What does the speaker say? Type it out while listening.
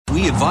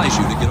advise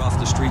you to get off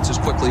the streets as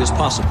quickly as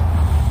possible.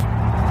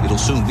 It'll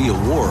soon be a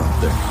war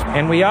up there.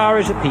 And we are,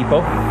 as a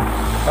people,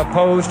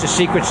 opposed to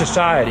secret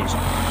societies,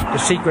 to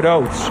secret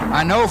oaths.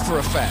 I know for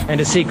a fact. And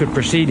to secret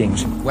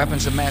proceedings.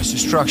 Weapons of mass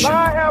destruction.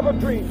 I have a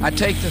dream. I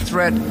take the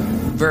threat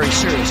very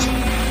seriously.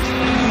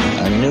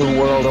 A new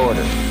world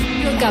order.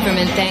 Your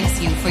government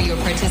thanks you for your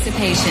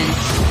participation.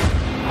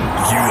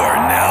 You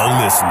are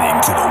now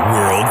listening to the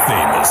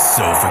world-famous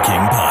Sofa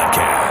King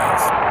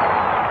podcast.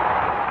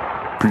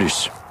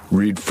 Please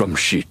read from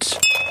sheets.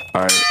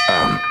 I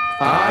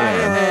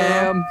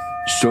am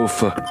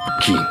Sofa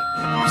King.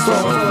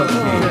 Sofa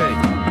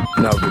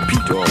King. Now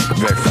repeat all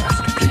very fast,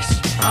 please.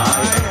 I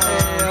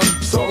am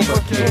Sofa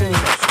King.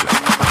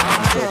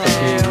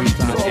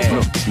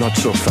 No, not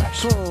so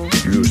fast.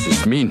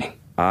 Loses meaning.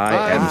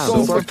 I am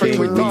Sofa King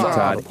with me,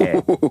 Todd.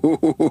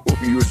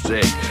 You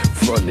say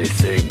funny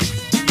things.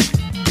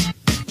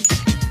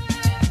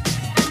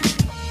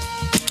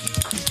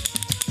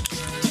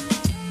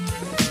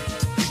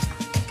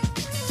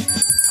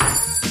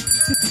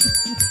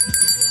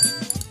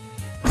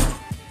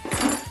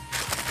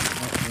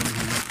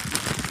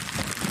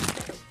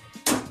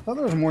 I thought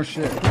there was more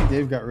shit. I think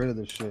Dave got rid of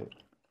this shit.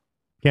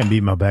 Can't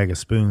beat my bag of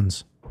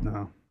spoons.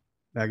 No.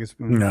 Bag of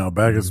spoons. No,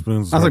 bag of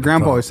spoons. That's what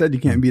Grandpa always said. You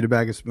can't beat a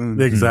bag of spoons.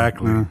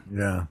 Exactly.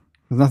 Yeah.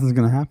 Because nothing's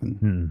going to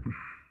happen.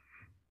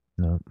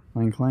 No.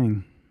 Clang,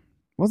 clang.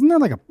 Wasn't there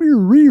like a...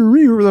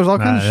 There's all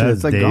kinds of shit.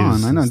 It's like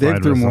Dave's gone. I know.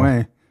 Dave threw them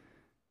away.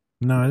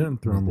 No, I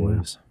didn't throw them away.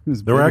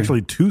 There were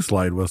actually 2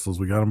 slide whistles.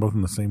 We got them both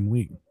in the same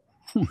week.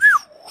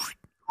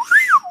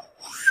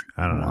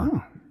 I don't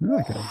know.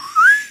 Wow.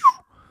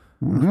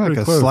 You're like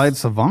a slide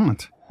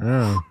savant.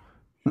 Yeah.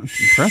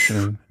 That's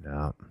impressive.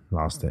 No,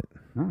 lost it.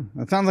 Oh,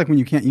 that sounds like when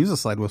you can't use a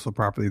slide whistle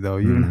properly, though.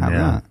 You even have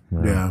that.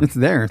 Yeah. It's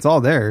there. It's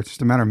all there. It's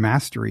just a matter of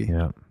mastery.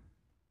 Yeah.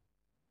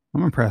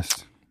 I'm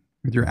impressed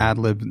with your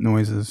ad-lib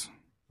noises.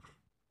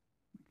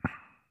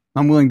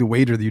 I'm willing to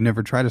wager that you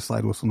never tried a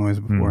slide whistle noise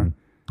before.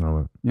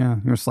 Yeah,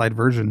 you're a slide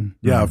version.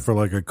 Yeah, for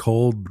like a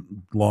cold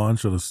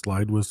launch of a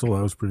slide whistle,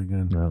 that was pretty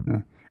good.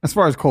 Yeah. As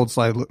far as cold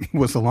slide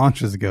whistle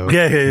launches go,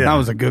 yeah. That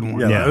was a good one.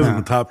 Yeah, that was in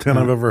the top 10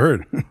 I've ever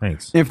heard.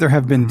 Thanks. If there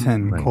have been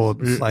 10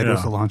 cold slide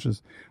whistle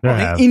launches. There Well,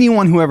 have.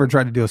 anyone who ever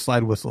tried to do a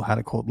slide whistle had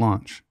a cold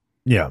launch.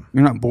 Yeah.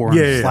 You're not bored.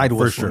 Yeah, slide for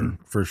whistling. sure.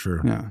 For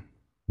sure. Yeah.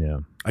 Yeah.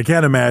 I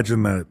can't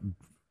imagine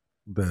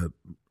that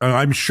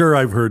I'm sure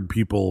I've heard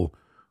people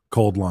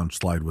cold launch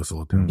slide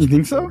whistle attempts. You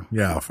think so?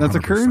 Yeah. 100%. That's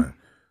occurred?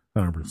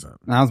 100%.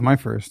 That was my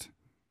first.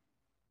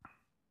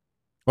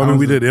 I mean,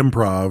 we did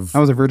improv. I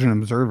was a virgin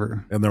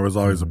observer. And there was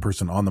always a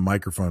person on the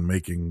microphone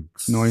making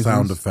Noises?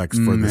 sound effects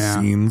for the Yeah.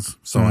 scenes.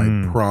 So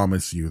I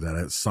promise you that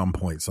at some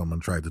point someone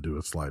tried to do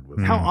a slide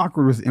whistle. How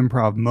awkward was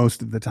improv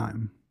most of the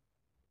time?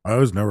 I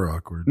was never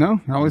awkward.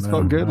 No? It always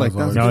felt good. Like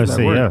that's I always that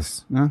say works.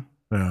 yes. No?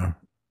 Yeah.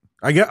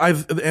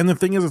 And the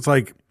thing is, it's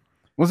like,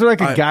 Was there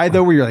like a guy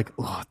though where you're like,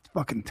 oh,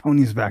 fucking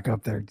Tony's back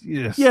up there?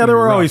 Yes, yeah, there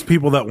were rough. always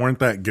people that weren't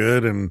that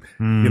good, and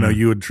you know,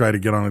 you would try to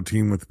get on a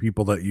team with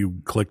people that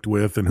you clicked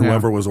with, and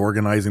whoever was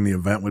organizing the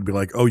event would be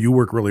like, "Oh, you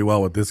work really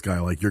well with this guy.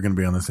 Like, you're going to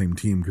be on the same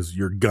team because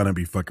you're gonna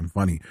be fucking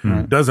funny."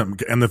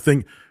 Doesn't and the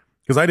thing,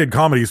 because I did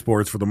comedy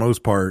sports for the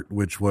most part,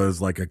 which was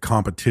like a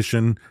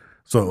competition,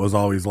 so it was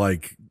always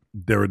like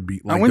there would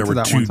be. Like, I went there to were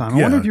that two, one time.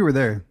 I wonder if you were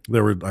there.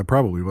 I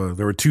probably was.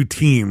 There were 2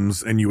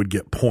 teams, and you would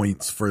get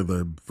points for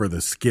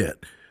the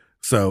skit.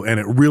 So, and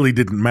it really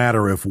didn't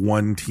matter if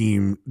one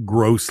team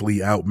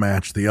grossly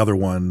outmatched the other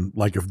one.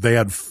 Like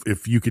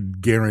if you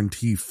could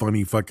guarantee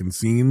funny fucking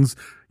scenes,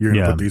 you're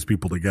going to put these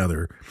people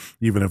together.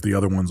 Even if the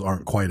other ones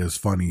aren't quite as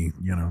funny,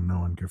 you know, no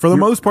one cares. For the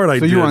most part, I did.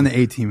 So you were on the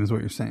A team is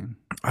what you're saying.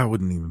 I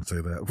wouldn't even say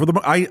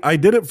that. I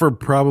did it for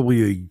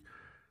probably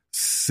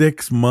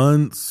 6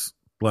 months,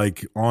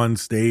 like on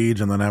stage,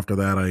 and then after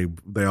that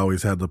they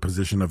always had the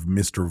position of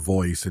Mr.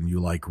 Voice, and you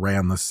like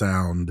ran the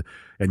sound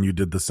and you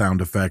did the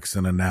sound effects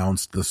and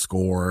announced the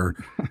score,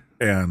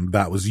 and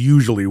that was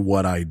usually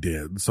what I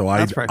did. So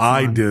I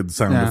did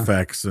sound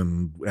effects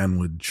and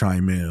would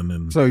chime in.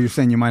 And so you're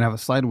saying you might have a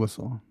slide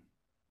whistle?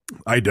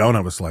 I don't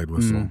have a slide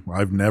whistle.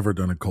 I've never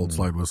done a cold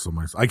slide whistle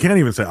myself. I can't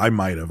even say I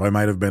might have. I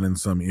might have been in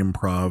some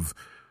improv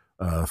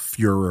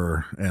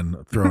furor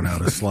and thrown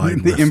out a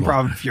slide The whistle.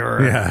 improv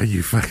furor. Yeah,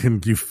 you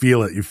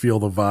feel it. You feel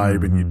the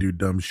vibe and you do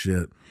dumb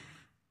shit.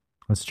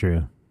 That's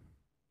true.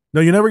 No,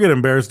 you never get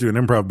embarrassed doing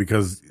improv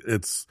because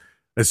it's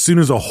as soon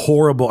as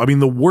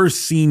the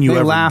worst scene you they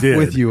ever laugh did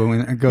with you when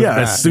it goes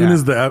bad. as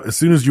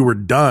soon as you were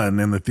done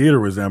and the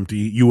theater was empty,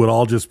 you would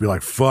all just be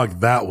like, fuck,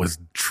 that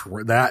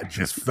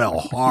just fell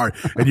hard.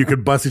 And you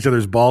could bust each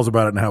other's balls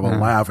about it and have a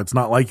laugh. It's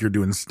not like you're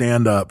doing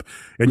stand up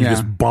and you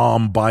just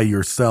bomb by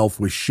yourself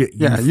with shit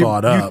you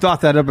thought up. You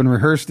thought that up and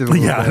rehearsed it a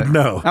little bit.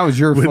 No. That was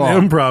your With fault.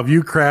 improv,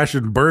 you crash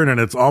and burn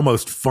and it's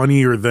almost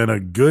funnier than a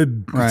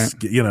good,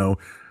 you know.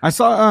 I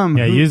saw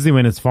usually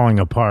when it's falling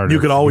apart, you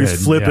could always good.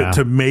 flip it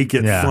to make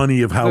it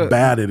funny of how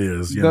bad it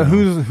is. You know?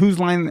 Whose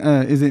line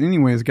is it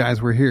anyways,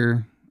 guys? We're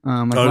here.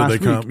 Like Oh, last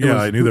did they come? week. It Yeah,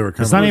 was- I knew they were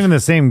coming. It's not even the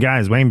same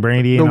guys. Wayne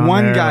Brady. The ain't on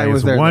one there. guy Like,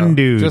 was it's there. One though.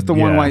 dude. Just the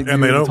one yeah. white dude.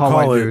 And they the don't tall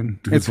call white it dude.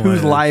 Whose It's Line Whose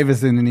Is It? Live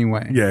Is It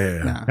Anyway.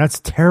 Yeah. That's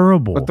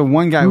terrible. But the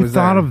one guy Who was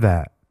thought there. of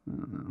that?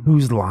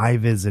 Whose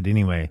live is it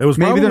anyway? It was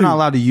Maybe probably, they're not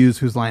allowed to use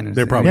Whose Line Is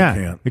They It. probably Yeah,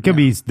 can't. it could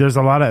be. There's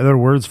a lot of other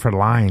words for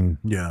line.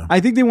 Yeah.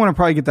 I think they want to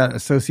probably get that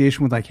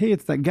association with like, hey,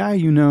 it's that guy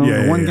you know,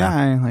 Yeah, the one yeah.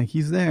 guy, like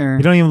he's there.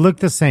 They don't even look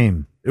the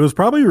same. It was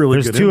probably really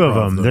There's good. two of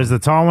improv, them. though. There's the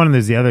tall one and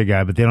there's the other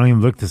guy, but they don't even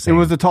look the It same.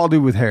 was the tall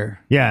dude with hair.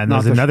 Yeah, and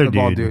Not there's another the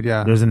bald dude. dude.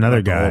 Yeah, There's another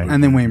Not the guy. old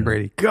and then Wayne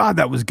Brady. God,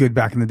 that was good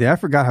back in the day. I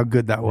forgot how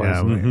good that was.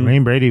 Yeah,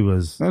 Wayne Brady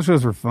was. Those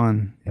shows were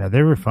fun. Yeah,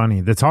 they were funny.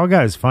 The tall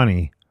guy is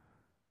funny.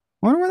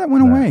 I wonder where that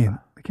went away.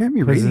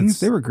 Academy 'cause ratings, it's-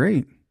 they were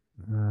great.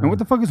 And what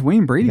the fuck is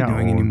Wayne Brady got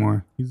doing old.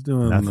 anymore? He's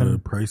doing Nothing. the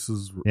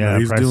prices. Yeah,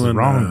 he's Price is doing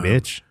Wrong,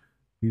 bitch.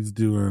 He's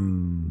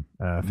doing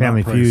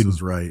Family not Feud. Price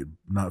is Right,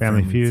 not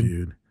Family Family Feud.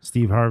 Feud.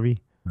 Steve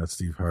Harvey. That's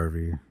Steve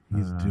Harvey.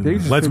 He's They doing.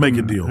 just Let's did make a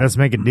him- deal. Let's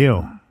make a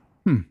deal.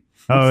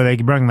 Oh, they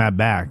can bring that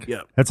back.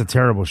 Yep. That's a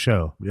terrible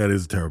show. Yeah, it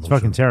is a terrible. It's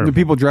fucking show. terrible. Do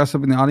people dress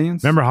up in the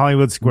audience? Remember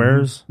Hollywood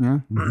Squares? Yeah,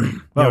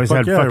 They always had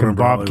I fucking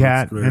remember Hollywood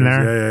Bobcat Squares. in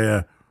there.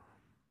 Yeah.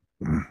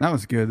 that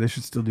was good. They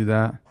should still do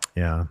that.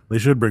 Yeah. They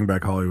should bring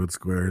back Hollywood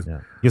Squares.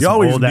 Get You some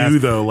always old knew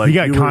ass- though, like you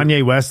got you were-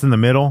 Kanye West in the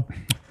middle.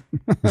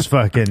 It's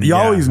fucking. You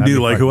always that'd knew,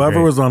 be like fucking whoever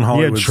great. was on You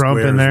Hollywood had Trump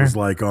Squares in there. was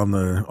like on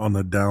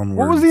the downward.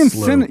 What was the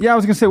slope. incentive? Yeah, I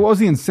was gonna say, what was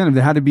the incentive?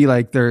 They had to be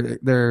like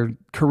their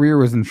career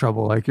was in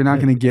trouble. Like you're not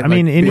gonna get. I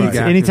mean, like, any big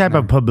any actors type now.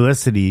 of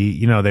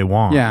publicity, they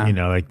want. Yeah.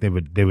 Like they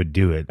would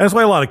do it. That's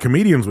why a lot of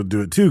comedians would do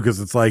it too, because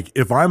it's like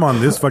if I'm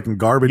on this fucking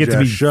garbage You get to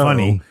ass be show,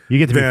 funny. You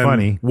get to be then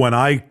funny. When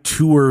I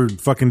tour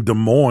fucking Des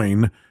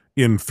Moines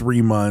in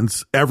 3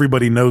 months,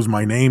 everybody knows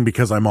my name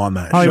because I'm on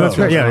that Hollywood show.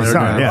 Squares, yeah, So they they're saw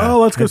it, gonna, yeah. Oh,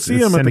 let's go It's see a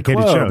him at the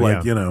syndicated club. show,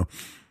 Like yeah.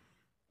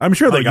 I'm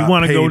sure they you got.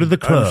 wanna paid, go to the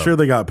club. I'm sure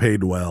they got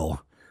paid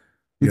well.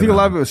 You think a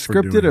lot of it was for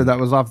scripted, doing or it. that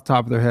was off the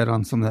top of their head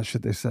on some of that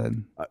shit they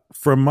said?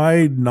 From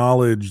my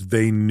knowledge,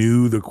 they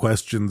knew the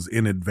questions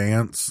in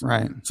advance,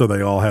 Right. So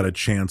they all had a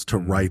chance to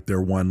write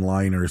their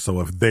one-liner.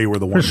 So if they were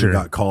the ones sure. who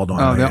got called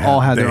on, Oh, they all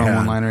had their own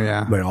one-liner,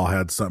 yeah. They all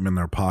had something in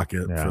their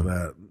pocket Yeah. for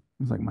that. It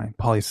was like my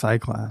poli-sci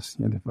class.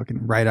 You had to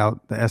fucking write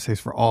out the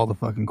essays for all the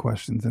fucking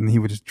questions, and he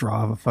would just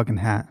draw a fucking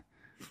hat.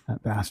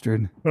 That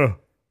bastard.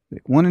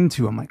 Like 1 and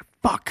 2. I'm like,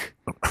 fuck.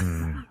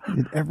 I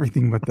did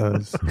everything but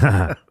those.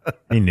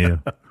 He knew.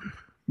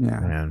 Yeah,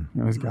 Man. he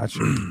always got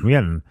you. We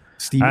had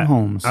Stephen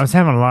Holmes. I was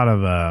having a lot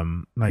of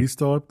like He's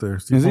still up there.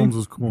 Steve Is he? Holmes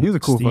was cool. He was a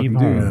cool Steve fucking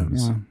dude.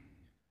 Holmes. Yeah.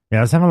 Yeah,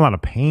 I was having a lot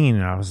of pain,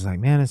 and I was like,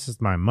 man, it's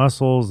just my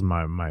muscles,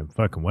 my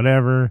fucking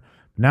whatever.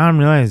 Now I'm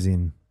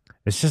realizing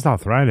it's just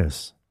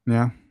arthritis.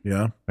 Yeah.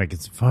 Yeah, Like,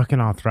 it's fucking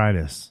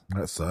arthritis.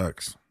 that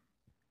sucks.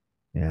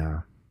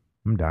 Yeah.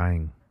 I'm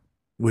dying.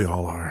 We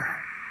all are.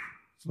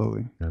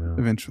 Slowly. I know.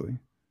 Eventually.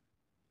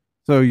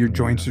 So your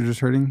joints are just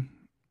hurting?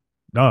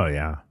 Oh,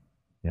 yeah.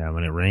 Yeah,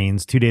 when it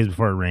rains, 2 days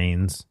before it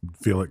rains.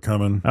 Feel it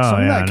coming. Oh, Some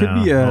of yeah, that I could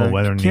know. be Oh,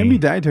 weather can knee. be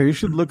dietary. You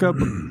should look up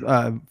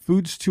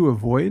foods to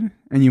avoid,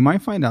 and you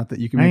might find out that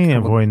you can I make ain't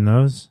trouble- avoiding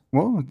those.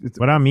 Well, it's,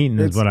 What I'm eating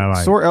is it's what I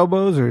like. Sore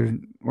elbows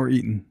or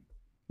eating.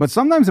 But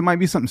sometimes it might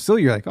be something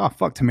silly. You're like, oh,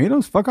 fuck,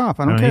 tomatoes? Fuck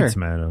off. I don't care. eat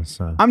tomatoes.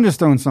 So. I'm just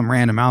throwing some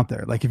random out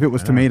there. Like if it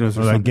was tomatoes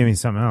or Or like, something. give me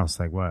something else.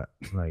 Like what?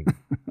 Like,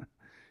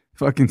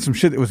 Fucking some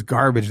shit that was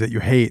garbage that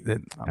you hate. That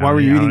I why were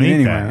don't- you I don't eating it eat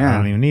anyway? that. Yeah. I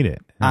don't even need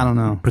it. I don't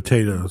know.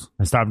 Potatoes.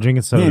 I stopped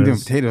drinking He sodas. ain't doing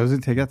potatoes.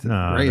 He'd take that to the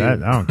No, grave.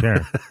 that, I don't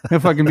care. He'll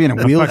fucking be in a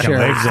fucking wheelchair.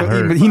 legs will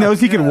hurt. But he knows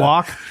he can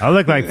walk. I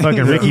look like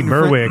fucking Ricky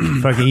Berwick,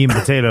 fucking eating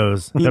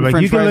potatoes. Eating They're like,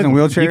 French you can fries in a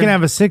wheelchair? you can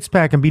have a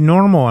 6-pack and be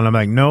normal, and I'm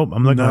like, nope,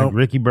 I'm looking Nope. like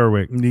Ricky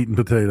Berwick, Eating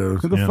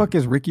potatoes. Who the Yeah. fuck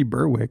is Ricky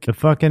Berwick? the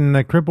fucking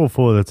cripple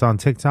fool that's on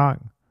TikTok.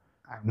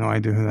 I have no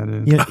idea who that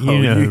is. You,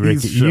 you know who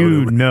he's Ricky. shown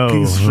You him- know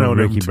he's who shown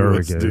him Ricky to Berwick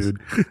us, is. dude.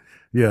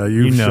 Yeah,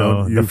 You you've know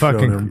shown, the you've shown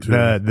fucking him too.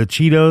 the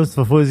Cheetos.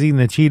 The fool who's eating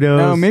the Cheetos.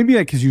 No, maybe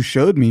because you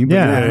showed me. But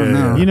Yeah, I don't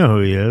know. you know who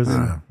he is.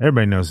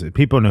 Everybody knows it.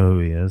 People know who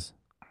he is.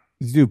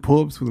 Does he do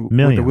pull-ups with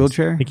Millions. the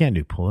wheelchair? He can't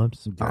do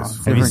pull-ups. Oh, Have you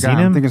different seen guy.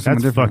 I'm him? thinking of someone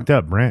That's different. fucked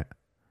up, Brent.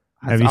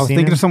 I Have you was seen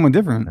thinking him? of someone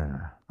different.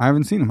 I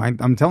haven't seen him.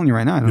 I'm telling you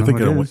right now. I don't You're know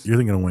thinking who of it is. you're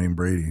thinking of Wayne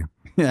Brady.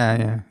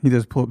 Yeah. He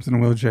does pull-ups in a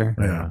wheelchair.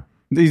 Yeah.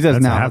 He does That's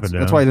now. happened to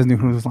That's him. why he doesn't do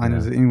whose line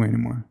is it anyway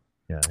anymore.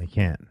 Yeah, he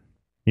can't.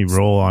 He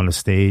roll on a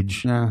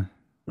stage. Yeah.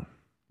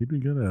 You'd be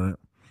good at it.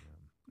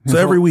 So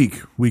every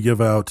week we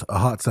give out a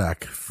hot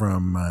sack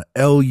from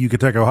El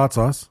Yucateco Hot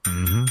Sauce,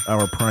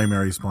 our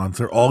primary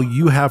sponsor. All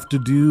you have to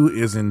do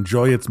is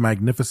enjoy its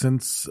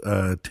magnificence,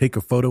 take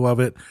a photo of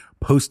it,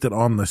 post it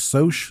on the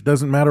Soch.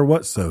 Doesn't matter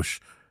what Soch.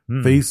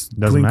 Face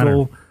Doesn't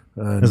Twinkle.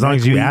 As long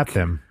as you at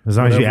them. As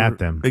long as you at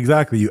them.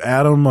 Exactly. You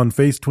add them on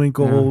Face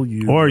Twinkle.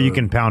 Or you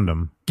can pound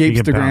them.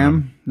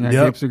 Gapestagram. Yeah,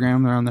 Yep.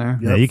 Gapestagram. They're on there.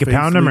 Yeah, you can Face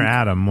pound them or Link.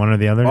 add them, one or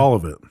the other. All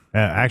of it.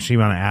 Actually, you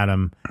want to add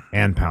them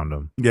and pound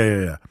them.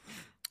 Yeah.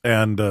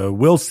 And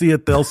we'll see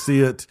it. They'll see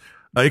it.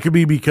 It could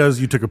be because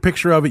you took a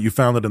picture of it, you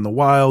found it in the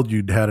wild,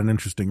 you'd had an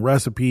interesting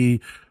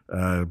recipe.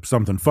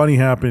 something funny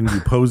happened, you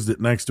posed it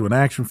next to an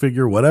action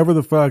figure, whatever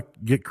the fuck,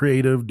 get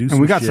creative, do some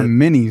And we got shit. some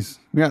minis.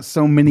 We got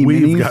so many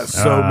minis. We've got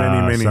so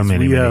many minis. So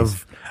many we minis.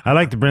 have. I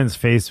like the Brent's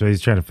face when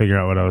he's trying to figure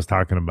out what I was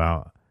talking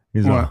about.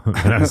 He's all,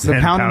 What? when I was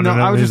saying pound No, it up,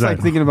 I was he's just like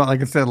thinking about,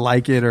 like I said,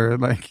 like it, or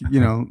like, you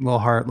know, little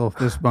heart, little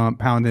fist bump,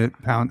 pound it,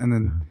 pound, and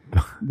then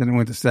it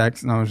went to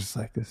sex, and I was just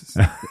like, this is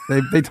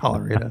they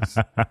tolerate us.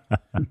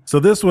 So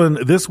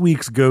this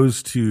week's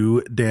goes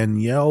to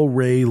Danielle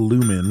Ray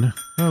Lumen.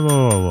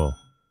 Whoa.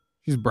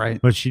 She's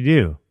bright. What'd she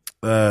do?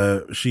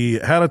 She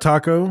had a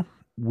taco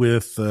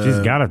with She's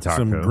got a taco.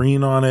 some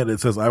green on it. It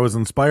says, I was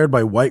inspired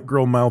by White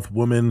Girl Mouth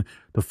Woman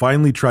to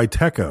finally try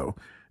Teco.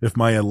 If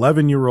my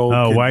 11-year-old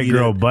Oh, can white eat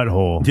girl it,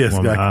 butthole. yes,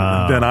 Woman.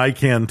 then I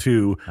can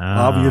too. Oh.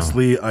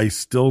 Obviously, I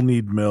still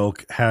need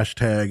milk.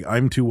 Hashtag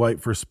I'm too white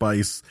for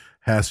spice.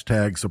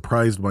 Hashtag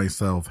surprised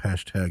myself.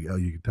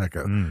 Hashtag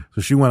Teco.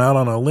 So she went out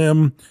on a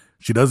limb.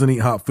 She doesn't eat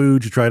hot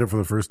food. She tried it for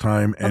the first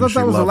time, and I thought she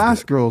that was the loved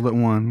last it. girl that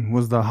won,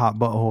 was the hot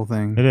butthole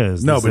thing. It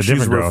is. No, It's but a she's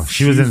different girl. ref-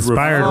 She was she's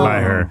inspired ref- by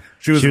her.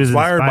 She was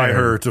inspired by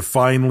her to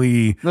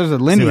finally. There's a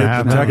See lineage. what now.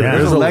 happened? Teco. Yeah.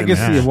 There's a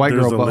legacy lineage. of white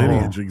There's girl a butthole.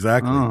 lineage,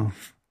 exactly. Oh.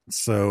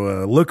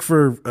 So look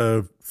for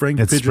Frank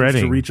It's Pigeons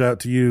spreading. to reach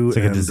out to you It's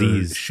like a and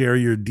disease. share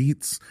your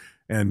deets,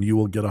 and you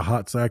will get a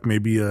hot sack.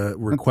 Maybe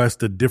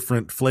request a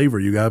different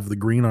flavor. You have the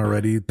green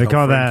already. They Tell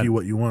call Frankie that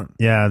what you want.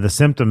 Yeah, the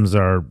symptoms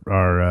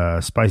are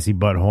spicy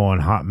butthole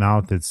and hot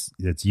mouth. It's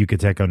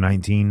Yucateco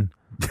 19.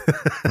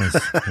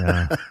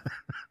 Yeah.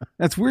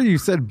 That's weird you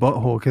said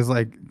butthole, because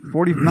like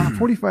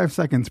 45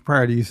 seconds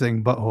prior to you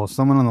saying butthole,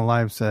 someone on the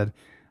live said,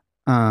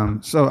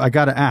 so I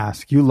got to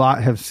ask, you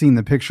lot have seen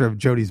the picture of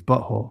Jody's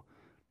butthole,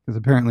 because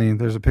apparently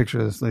there's a picture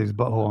of this lady's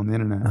butthole on the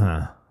internet.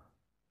 Uh-huh.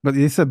 But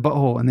they said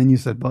butthole, and then you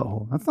said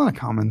butthole. That's not a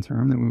common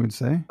term that we would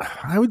say.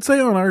 I would say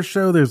on our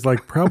show, there's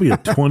like probably a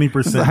 20%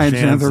 There's a high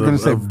chance chance we're of, gonna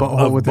say of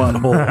butthole within-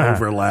 butthole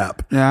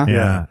overlap. Yeah.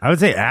 Yeah. I would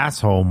say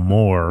asshole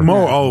more.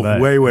 More, but-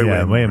 way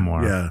way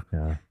more. Yeah.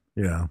 Yeah.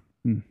 Yeah.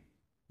 Hmm.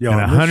 Yeah,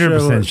 And on this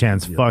 100% show,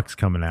 chance yeah. fuck's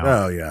coming out.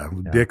 Oh yeah,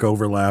 dick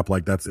overlap,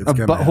 like it's A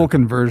gonna butthole happen.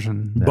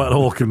 conversion.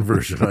 Butthole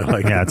conversion. I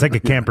like. Yeah, it's like a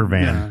camper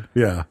van.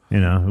 Yeah. You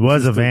know, it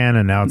was a van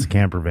and now it's a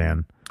camper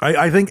van.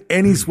 I think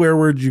any swear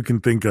word you can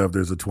think of,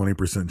 there's a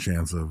 20%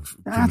 chance of.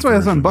 That's why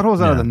that's on conversion.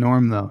 butthole's out of the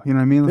norm, though. You know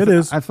what I mean? It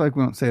is. I feel like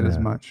we don't say it as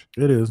much.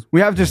 It is. We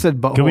have just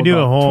said butthole Can we do a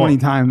about whole- 20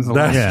 times. the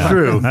That's last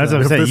true. time. That's what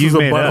I'm if saying. this You've is a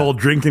made butthole up.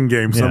 drinking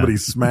game, Yeah.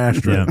 somebody's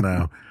smashed Yeah. right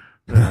now.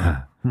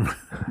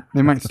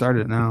 They might start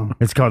it now.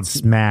 It's called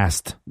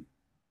smashed.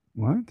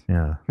 What?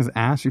 Yeah. Because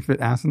ass, you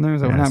fit ass in there?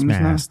 Is that Yeah, what happens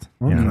smashed.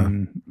 now? Yeah.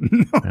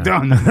 No,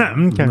 done.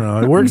 Okay.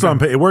 No, it works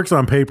on it works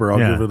on paper. I'll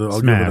Yeah. give it a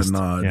Smashed.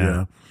 nod. Yeah.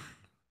 Yeah.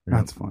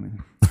 That's funny.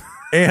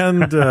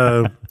 And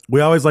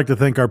we always like to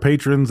thank our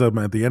patrons. At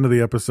the end of the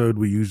episode,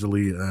 we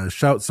usually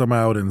shout some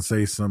out and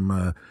say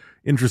some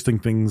interesting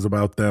things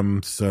about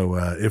them. So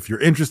if you're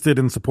interested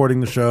in supporting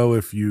the show,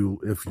 if you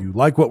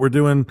like what we're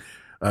doing,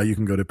 you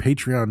can go to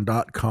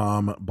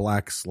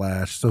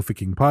patreon.com/Sofa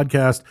King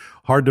Podcast.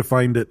 Hard to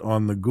find it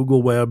on the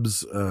Google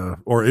webs.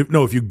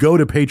 If you go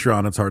to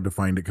Patreon, it's hard to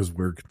find it because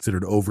we're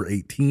considered over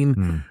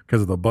 18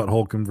 because of the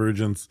butthole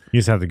convergence. You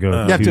just have to go.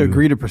 You have to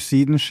agree to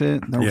proceed and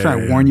shit. They're Yeah, trying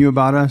to yeah. warn you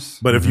about us.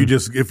 But if you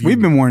We've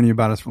been warning you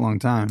about us for a long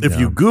time. If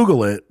you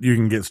Google it, you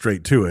can get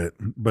straight to it.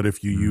 But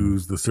if you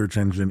use the search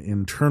engine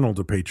internal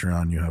to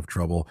Patreon, you have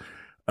trouble.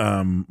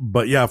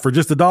 But yeah, for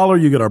just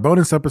 $1, you get our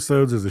bonus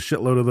episodes. There's a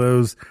shitload of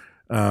those.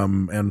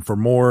 And for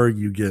more,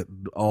 you get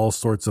all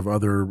sorts of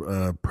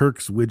other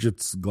perks,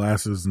 widgets,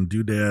 glasses, and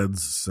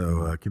doodads.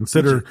 So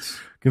consider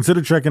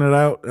checking it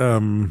out.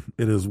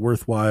 It is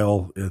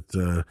worthwhile.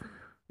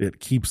 It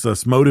keeps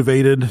us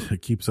motivated,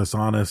 it keeps us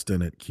honest,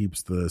 and it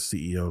keeps the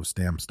CEO of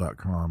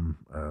Stamps.com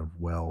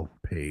well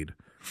paid.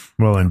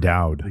 Well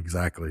endowed.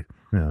 Exactly.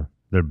 Yeah.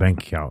 Their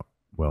bank account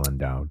well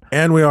endowed.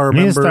 And we are a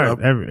You need to member start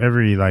of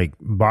every like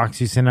box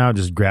you send out,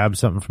 just grab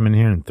something from in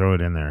here and throw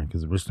it in there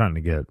because we're starting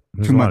to get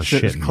there's Too a lot much of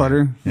shit is in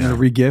clutter. here. You know,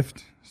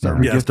 regift.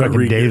 Start Yeah, regifting. start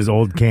Fucking Dave's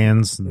old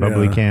cans,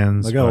 bubbly Yeah.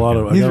 cans. I got a lot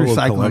of. I He's got a little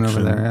recycling over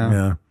collection. there,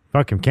 yeah.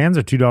 fucking cans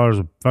are $2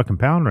 a fucking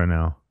pound right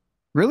now.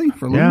 Really?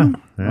 For Yeah,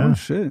 aluminum? yeah. Oh,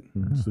 shit.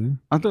 See?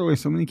 I throw away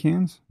so many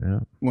cans. Yeah.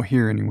 Well,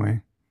 here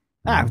anyway.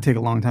 It would take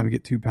a long time to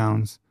get 2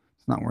 pounds.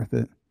 It's not worth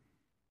it.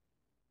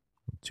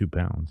 2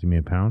 pounds. You mean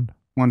a pound?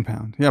 1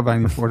 pound. Yeah, but I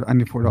need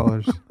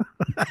 $4.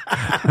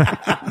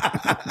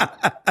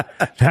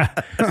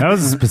 That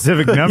was a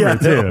specific number Yeah,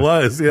 too. it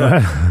was.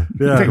 Yeah,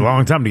 It'd take a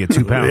long time to get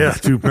 2 pounds. Yeah,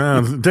 2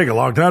 pounds. It'd take a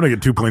long time to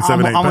get 2.78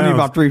 I'm pounds. going to need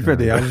about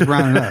 350. I was just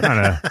rounding up.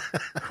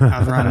 I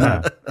was rounding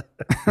up.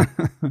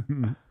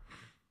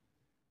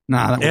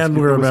 Nah, that And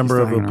whiskey- we're a whiskey's member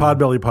still of the hanging around.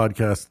 Podbelly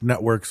Podcast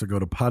Network. So go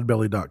to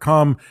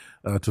podbelly.com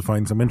to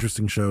find some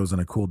interesting shows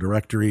and a cool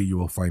directory. You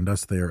will find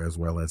us there as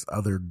well as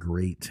other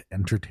great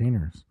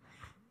entertainers.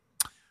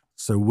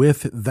 So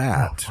with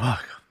that,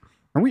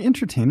 Are we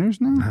entertainers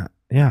now?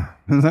 Yeah.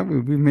 Is that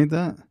we've made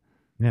that?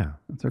 Yeah.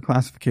 That's our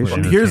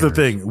classification. here's the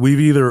thing. We've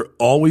either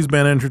always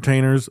been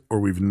entertainers or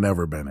we've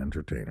never been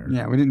entertainers.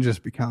 Yeah, we didn't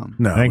just become.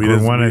 No, I think we we're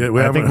just- one of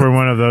we I think haven't- we're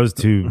one of those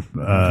two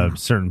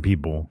certain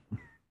people.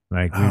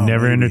 Like we've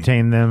never maybe.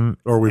 entertained them,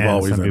 Or we've and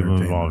always some people have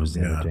entertained always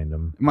them, yeah. entertained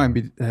them. It might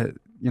be,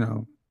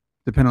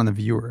 depend on the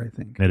viewer, I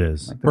think. It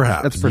is. Like,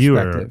 Perhaps. That's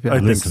Viewer, perspective. Yeah. I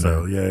think Listener.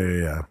 so.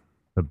 Yeah.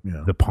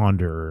 The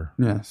ponderer.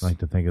 Yes. I like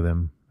to think of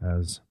them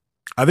as.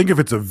 I think if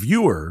it's a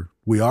viewer,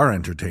 we are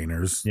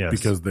entertainers Yes.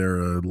 because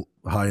they're a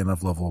high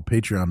enough level of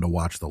Patreon to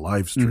watch the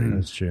live stream.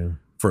 That's true.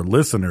 For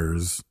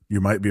listeners, you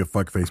might be a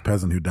fuckface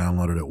peasant who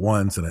downloaded it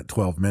once, and at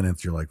 12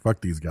 minutes, you're like,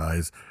 fuck these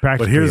guys.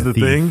 Practically but here's a the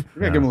thief. thing. You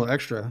gotta give them a little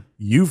extra.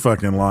 You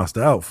fucking lost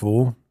out,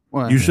 fool.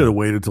 Why? You should have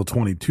waited till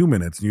 22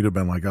 minutes, and you'd have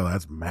been like, oh,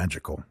 that's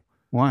magical.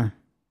 Why?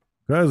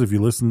 Guys, if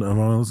you listen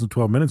to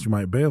 12 minutes, you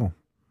might bail.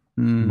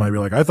 You might be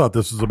like, I thought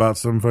this was about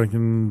some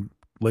fucking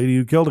lady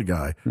who killed a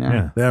guy.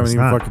 Yeah. They haven't It's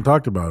even not. fucking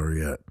talked about her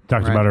yet.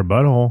 Talked Right. about her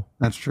butthole.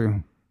 That's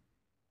true.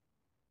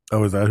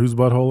 Oh, is that whose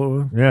butthole it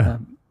was? Yeah.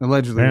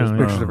 Allegedly, there's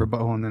Apparently. pictures of her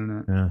butthole on the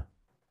internet. Yeah.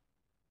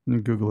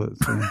 You Google it.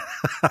 So.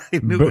 I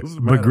knew it was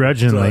a matter of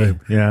Begrudgingly. time.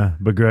 Yeah.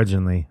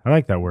 Begrudgingly. I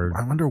like that word.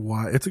 I wonder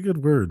why. It's a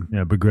good word.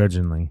 Yeah.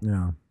 Begrudgingly.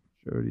 Yeah.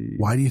 Jody.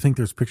 Why do you think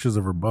there's pictures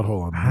of her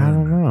butthole on the I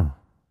don't know.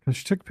 Because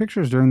she took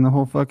pictures during the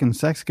whole fucking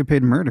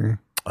sexcapade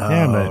murder.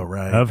 Yeah, but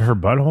right. of her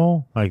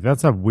butthole? Like,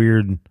 that's a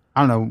weird.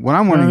 I don't know. What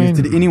I'm wondering I is,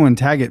 mean- did anyone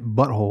tag it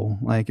butthole?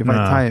 Like, if I No.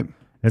 type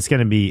It's going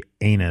to be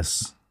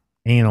anus.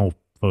 Anal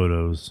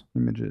photos.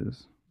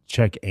 images.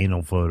 Check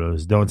anal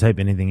photos. Don't type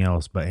anything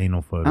else but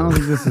anal I don't photos.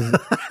 think this is.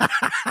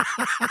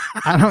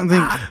 I don't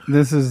think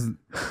this is.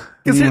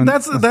 Because anyone-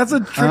 that's a I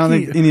don't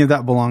tricky. think any of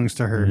that belongs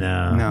to her.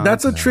 No.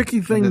 That's a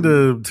tricky thing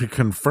to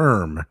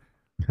confirm.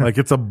 Like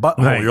it's a butthole.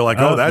 Right. You're like,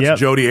 Oh, oh, that's yep.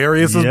 Jodi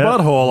Arias' Yep.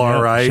 butthole, all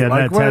Yep. right. She had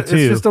Like that what? tattoo.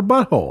 It's just a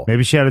butthole.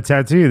 Maybe she had a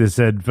tattoo that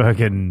said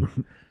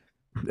fucking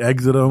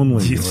Exit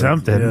only. Like,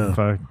 something. yeah.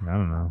 Fuck. I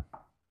don't know.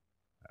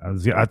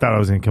 I thought I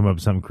was going to come up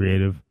with something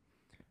creative.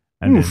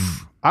 And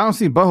Oof. I don't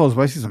see buttholes,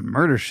 but I see some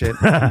murder shit.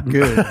 I'm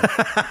good.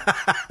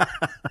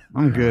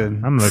 I'm good.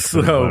 then I'm looking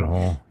for the So-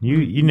 butthole.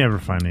 You never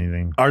find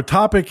anything. Our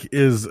topic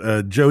is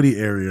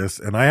Jodi Arias,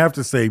 and I have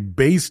to say,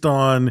 based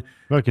on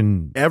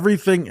Fucking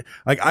everything,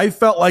 like I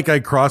felt like I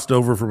crossed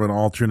over from an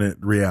alternate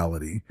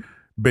reality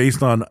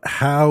based on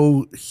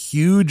how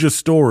huge a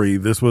story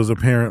this was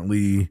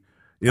apparently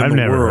in I've the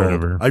never world. heard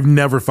of her. I've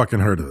never fucking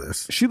heard of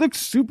this. She looks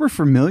super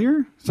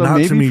familiar. So Not to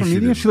maybe me, from she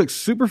media, didn't. she looks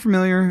super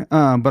familiar.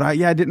 But I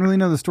didn't really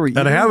know the story. And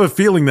I either. have a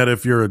feeling that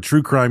if you're a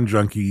true crime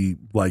junkie,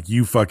 like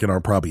you fucking are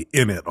probably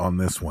in it on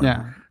this one.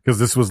 Yeah. Because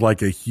this was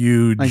like a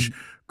huge Like-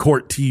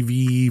 court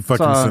TV,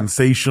 fucking Saw-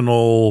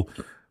 sensational,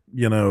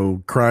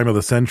 crime of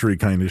the century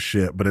kind of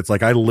shit. But it's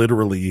like I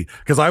literally,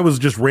 because I was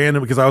just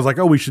random, because I was like,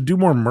 oh, we should do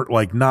more,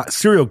 like not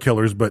serial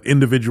killers, but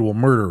individual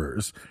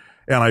murderers.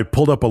 And I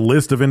pulled up a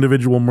list of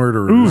individual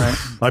murderers.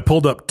 I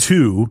pulled up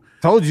 2.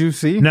 Told you.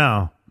 See,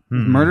 no.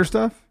 murder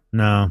stuff.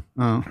 No.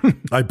 Oh,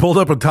 I pulled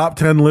up a top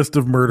 10 list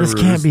of murderers.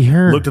 This can't be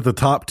her. Looked at the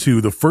top 2.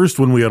 The first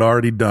one we had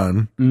already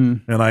done.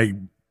 And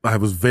I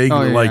was vaguely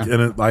Oh, yeah, like, yeah.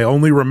 and I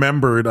only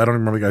remembered, I don't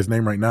remember the guy's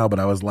name right now, but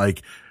I was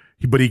like,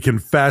 but he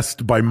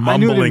confessed by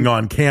mumbling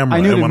on camera.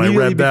 I knew it And when I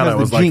immediately read that, I because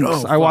was the like,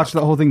 Jinx. oh, I watched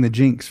fuck. the whole thing, the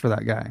Jinx for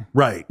that guy.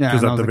 Right. Yeah,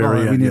 Because and I at was the like,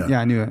 very oh, end. we knew-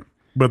 Yeah. I knew it.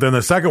 But then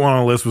the second one on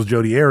the list was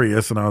Jodi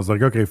Arias. And I was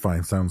like, okay,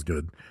 fine. Sounds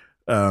good.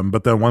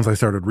 But then once I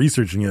started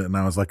researching it and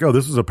I was like, oh,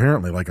 this is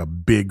apparently like a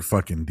big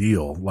fucking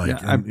deal. Like,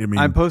 Yeah, I mean,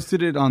 I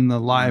posted it on the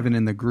live and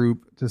in the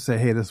group to say,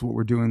 hey, this is what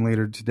we're doing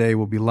later today.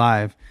 We'll be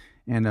live.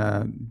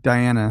 And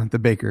Diana, the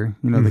baker,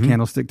 Mm-hmm. the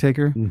candlestick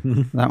taker,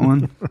 that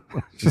one,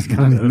 she's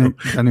got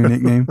a new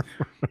nickname.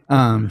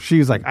 She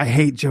was like, I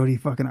hate Jodi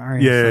fucking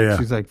Arias. Yeah, Like, yeah.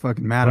 She's like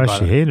fucking mad Why about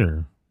she it. hate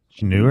her?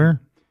 She knew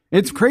her?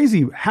 It's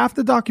crazy. Half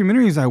the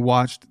documentaries I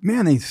watched,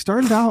 man, they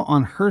started out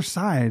on her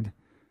side,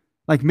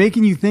 like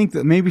making you think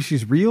that maybe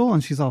she's real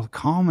and she's all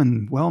calm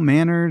and well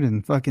mannered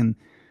and fucking.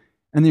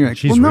 And then you're like,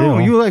 She's well, no,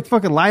 real. you like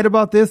fucking lied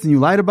about this and you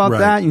lied about Right,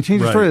 that. And you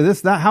changed the story right. to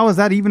this, that. How is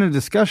that even a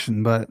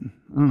discussion? But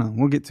I don't know.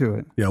 We'll get to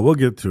it. Yeah, we'll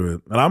get to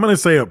it. And I'm going to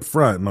say up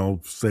front, and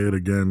I'll say it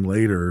again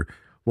later,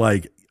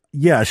 like,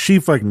 yeah, she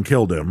fucking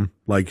killed him.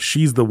 Like,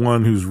 she's the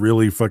one who's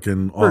really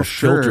fucking For off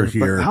kilter sure.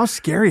 here. But how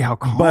scary, how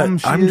calm But she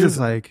is.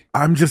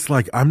 I'm just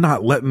like, I'm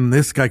not letting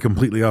this guy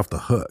completely off the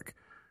hook.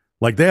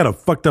 Like, they had a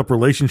fucked up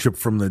relationship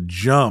from the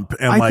jump.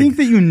 And I like, think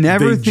that you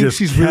never they think just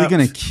she's really kept-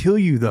 going to kill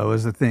you, though,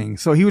 is the thing.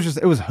 So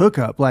it was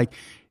hookup. Like,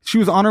 she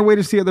was on her way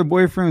to see other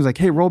boyfriend. He was like,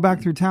 hey, roll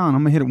back through town.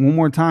 I'm going to hit it one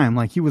more time.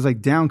 Like, he was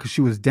like down because she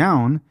was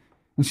down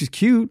and she's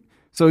cute.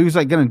 So he was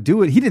like going to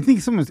do it. He didn't think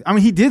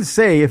he did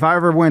say if I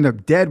ever wind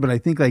up dead, but I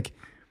think like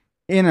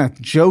in a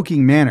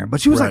joking manner.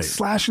 But she was like Right.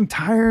 slashing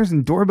tires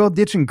and doorbell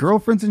ditching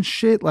girlfriends and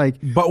shit. Like,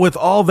 But with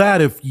all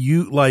that, if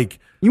you like,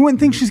 you wouldn't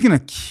think she's going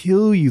to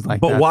kill you like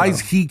that. but why though.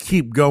 does he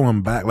keep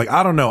going back? Like,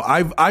 I don't know.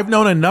 I've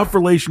known enough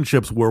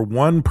relationships where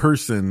one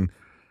person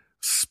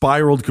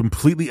spiraled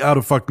completely out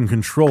of fucking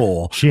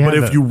control. But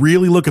if you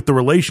really look at the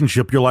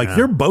relationship, you're like,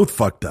 you're both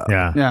fucked up.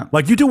 Yeah. Yeah.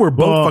 Like you two were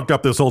both Well- fucked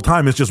up this whole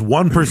time. It's just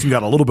one person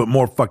got a little bit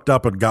more fucked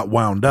up and got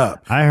wound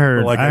up. I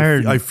heard- But, like, I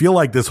heard- I feel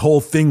like this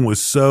whole thing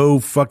was so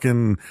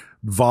fucking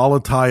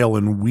volatile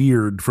and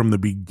weird from the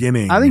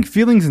beginning. I think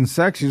feelings and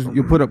sex,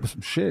 you'll put up with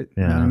some shit.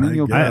 You know Yeah. what I mean?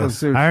 You'll put up with guess.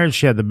 serious- I heard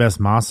she had the best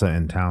masa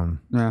in town.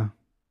 Yeah.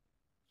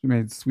 She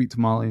made sweet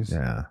tamales.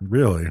 Yeah.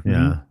 Really?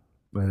 Yeah.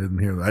 I didn't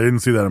hear that. I didn't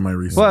see that in my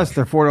research. Plus,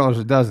 they're $4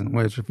 a dozen,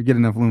 which if you get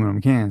enough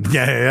aluminum cans.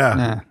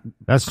 Yeah.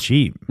 That's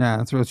cheap. Yeah,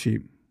 that's real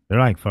cheap. They're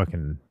like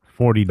fucking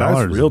 $40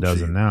 That's real a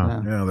dozen cheap.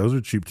 now. Yeah, those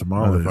are cheap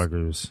tamales.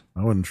 Motherfuckers.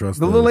 I wouldn't trust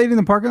The those. little lady in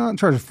the parking lot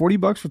charges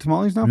 $40 for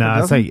tamales now?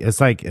 No, for a it's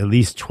dozen? like at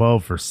least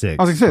 12 for 6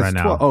 I was gonna say, right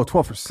it's now.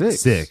 12 for 6.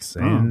 6.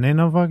 Oh. And ain't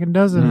no fucking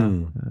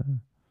dozen.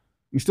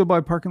 You still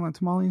buy parking lot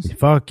tamales?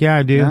 Fuck yeah,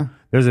 I do. Yeah.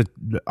 There's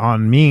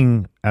on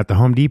Ming at the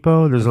Home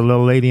Depot, there's a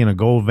little lady in a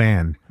gold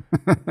van.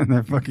 And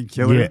they're fucking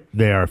killer. Yeah,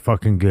 they are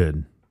fucking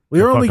good. Well,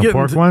 you're The only fucking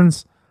getting pork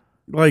ones?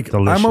 Like,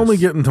 Delicious. I'm only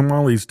getting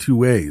tamales 2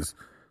 ways.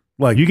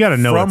 Like, You gotta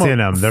know from what's a- in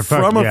them. They're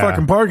from a yeah.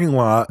 fucking parking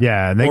lot.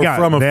 Yeah, and they or got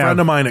from a they friend have-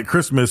 of mine at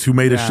Christmas who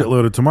made a Yeah.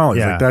 shitload of tamales.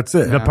 Yeah. Like, that's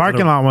it. The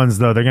parking lot ones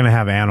though, they're gonna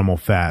have animal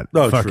fat.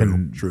 Oh,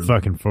 fucking true.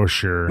 fucking for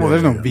sure. Well,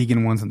 there's no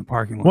vegan ones in the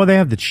parking lot. Well, they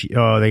have the cheese.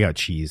 Oh, they got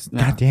cheese.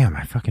 God damn,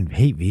 I fucking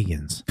hate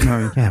vegans. No,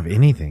 You can't have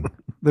anything.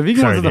 The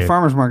vegan Sorry, ones at the Dave.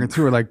 farmer's market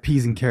too are like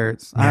peas and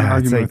carrots. I had an Yeah, it's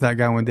argument like- with that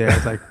guy one day. I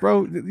was like,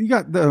 bro, you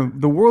got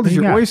the world is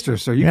You your got- oyster,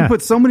 sir. You yeah. can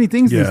put so many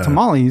things in Yeah. these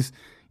tamales.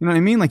 You know what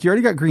I mean? Like you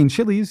already got green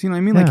chilies. You know what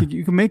I mean? Yeah. Like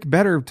you can make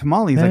better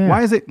tamales. Yeah, Like yeah.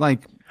 why is it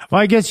like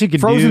Well, I guess you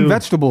could frozen do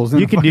vegetables in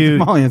You a could fucking do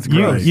tamale? It's you,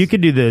 gross. you could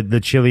do the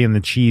chili and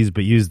the cheese,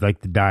 but use like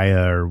the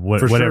Daya or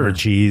For whatever sure.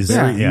 cheese.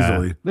 Very Yeah.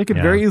 easily. They could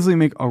Yeah. very easily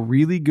make a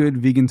really good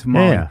vegan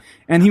tamale. Yeah.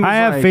 And he was I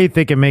have like, faith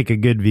they can make a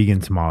good vegan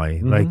tamale.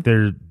 Mm-hmm. Like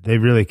they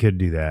really could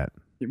do that.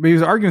 But he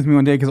was arguing with me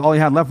one day because all he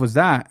had left was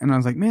that. And I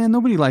was like, man,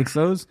 nobody likes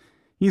those.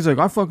 He's like,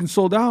 I fucking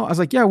sold out. I was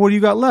like, yeah, what do you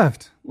got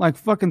left? Like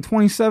fucking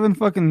 27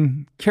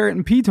 fucking carrot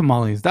and pea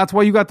tamales. That's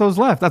why you got those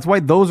left. That's why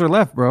those are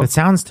left, bro. It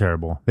sounds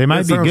terrible. They might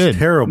That be sounds good.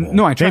 terrible.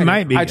 No, I tried They it.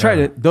 might be. I tried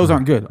Oh. it. Those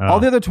aren't good. All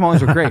the other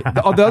tamales are great.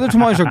 The other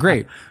tamales are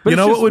great. But You it's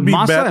know what just would be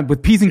masa bet-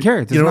 with peas and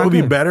carrots. It's You know what not would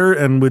be good. better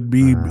and would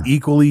be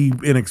equally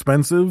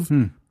inexpensive?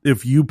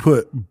 If you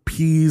put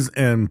peas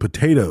and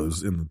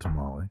potatoes in the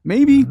tamale.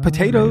 Maybe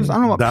potatoes. I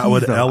don't know about That peas,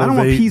 would though. I don't want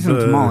elevate peas in a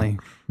the- tamale.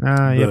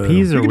 Yeah,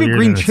 peas are You could do weird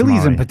green in a chilies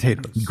tamale. and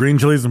potatoes. Green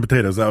chilies and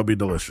potatoes. That would be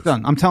delicious.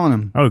 Done. I'm telling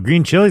him. Oh,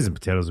 green chilies and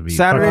potatoes would be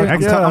Saturday, fucking I'm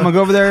excellent. going to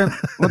go over there. With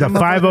The them motherfuckers.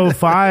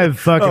 505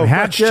 fucking Oh,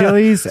 hatch fuck yeah.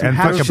 chilies Some and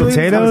hatch fucking chilies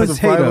and potatoes.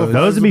 potatoes.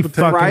 Those would be Fried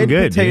fucking Fried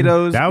good. dude.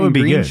 potatoes That would and be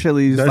green good.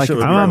 chilies. That like shit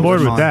would a be I'm on board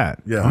with tamale. that.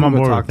 Yeah. I'm on gonna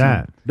board talk with to him.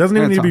 that. Doesn't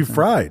Yeah, even need to be talk to him.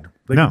 fried.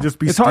 They No. can just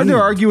be It's hard to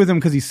steamed. argue with him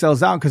because he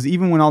sells out. Because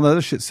even when all the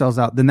other shit sells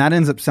out, then that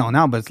ends up selling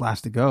out, but it's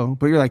last to go.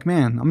 But you're like,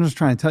 man, I'm just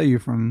trying to tell you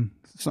from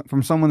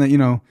someone that you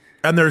know.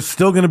 And there's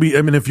still going to be,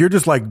 I mean, if you're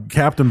just like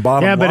Captain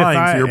Bottom Yeah, but if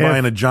Line, so you're if-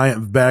 buying a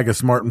giant bag of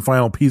Smart and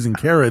Final peas and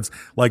carrots,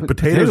 like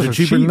potatoes potatoes are are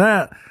cheaper cheap. than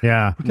that.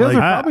 Yeah, Potatoes are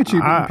probably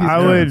cheaper than peas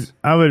and carrots.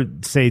 I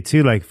would say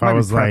too, like if Might I be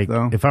was prep, like,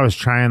 though. if I was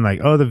trying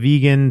like, oh, the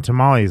vegan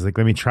tamales, like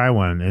let me try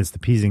one. It's the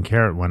peas and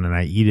carrot one, and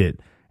I eat it,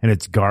 and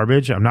it's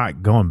garbage. I'm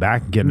not going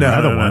back and getting No,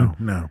 another no, one.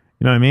 no.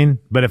 You know what I mean?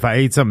 But if I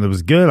ate something that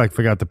was good, like if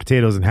I got the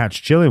potatoes and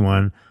hatch chili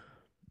one,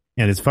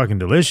 and it's fucking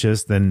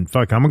delicious, then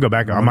fuck, I'm gonna go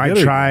back. I might get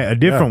it. try a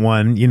different Yeah.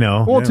 one. You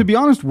know? Well, to be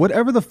honest,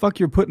 whatever the fuck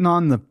you're putting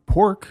on the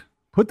pork,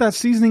 put that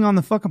seasoning on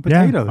the fucking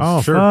potatoes. Yeah.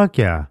 Oh Sure. fuck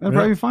yeah. That'd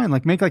probably be fine.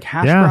 Like make like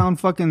hash Yeah. brown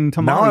fucking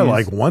tamales. Now I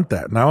like want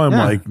that. Now I'm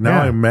Yeah. like, now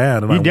Yeah. I'm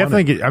mad. And You I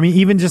definitely want it. get. I mean,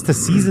 even just the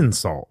seasoned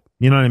salt.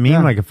 You know what I mean?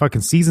 Yeah. Like a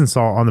fucking seasoned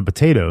salt on the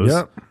potatoes.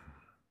 Yep.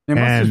 It must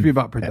and- just be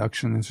about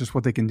production. It's just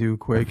what they can do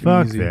quick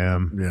Fuck and easy.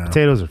 them. Yeah.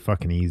 Potatoes are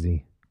fucking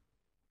easy.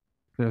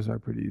 Those are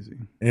pretty easy.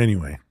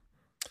 Anyway,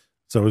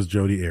 so is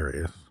Jodi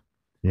Arias.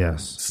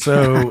 Yes.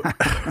 So,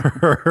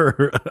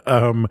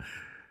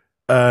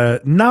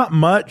 not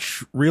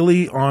much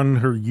really on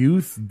her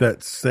youth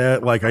that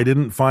said, like, I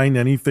didn't find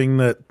anything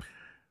that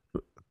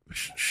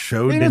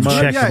showed And it's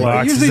much. check- yeah, it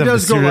Boxes usually of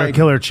does the go serial like-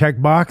 killer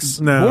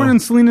checkbox. No. Born in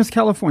Salinas,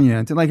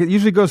 California. Like it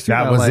usually goes through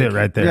That that. was like- it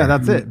right there. Yeah,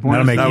 that's it. Born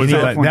That'll in make Salinas,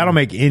 anybody. California. That'll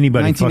make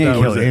anybody fucking 1980.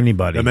 kill That was it.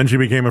 anybody. And then she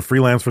became a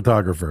freelance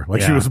photographer.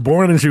 Like she Yeah. was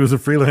born and she was a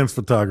freelance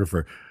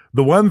photographer.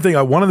 The one thing,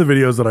 one of the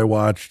videos that I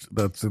watched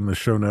that's in the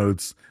show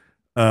notes,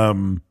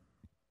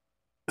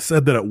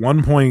 said that at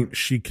one point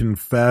she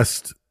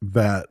confessed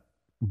that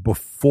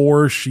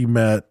before she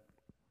met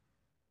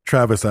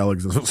Travis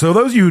Alexander. So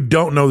those of you who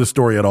don't know the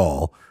story at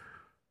all,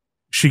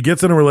 she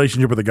gets in a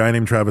relationship with a guy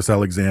named Travis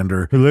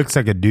Alexander. Who looks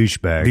like a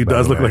douchebag. He by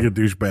does the look way. like a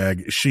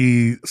douchebag.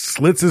 She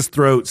slits his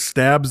throat,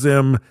 stabs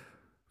him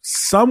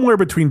somewhere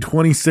between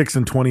 26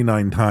 and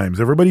 29 times.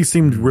 Everybody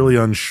seemed really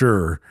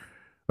unsure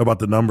about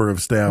the number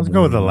of stab Let's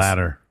go with the wounds.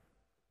 latter.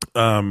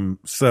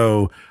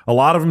 So a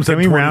lot of them said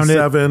we round it?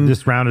 27.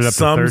 Just round it up to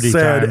Some 30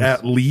 said times?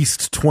 at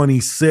least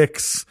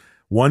 26.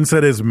 One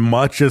said as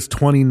much as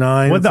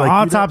 29. What'd It's the like, you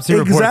don't- autopsy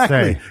report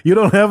exactly. say? You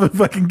don't have a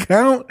fucking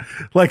count.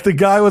 Like the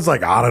guy was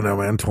like, I don't know,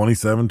 man,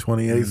 27,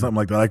 28, something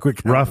like that. I quit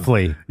counting.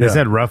 Roughly. They Yeah.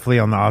 said roughly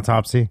on the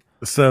autopsy.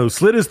 So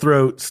slit his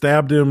throat,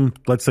 stabbed him,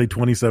 let's say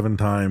 27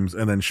 times,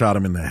 and then shot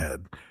him in the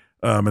head.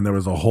 And there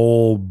was a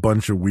whole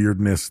bunch of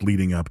weirdness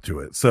leading up to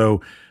it.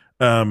 So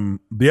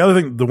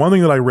the one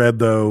thing that I read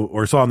though,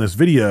 or saw in this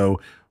video,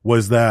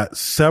 was that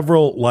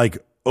several, like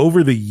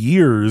over the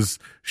years,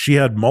 she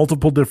had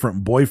multiple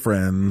different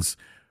boyfriends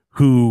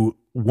who,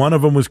 one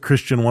of them was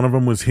Christian, one of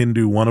them was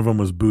Hindu, one of them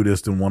was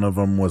Buddhist, and one of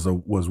them was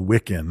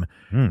Wiccan.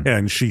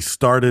 And she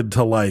started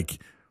to like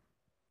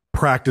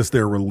practice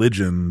their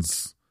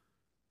religions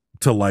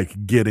to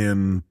like get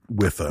in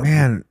with them.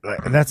 Man,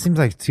 that seems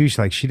like too.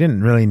 She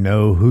didn't really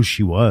know who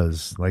she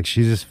was. Like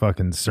she's just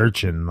fucking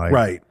searching. Like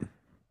Right.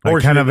 Like Or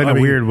kind she- of in I a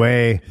mean, weird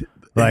way.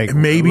 Like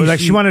maybe like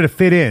she wanted to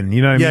fit in.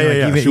 You know what I mean?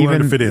 Like, Yeah. She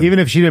wanted to fit in. Even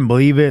if she didn't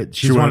believe it,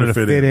 she just wanted to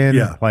fit in.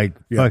 Yeah. Like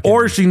Yeah. fucking,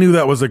 Or she knew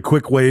that was a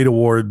quick way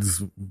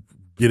towards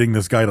getting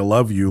this guy to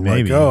love you.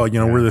 Maybe. Like, oh, you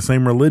know, we're the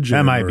same religion.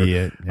 That might or- be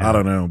it. Yeah. I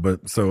don't know.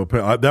 But so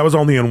that was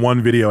only in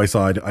one video I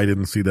saw. I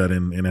didn't see that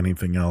in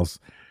anything else.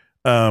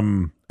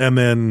 And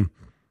then,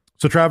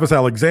 so Travis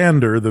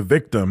Alexander, the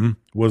victim,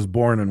 was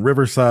born in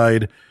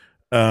Riverside.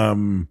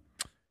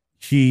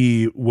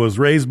 He was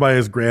raised by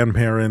his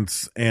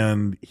grandparents,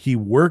 and he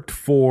worked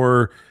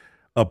for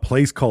a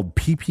place called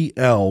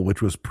PPL,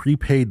 which was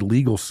prepaid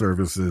legal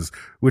services,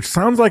 which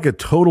sounds like a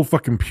total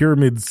fucking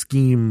pyramid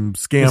scam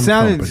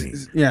company.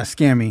 Yeah,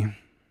 scammy.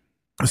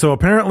 So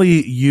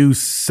apparently you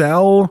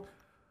sell...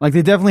 Like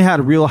they definitely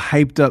had a real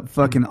hyped up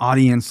fucking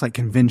audience, like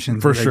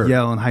conventions For where they sure.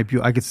 yell and hype you.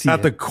 I could see At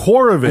it. the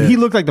core of it... And he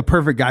looked like the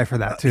perfect guy for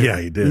that too. Yeah,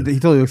 he did. He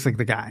totally looks like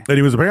the guy. And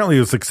he was apparently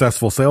a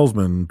successful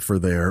salesman for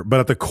there. But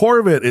at the core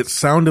of it, it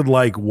sounded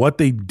like what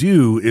they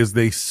do is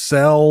they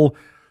sell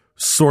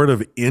sort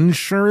of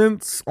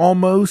insurance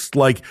almost.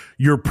 Like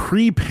you're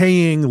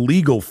prepaying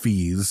legal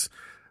fees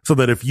so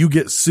that if you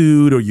get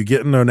sued or you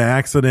get in an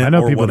accident I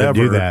know or people that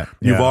whatever, do that.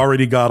 you've Yeah.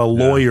 already got a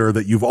lawyer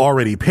that you've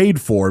already paid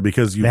for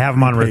because you they have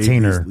them on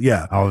retainer.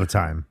 Yeah. all the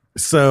time.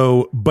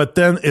 So, but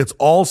then it's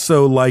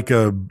also like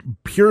a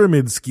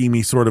pyramid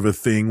schemey sort of a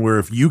thing where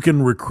if you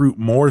can recruit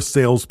more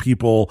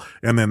salespeople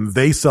and then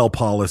they sell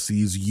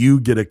policies,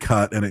 you get a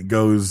cut and it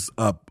goes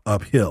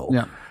uphill.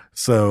 Yeah.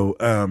 So,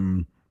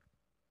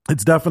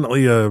 it's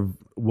definitely a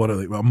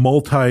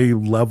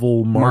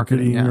multi-level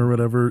marketing yeah. or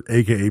whatever,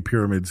 aka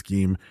pyramid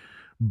scheme.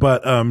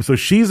 But, so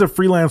she's a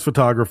freelance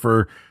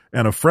photographer.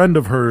 And a friend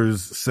of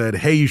hers said,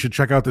 hey, you should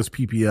check out this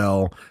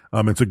PPL.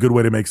 It's a good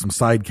way to make some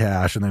side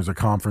cash. And there's a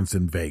conference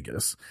in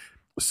Vegas.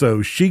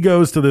 So she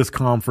goes to this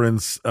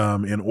conference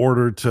in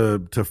order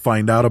to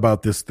find out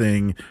about this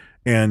thing.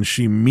 And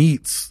she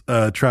meets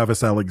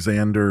Travis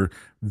Alexander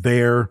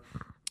there.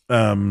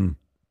 And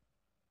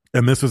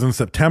this was in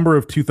September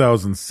of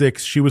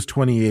 2006. She was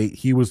 28.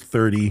 He was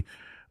 30.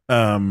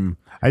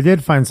 I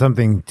did find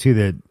something too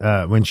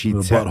that when she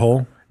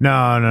butthole?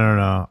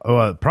 No.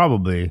 Well,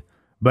 probably.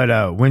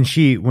 But when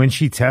she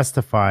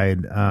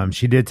testified,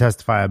 she did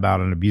testify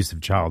about an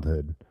abusive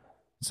childhood.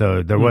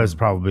 So there was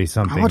probably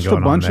something I watched a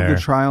going bunch on of there.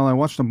 the trial. I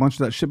watched a bunch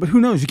of that shit. But who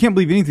knows? You can't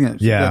believe anything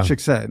that chick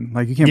said.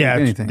 Like you can't believe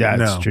anything.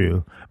 That's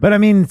true. But I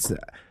mean,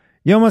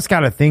 you almost got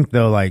to think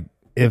though, like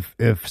if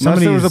Unless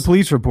somebody there was a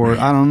police report,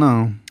 I don't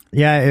know.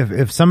 Yeah,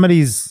 if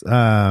somebody's, but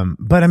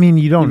I mean,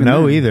 you don't Even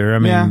know then. either. I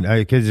mean, Yeah.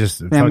 I could just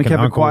Family fucking kept it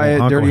Uncle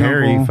quiet, dirty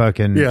Harry, uncle.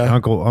 fucking Yeah.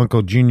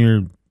 Uncle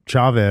Junior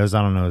Chavez.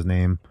 I don't know his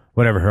name.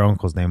 Whatever her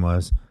uncle's name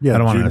was. Yeah, I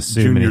don't want to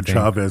assume Junior anything.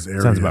 Chavez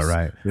Arias. Sounds about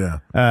right.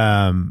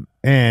 Yeah.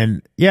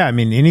 And yeah, I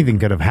mean, anything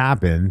could have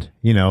happened,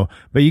 you know,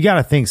 but you got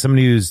to think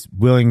somebody who's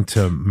willing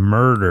to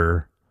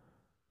murder,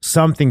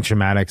 something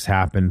traumatic's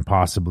happened,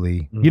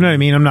 possibly. You know what I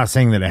mean? I'm not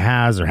saying that it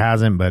has or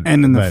hasn't, but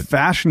And in the but,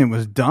 fashion it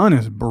was done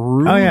is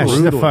brutal. oh yeah, she's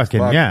a brutal as fucking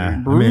fuck, yeah,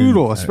 dude.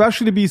 brutal, I mean,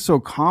 especially to be so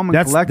calm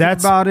and collected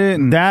about it.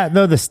 And that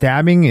though, the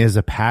stabbing is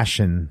a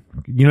passion.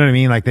 You know what I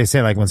mean? Like they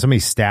say, like when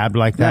somebody's stabbed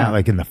like that, Yeah.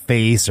 like in the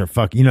face or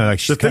fuck, you know, like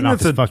she's cutting off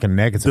his fucking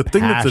neck. It's the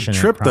thing that's a passionate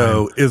trip crime.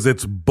 though is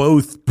it's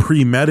both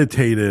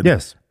premeditated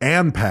Yes.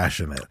 and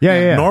passionate.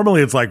 Yeah.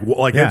 Normally it's like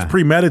Yeah. it's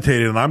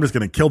premeditated and I'm just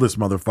going to kill this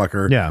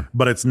motherfucker. Yeah.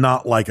 But it's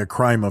not like a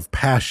crime of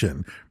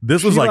passion.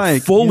 This was She, like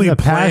like, fully the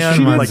passion planned.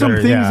 she did like some a,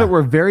 things yeah. that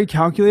were very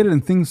calculated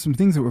and some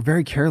things that were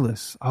very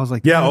careless. I was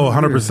like, yeah, damn,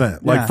 100%.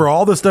 Like yeah. for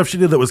all the stuff she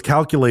did that was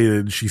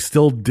calculated, she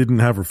still didn't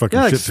have her fucking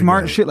yeah, like shit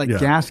smart together. shit like Yeah.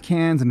 gas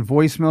cans and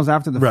voicemails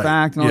after the Right.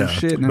 fact and all Yeah. that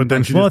shit. And But then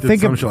like, she Well, just did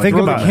think some of- shit like think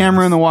throw that. the about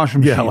camera in the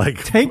washing machine. Yeah,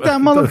 like take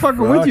that what the motherfucker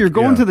with fuck? you. You're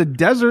going Yeah. to the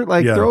desert.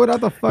 Like Yeah. throw it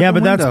out the fucking Yeah,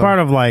 but that's window. part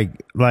of like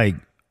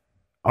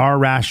our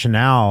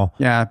rationale.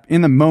 Yeah,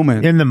 in the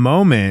moment. In the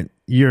moment,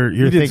 you're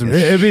did thinking some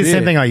it'd be the same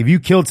shit. thing. Like if you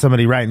killed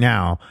somebody right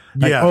now,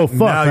 like, Yeah, oh fuck,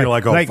 now you're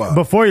like, oh, fuck.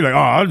 Before you're like, oh,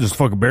 I'll just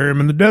fucking bury him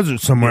in the desert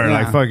somewhere, Yeah.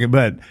 like fucking.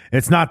 But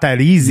it's not that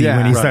easy Yeah.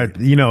 when you Right. start,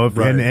 you know. If,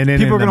 Right. and then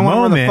People are in gonna the wonder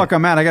where the moment, fuck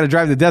I'm at. I got to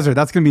drive to the desert.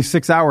 That's gonna be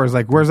 6 hours.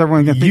 Like, where's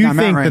everyone gonna think you I'm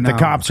think at right that now? the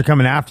cops are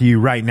coming after you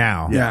right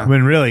now, Yeah.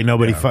 when really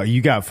nobody.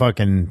 You got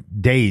fucking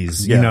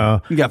days, Yeah. you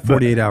know. You got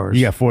 48 hours.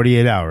 You got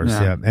 48 hours,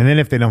 Yeah. yeah. And then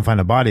if they don't find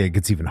a body, it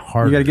gets even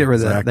harder. You got to get rid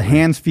of Exactly. the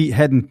hands, feet,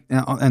 head,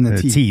 and the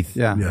teeth.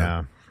 Yeah.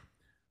 yeah.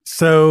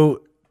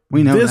 So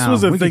We know this now.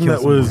 was a We could thing kill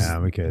that someone. was Yeah,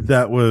 we could.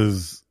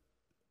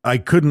 I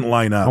couldn't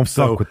line up. Don't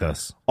so fuck with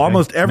us.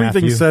 almost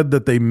everything Matthew. said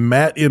that they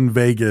met in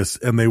Vegas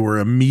and they were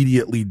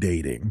immediately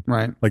dating.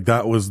 Right. Like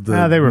that was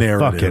the they were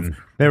narrative. fucking.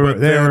 They were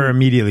But they then- were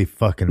immediately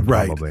fucking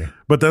Right. probably.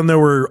 But then there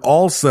were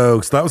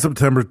also, so that was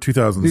September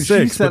 2006.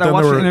 Dude, she said, but I then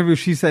watched there the were- interview.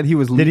 She said he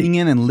was leaning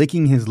in and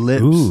licking his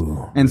lips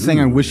and saying,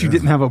 I wish you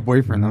didn't have a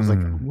boyfriend. I was like,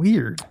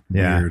 weird.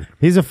 Yeah, Weird.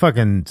 he's a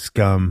fucking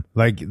scum.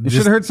 Like You should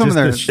have heard some of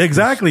their.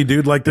 Exactly,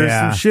 dude. Like there's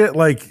Yeah. some shit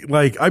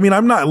like, I mean,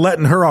 I'm not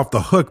letting her off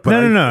the hook, but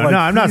No. like,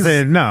 I'm not he's-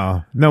 saying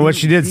no. What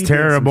she did's he did some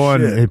terrible,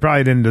 and shit. he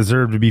probably didn't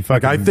deserve to be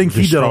fucking. I think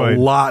he did destroyed.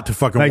 a lot to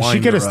fucking Like she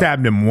wind could have her up.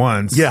 stabbed him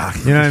once. Yeah.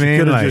 you know what I She mean.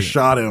 could have Like, just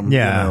shot him.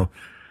 Yeah. You know?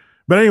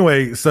 But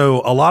anyway,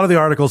 so a lot of the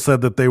articles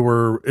said that they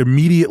were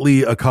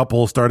immediately a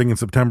couple starting in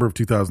September of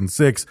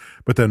 2006,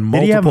 but then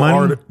Did he have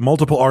money?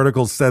 multiple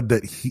articles said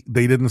that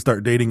they didn't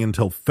start dating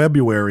until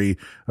February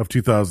of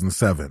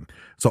 2007.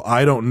 So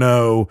I don't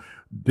know.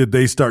 Did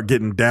they start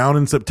getting down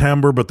in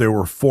September, but they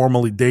were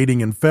formally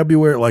dating in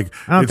February? Like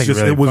I don't it's think just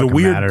really it was a fucking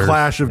weird matters.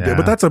 clash of, Yeah.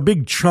 but that's a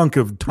big chunk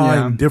of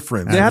time Yeah.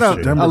 difference. They had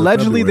September to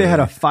allegedly they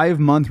had a February.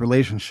 5-month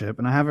relationship,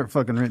 and I have it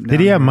fucking written down. Did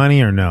he have here.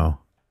 money or no?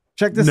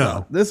 Check this No.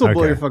 out. This will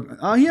blow Okay. your fucking.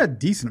 Oh, he had a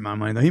decent amount of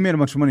money though. He made a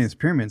bunch of money in his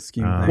pyramid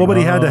scheme. thing. Well, but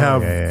he had to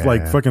have yeah,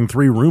 like yeah. fucking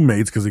 3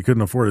 roommates because he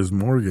couldn't afford his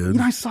mortgage. You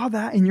know, I saw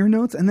that in your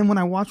notes, and then when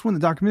I watched one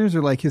of the documentaries,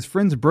 they're like his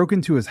friends broke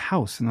into his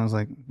house, and I was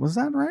like, was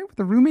that right with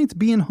the roommates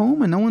being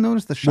home and no one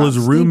noticed the shot? Well, his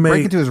roommate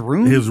break into his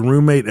room. His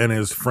roommate and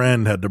his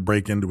friend had to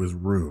break into his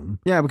room.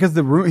 Yeah, because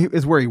the room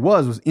is where he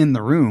was in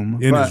the room.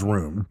 In but- his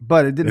room.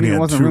 But it didn't And he mean it had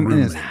wasn't a 2 room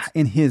roommates.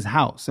 in his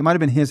house. It might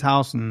have been his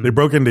house, and They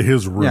broke into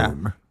his room.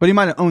 yeah. But he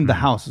might have owned the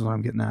house. Is what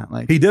I'm getting at.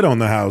 Like He did own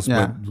the house,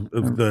 Yeah.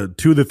 but the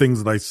 2 of the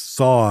things that I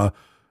saw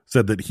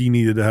said that he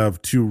needed to have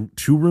two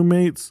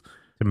roommates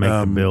To make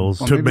the bills.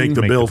 to Well, maybe make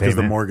the make bills because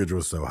the payment. mortgage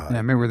was so high.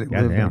 Yeah, maybe where they lived,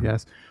 I Goddamn.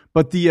 guess.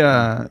 But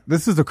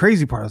this is the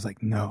crazy part. I was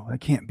like, no,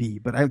 that can't be.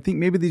 But I think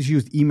maybe they just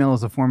used email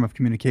as a form of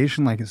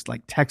communication, like it's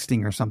like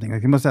texting or something.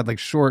 Like they must have like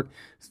short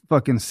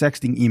fucking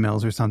sexting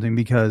emails or something,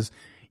 because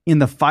in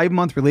the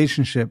 5-month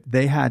relationship,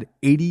 they had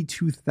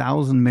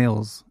 82,000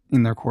 mails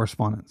in their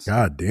correspondence.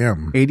 God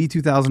damn.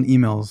 82,000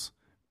 emails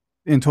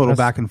in total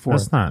back and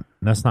forth.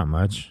 That's not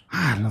much.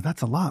 I don't know.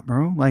 That's a lot,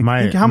 bro. Like,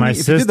 My- think how my many,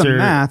 if you did the sister-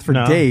 math for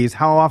no. days,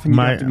 how often you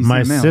My have to be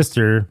my seeing mail?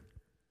 sister.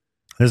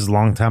 This is a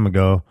long time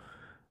ago,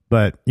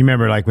 but you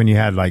remember like when you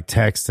had like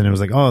text and it was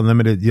like, oh,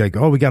 unlimited. You're like,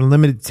 oh, we got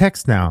unlimited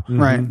text now.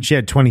 Right. She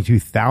had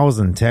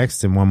 22,000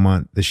 texts in 1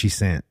 month that she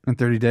sent In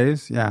 30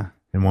 days? Yeah.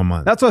 in 1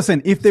 month. That's what I was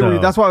saying. If they were,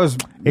 So, that's why I was,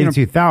 you know,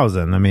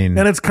 82,000. I mean,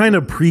 And it's kind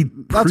of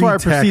that's why I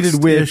proceeded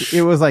with, pretext-ish.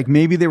 it was like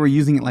maybe they were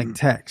using it like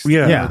text.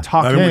 Yeah. Yeah.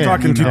 Talking, I mean, we're Yeah,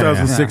 talking yeah.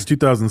 2006,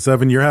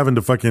 2007. You're having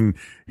to fucking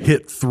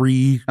hit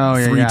three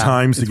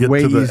times to It's get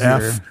way to the easier.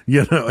 F.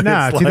 You know,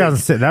 nah, it's like-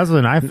 2006. That was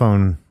when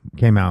iPhone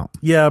came out.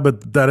 Yeah,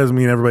 but that doesn't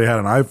mean everybody had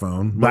an iPhone. Most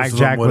of them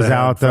Blackjack would was have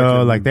out though.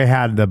 fucking- Like they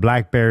had the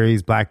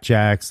Blackberries,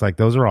 Blackjacks. Like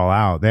those are all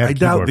out. They have I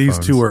doubt keyboard these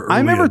phones. 2 are. I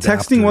remember early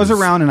texting was adapters.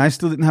 around and I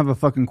still didn't have a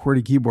fucking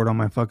QWERTY keyboard on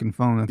my fucking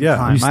phone at the Yeah.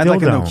 time. You I had still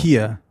like a don't.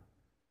 Nokia.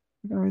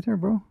 You got it right there,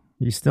 bro.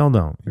 You still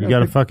don't. You Yeah,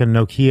 got a pick- fucking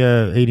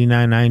Nokia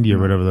 8990 or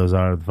whatever those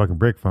are. The fucking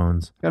brick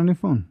phones. Got a new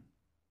phone.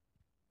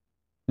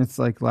 It's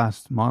like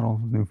last model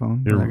new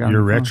phone. but I got a You're new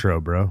phone.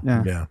 retro, bro.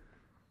 Yeah. Yeah.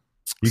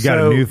 You got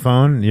So- a new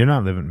phone. You're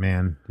not living,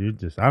 man. You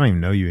just. I don't even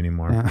know you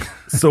anymore. Yeah.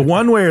 So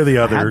one way or the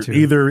other, Had to.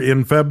 either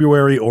in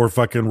February or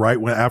fucking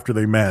after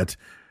they met,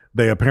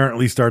 they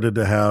apparently started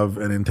to have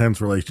an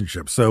intense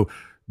relationship. So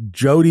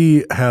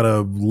Jody had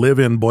a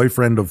live-in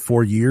boyfriend of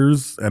 4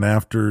 years, and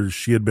after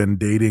she had been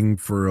dating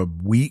for a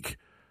week,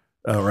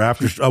 or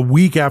after a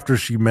week after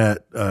she met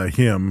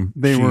him,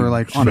 They she- were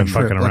like on a been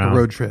trip, fucking like around. a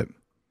road trip.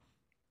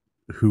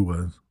 Who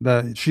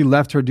was? She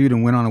left her dude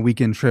and went on a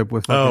weekend trip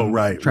with fucking Oh,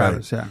 right,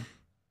 Travis. Yeah.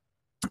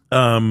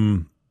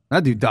 Um,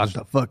 That dude dodged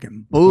a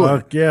fucking bullet.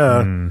 fuck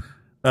yeah. Mm.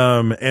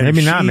 And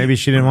Maybe not. Maybe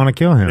she didn't want to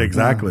kill him.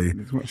 exactly.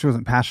 She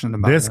wasn't passionate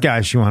about This it.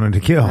 guy she wanted to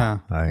kill. Yeah.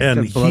 Like,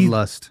 And She had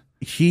bloodlust.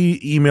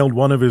 he emailed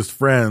one of his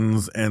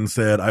friends and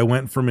said, I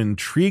went from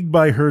intrigued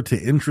by her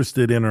to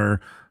interested in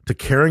her to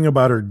caring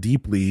about her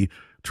deeply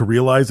to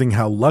realizing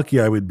how lucky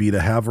I would be to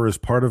have her as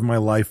part of my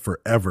life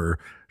forever.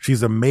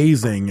 She's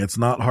amazing. It's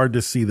not hard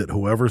to see that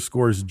whoever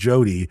scores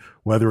Jody,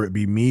 whether it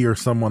be me or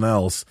someone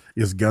else,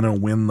 is going to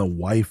win the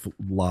wife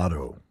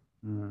lotto.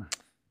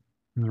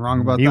 He's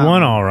wrong about he that.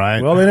 won all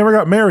right. Well, they never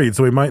got married,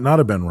 so he might not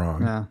have been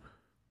wrong. Yeah.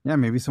 Yeah,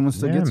 maybe someone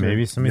still yeah, gets her.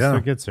 maybe somebody still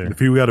gets her. If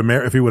he would have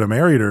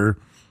married her,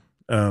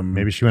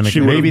 Maybe she wouldn't. She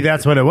would've- Maybe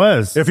that's what it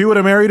was. if he would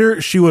have married her,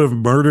 she would have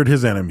murdered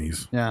his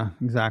enemies. Yeah,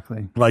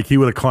 exactly. Like he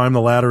would have climbed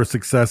the ladder of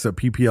success at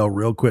PPL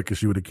real quick because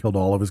she would have killed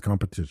all of his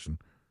competition.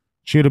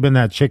 She would have been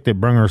that chick that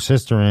brung her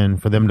sister in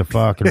for them to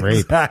fuck and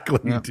rape.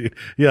 Exactly, dude.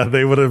 Yeah,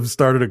 they would have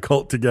started a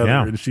cult together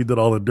Yeah. and she did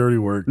all the dirty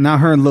work. Now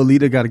her and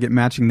Lolita got to get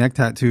matching neck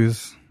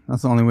tattoos.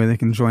 That's the only way they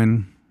can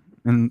join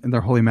in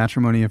their holy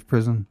matrimony of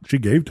prison. She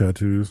gave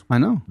tattoos. I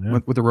know. Yeah.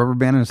 With a rubber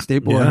band and a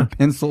staple and Yeah. a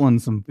pencil and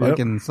some Yep.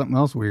 fucking something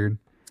else weird.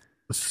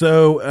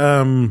 So,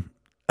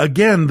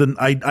 again,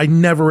 I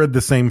never read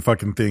the same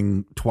fucking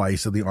thing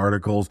twice in the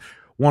articles.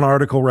 One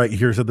article right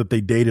here said that they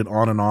dated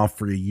on and off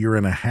for a year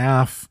and a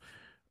half.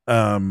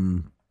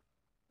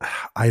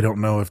 I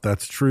don't know if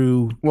that's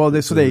true. Well,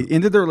 they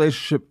ended their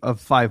relationship of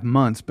 5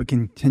 months, but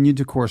continued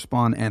to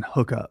correspond and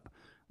hook up.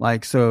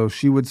 Like, so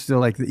she would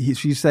still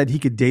she said he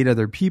could date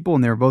other people,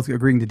 and they were both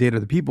agreeing to date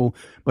other people.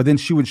 But then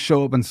she would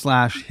show up and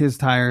slash his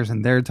tires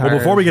and their tires. Well,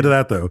 before we get to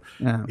that though,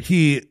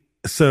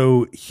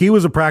 he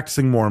was a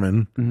practicing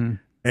Mormon,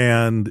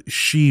 and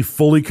she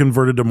fully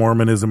converted to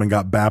Mormonism and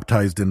got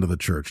baptized into the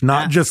church.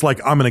 Not just like,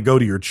 I'm going to go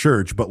to your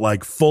church, but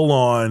like full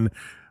on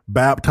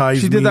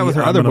baptized. She did that with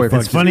her other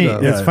boyfriend. It's funny.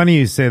 It's funny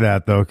you say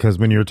that though, because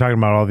when you were talking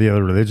about all the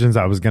other religions,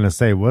 I was going to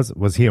say,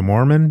 was he a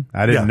Mormon?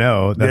 I didn't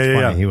know. That's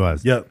funny. He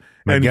was. Yeah.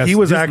 I And guess he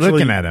was just actually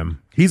looking at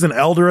him. He's an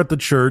elder at the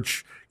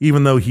church,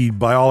 even though he,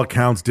 by all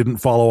accounts, didn't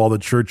follow all the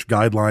church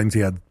guidelines. He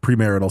had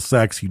premarital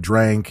sex. He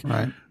drank.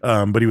 Right.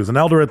 But he was an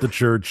elder at the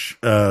church.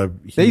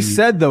 They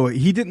said, though,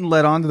 he didn't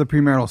let on to the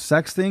premarital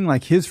sex thing.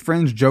 Like, his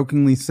friends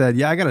jokingly said,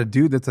 yeah, I got a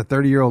dude that's a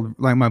 30-year-old,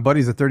 like, my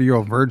buddy's a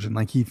 30-year-old virgin.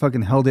 Like, he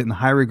fucking held it in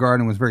high regard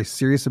and was very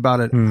serious about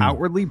it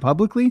outwardly,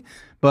 publicly.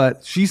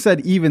 But she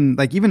said even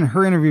in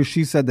her interview,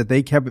 she said that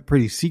they kept it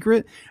pretty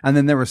secret. And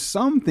then there was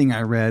something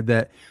I read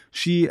that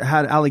she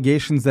had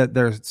allegations that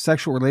their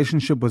sexual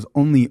relationship was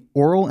only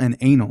oral and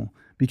anal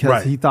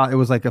because he thought it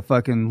was like a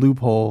fucking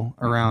loophole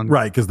around.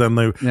 Right, because then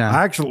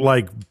I actually,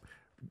 like,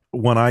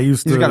 when I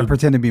used to, you got to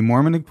pretend to be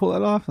Mormon to pull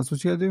that off. That's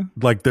what you got to do.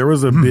 Like, there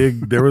was a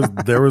big, there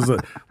was a,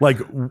 like,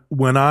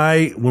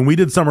 when we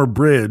did Summer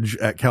Bridge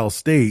at Cal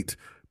State,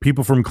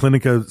 people from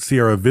Clinica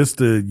Sierra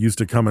Vista used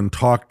to come and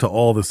talk to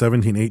all the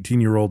 17,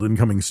 18-year-old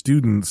incoming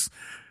students.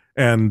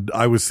 And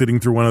I was sitting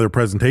through one of their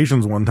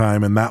presentations one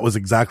time, and that was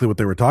exactly what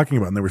they were talking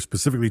about. And they were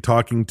specifically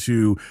talking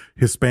to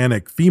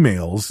Hispanic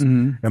females.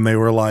 And they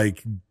were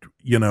like,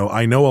 you know,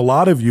 I know a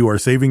lot of you are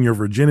saving your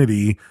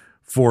virginity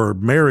for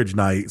marriage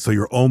night, so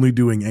you're only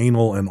doing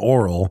anal and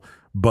oral,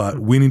 but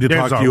we need to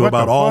talk to you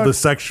about all the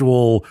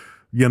sexual,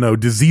 you know,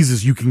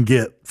 diseases you can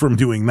get from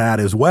doing that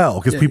as well,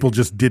 because people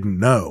just didn't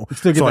know.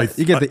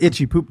 You get the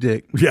itchy poop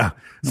dick. Yeah.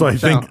 So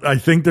I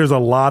think there's a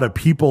lot of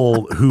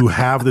people who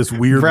have this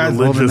weird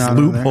religious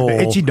loophole.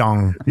 The itchy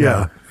dong.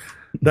 Yeah.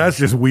 That's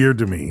just weird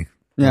to me.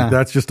 Yeah.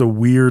 That's just a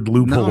weird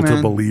loophole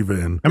to believe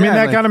in. I mean,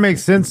 that like, kind of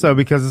makes sense though,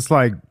 because it's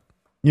like,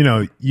 you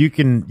know,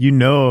 you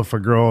know if a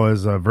girl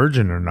is a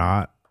virgin or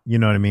not, you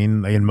know what I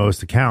mean? In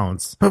most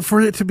accounts. But for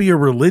it to be a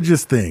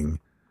religious thing,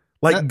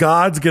 like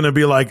God's going to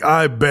be like,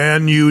 I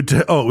ban you to,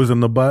 it was in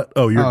the butt.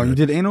 Oh, you're good. You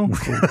did anal?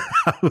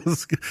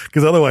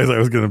 Because otherwise I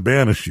was going to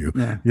banish you,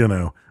 you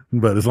know,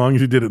 but as long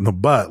as you did it in the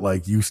butt,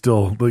 like you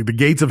still, like the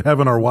gates of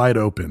heaven are wide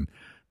open,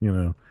 you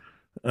know?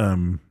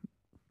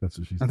 That's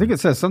what she said. I think it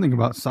says something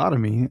about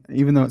sodomy,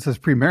 even though it says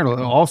premarital.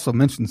 It also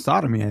mentions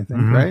sodomy, I think,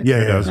 right?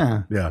 Yeah, it does.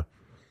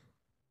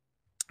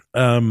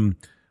 Yeah.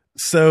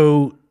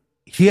 So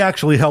he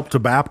actually helped to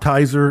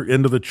baptize her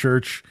into the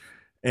church.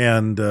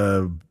 And,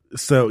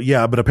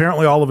 but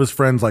apparently all of his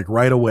friends, like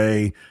right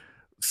away,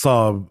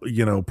 saw,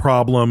 you know,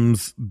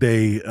 problems.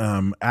 They,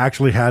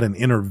 actually had an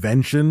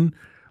intervention.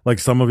 Like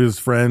some of his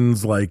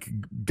friends, like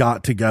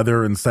got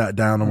together and sat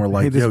down and were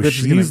like, yo,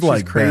 she's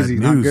like crazy,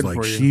 bad news.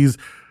 Like she's,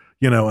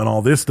 you know, and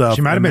all this stuff.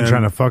 She might have been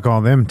trying to fuck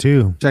all them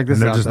too. Check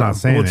this out. They're just not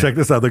saying it. Check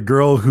this out. The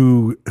girl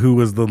who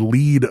was the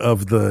lead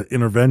of the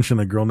intervention,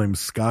 a girl named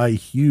Sky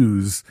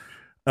Hughes,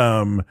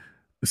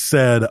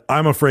 said,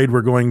 I'm afraid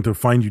we're going to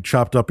find you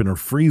chopped up in her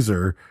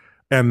freezer.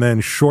 And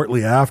then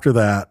shortly after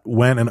that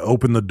went and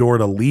opened the door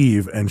to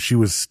leave. And she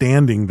was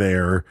standing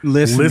there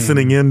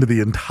listening into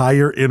the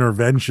entire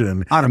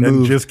intervention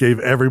and just gave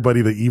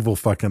everybody the evil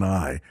fucking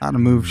eye. Out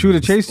of move. She would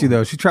have chased you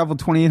though. She traveled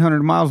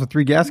 2,800 miles with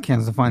 3 gas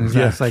cans to find his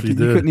ass. Like you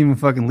couldn't even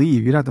fucking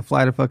leave. You'd have to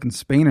fly to fucking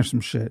Spain or some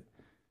shit.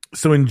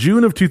 So in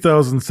June of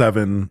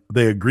 2007,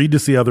 they agreed to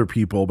see other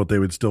people, but they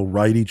would still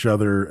write each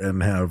other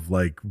and have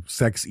like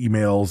sex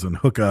emails and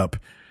hook up.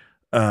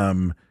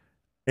 This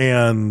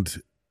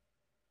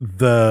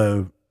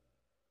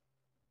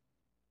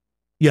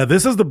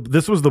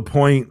was the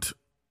point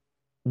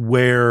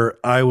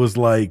where I was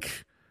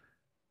like,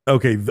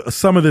 okay,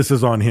 some of this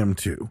is on him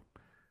too.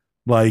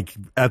 Like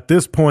at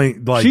this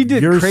point, like she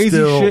did crazy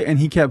shit and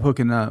he kept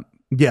hooking up.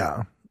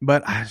 Yeah.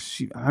 But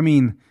I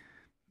mean,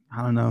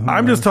 I don't know.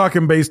 I'm just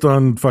talking based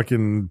on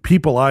fucking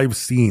people I've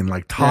seen,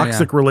 like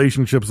toxic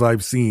relationships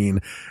I've seen.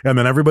 And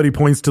then everybody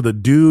points to the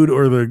dude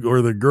or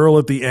the girl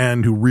at the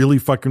end who really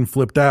fucking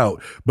flipped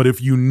out. But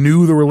if you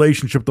knew the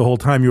relationship the whole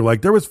time, you're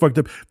like, there was fucked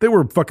up. They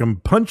were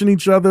fucking punching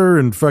each other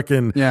and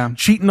fucking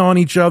cheating on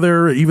each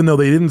other, even though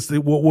they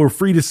were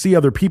free to see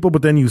other people.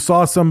 But then you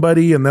saw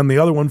somebody and then the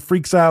other one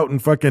freaks out and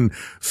fucking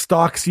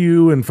stalks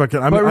you and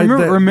fucking,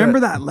 remember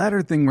that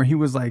letter thing where he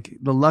was like,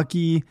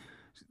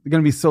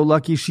 gonna be so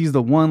lucky she's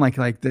the one,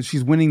 like that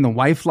she's winning the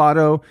wife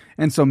lotto,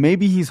 and so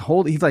maybe he's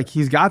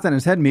got that in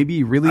his head. Maybe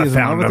he really is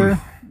in love with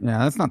her. Yeah,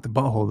 that's not the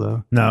butthole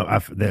though. No,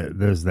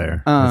 there's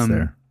there. It's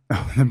there.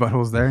 Oh, the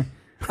butthole's there.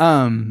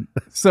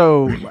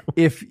 So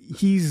if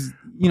he's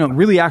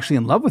really actually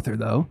in love with her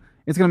though,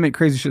 it's gonna make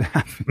crazy shit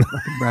happen.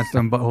 Brad's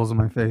done buttholes in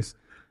my face.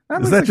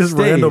 That Is looks that like just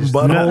staged. random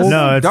buttholes?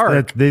 No, it's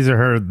dark. these are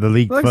her the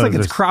leaked It looks photos.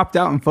 like it's cropped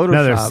out in Photoshop.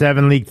 No, there's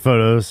 7 leaked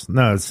photos.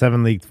 No, it's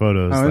 7 leaked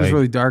photos. Oh, it's like-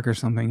 really dark or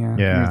something. Yeah.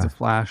 Yeah. Maybe it's a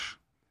flash.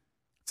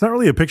 It's not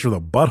really a picture of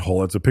the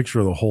butthole. It's a picture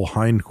of the whole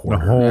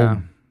hindquarter. the whole Yeah.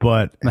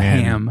 butt, The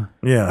and- ham.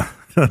 Yeah.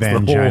 That's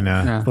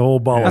Vagina. Yeah. The whole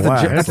ball That's of a,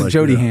 wax. that's a like,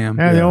 Jody yeah. ham.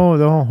 Yeah, the whole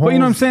But you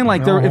know what I'm saying?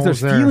 Like, the whole if there's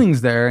hole's there.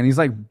 feelings there, and he's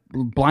like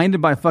blinded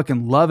by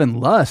fucking love and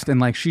lust, and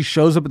like she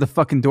shows up at the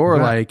fucking door,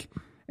 Yeah. like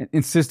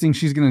insisting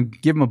she's gonna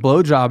give him a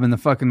blowjob in the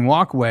fucking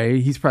walkway.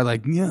 He's probably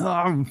like,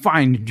 yeah,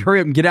 fine, hurry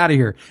up and get out of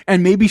here.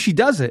 And maybe she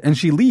does it, and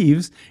she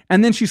leaves,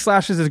 and then she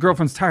slashes his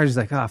girlfriend's tires. She's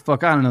like,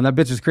 fuck, I don't know, that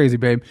bitch is crazy,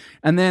 babe.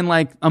 And then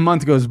like a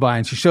month goes by,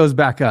 and she shows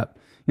back up.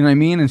 You know what I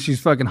mean? And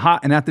she's fucking hot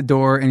and at the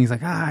door, and he's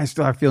like, I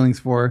still have feelings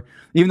for her.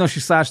 Even though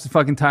she slashed the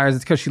fucking tires,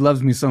 it's because she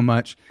loves me so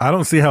much. I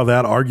don't see how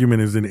that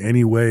argument is in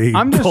any way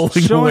I'm just pulling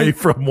showing- away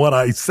from what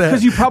I said.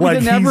 Because you probably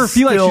didn't ever he's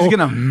feel like she's still-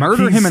 going to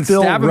murder he's him and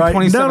still stab him right-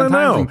 27 times.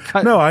 No. And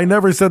cut. No, I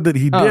never said that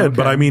he did, Oh, okay.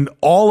 but I mean,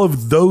 all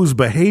of those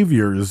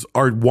behaviors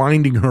are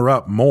winding her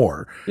up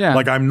more. Yeah.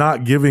 Like, I'm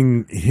not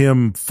giving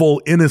him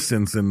full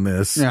innocence in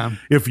this. Yeah.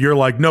 If you're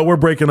like, no, we're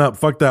breaking up,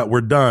 fuck that,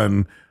 we're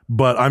done.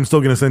 But I'm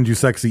still going to send you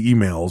sexy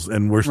emails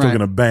and we're still Right.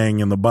 going to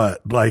bang in the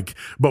butt. Like,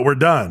 but we're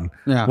done.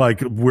 Yeah.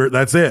 Like,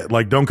 that's it.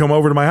 Like, don't come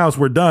over to my house.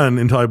 We're done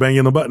until I bang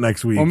you in the butt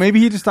next week. Well, maybe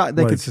he just thought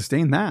they Like- could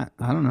sustain that.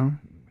 I don't know.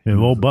 Yeah, a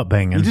little butt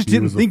banging. He just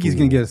didn't was a think he's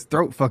going to fool. get his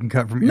throat fucking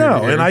cut from ear No,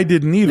 to ear. and I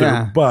didn't either.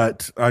 Yeah.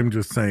 But I'm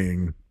just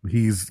saying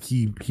he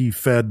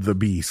fed the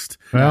beast.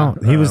 Well,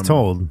 he was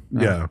told.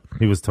 Yeah.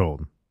 He was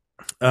told.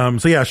 So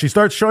yeah, she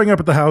starts showing up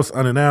at the house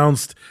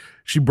unannounced.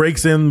 She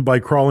breaks in by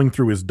crawling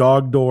through his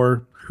dog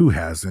door. Who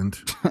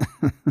hasn't?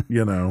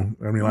 You know,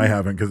 I mean, I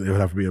haven't because it would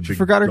have to be a big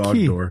forgot her dog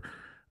key. door.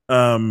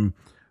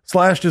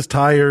 Slashed his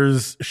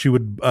tires. She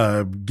would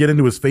get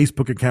into his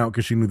Facebook account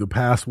because she knew the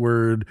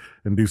password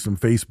and do some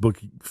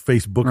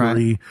Facebookery.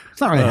 Right. It's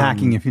not really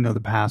hacking if you know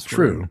the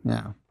password.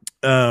 true.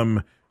 Yeah.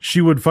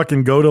 She would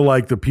fucking go to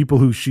like the people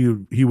who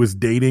he was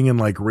dating and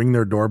like ring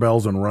their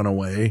doorbells and run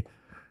away.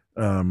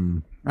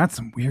 That's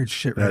some weird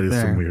shit right That is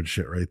there. some weird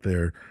shit right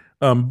there.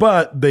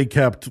 But they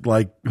kept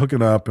like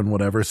hooking up and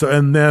whatever. So,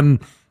 and then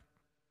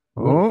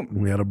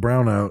we had a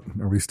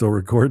brownout. Are we still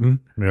recording?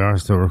 We are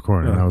still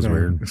recording. That was Okay.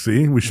 weird.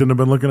 See, we shouldn't have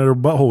been looking at her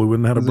butthole. We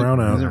wouldn't have had a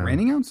brownout. Is it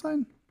raining outside?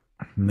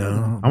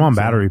 No. I'm on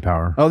battery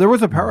power. Oh, there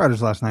was a power outage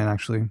last night,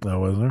 actually. That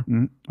was there?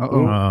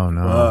 Uh-oh. Oh,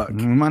 no. Fuck.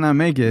 We might not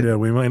make it. Yeah,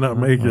 we might not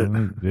make it.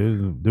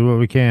 Do what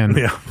we can.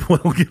 Yeah,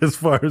 we'll get as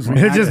far as we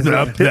It's just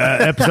the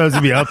episodes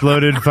to be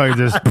uploaded. Fucking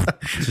just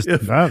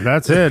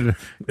that's it.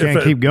 Can't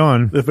If keep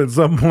going. If at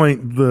some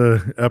point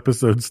the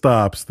episode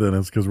stops, then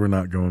it's because we're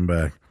not going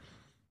back.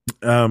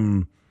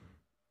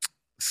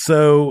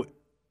 So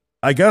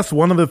I guess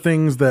one of the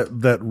things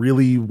that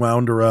really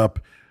wound her up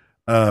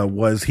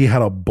was he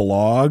had a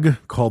blog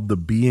called the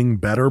Being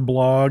Better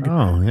blog.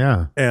 Oh,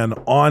 yeah. And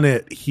on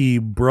it, he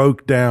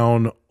broke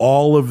down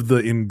all of the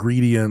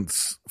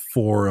ingredients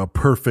for a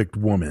perfect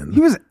woman.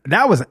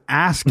 That was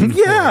asking.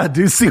 Yeah,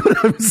 do you see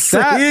what I'm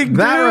saying?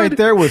 That dude? right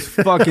there was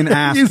fucking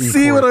asking. You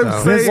see for what it, I'm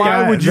though. saying?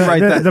 Why would you The- write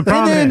the- that? the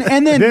problem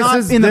and then this not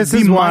is- in the this be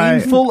is why-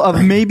 mindful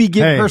of maybe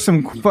give Hey, her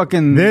some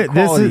fucking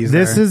qualities.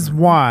 This there. is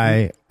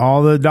why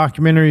all the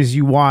documentaries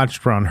you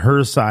watched were on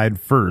her side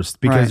first,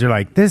 because Right. you're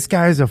like, this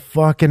guy's a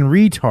fucking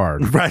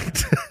retard.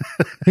 Right.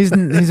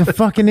 He's a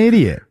fucking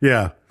idiot.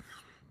 Yeah.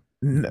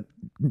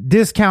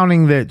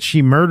 Discounting that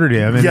she murdered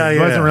him and it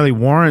wasn't really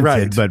warranted,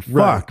 Right, but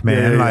right. fuck, man,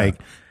 Yeah, yeah, like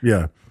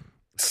yeah.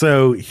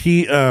 So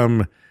he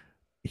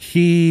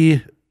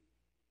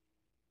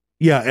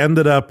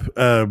ended up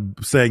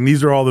saying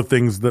these are all the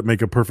things that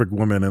make a perfect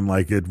woman, and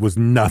like it was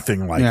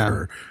nothing like Yeah.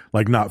 her,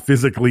 like not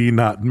physically,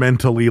 not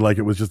mentally, like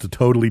it was just a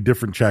totally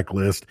different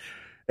checklist.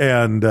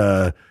 And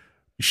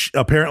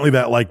apparently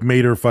that like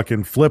made her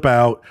fucking flip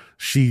out.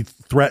 She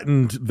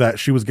threatened that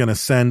she was going to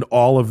send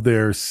all of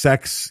their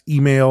sex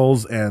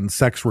emails and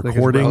sex his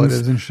recordings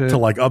relatives and shit. to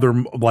like other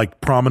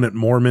like prominent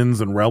Mormons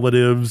and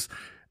relatives.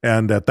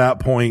 And at that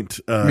point,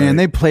 Man,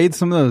 they played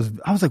some of those.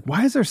 I was like,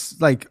 why is there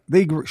like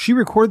she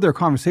recorded their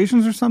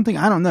conversations or something?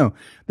 I don't know.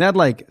 They had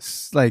like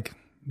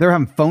they were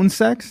having phone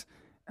sex.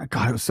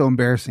 God, it was so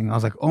embarrassing. I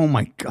was like, oh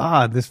my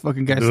God, this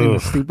fucking guy's saying the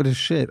stupidest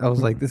shit. I was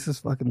like, this is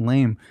fucking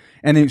lame.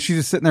 And then she's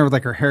just sitting there with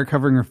like her hair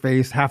covering her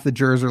face. Half the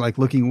jurors are like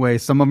looking away.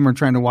 Some of them are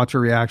trying to watch her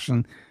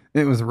reaction.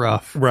 It was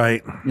rough.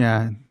 right.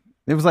 Yeah.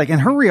 It was like, and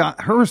her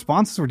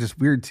responses were just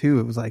weird too.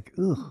 It was like,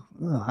 ugh,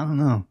 I don't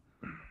know.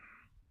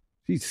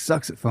 She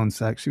sucks at phone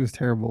sex. She was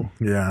terrible.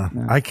 Yeah.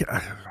 Yeah. I he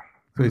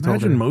told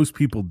imagine her. most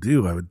people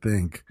do, I would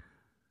think.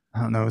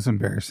 I don't know. It was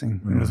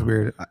embarrassing. It was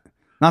weird.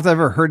 Not that I've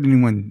ever heard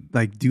anyone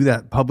like do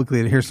that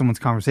publicly to hear someone's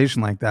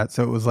conversation like that.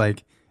 So it was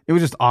like, it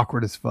was just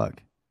awkward as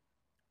fuck.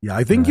 Yeah,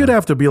 I think you'd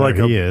have to be like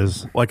he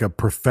is. like a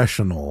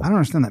professional. I don't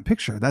understand that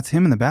picture. That's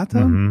him in the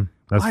bathtub? Mhm.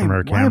 That's why, from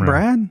her Why, camera.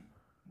 Brad?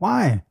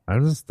 Why?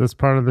 That's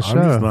part of the show.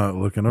 I'm just not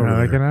looking over You're not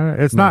there. looking at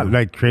it? It's not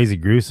like crazy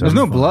gruesome. There's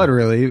no blood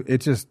really.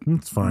 It's just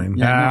It's fine.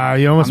 Yeah,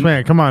 You almost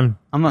went. Come on.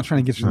 I'm not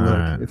trying to get you to look.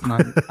 Alright. It's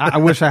not. I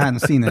wish I hadn't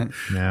seen it.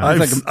 Yeah.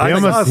 It's like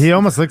a He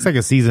almost looks like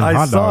a seasoned I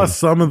hot saw dog.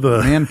 some of the.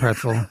 man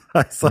pretzel.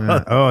 I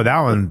saw. Oh, that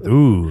one.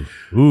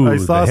 Ooh. I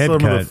saw the head some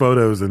cut. of the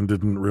photos and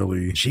didn't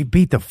really. She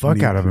beat the fuck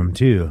Need out of to. him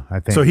too.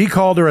 I think. So he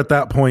called her at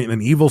that point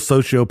an evil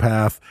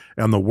sociopath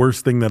and the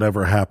worst thing that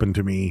ever happened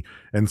to me,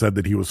 and said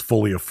that he was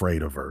fully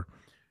afraid of her.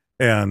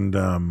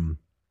 And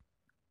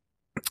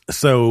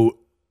so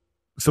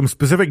some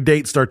specific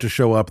dates start to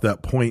show up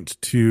that point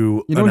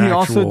to You know an what he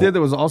also actual- did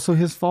that was also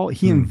his fault?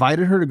 He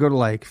invited her to go to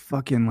like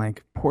fucking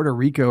like Puerto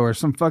Rico or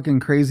some fucking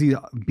crazy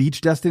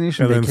beach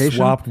destination and then vacation.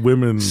 swapped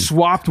women.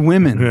 Swapped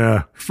women.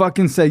 Yeah.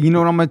 Fucking said, you know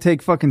what, I'm gonna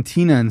take fucking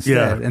Tina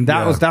instead. Yeah, And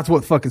that's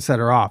what fucking set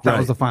her off. That Right.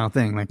 was the final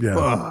thing. Like, Yeah.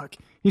 fuck.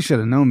 He should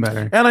have known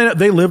better. And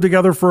they lived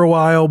together for a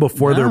while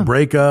before their Yeah.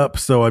 breakup.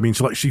 So I mean,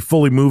 she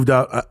fully moved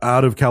out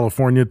of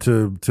California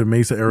to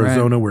Mesa,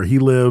 Arizona, where he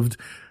lived.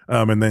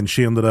 And then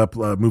she ended up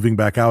moving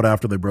back out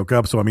after they broke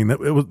up. So I mean, it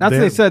was That's what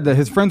they said, that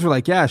his friends were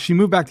like, yeah, she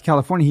moved back to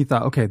California. He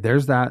thought, okay,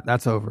 there's that.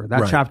 That's over.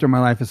 That Right. chapter of my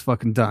life is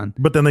fucking done.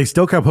 But then they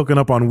still kept hooking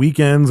up on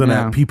weekends and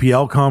Yeah. at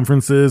PPL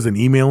conferences and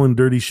emailing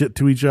dirty shit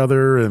to each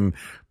other. And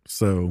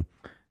so,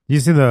 you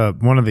see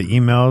one of the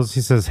emails?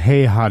 He says,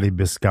 "Hey, Hottie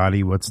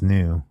Biscotti, what's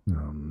new?"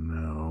 oh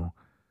no.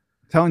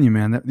 I'm telling you,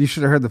 man, you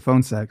should have heard the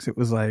phone sex. It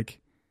was like,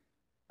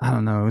 I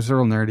don't know. It was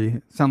real nerdy.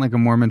 It sounded like a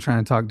Mormon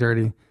trying to talk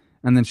dirty.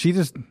 And then she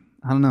just,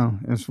 I don't know.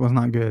 It was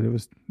not good. It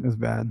was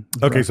bad.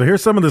 It was Okay, rough. so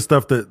here's some of the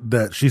stuff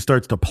that she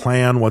starts to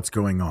plan what's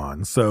going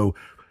on. So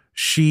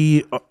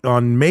she,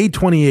 on May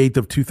 28th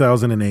of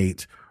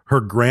 2008,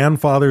 her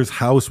grandfather's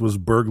house was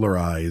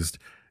burglarized,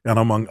 and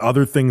among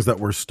other things that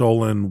were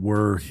stolen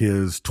were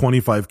his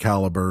 25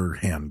 caliber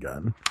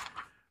handgun.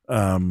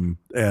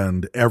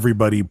 And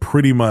everybody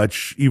pretty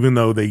much, even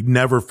though they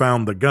never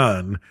found the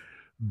gun,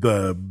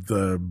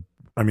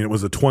 I mean, it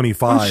was a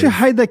 25. Why don't she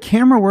hide that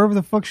camera wherever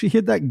the fuck she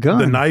hid that gun?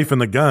 The knife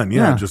and the gun,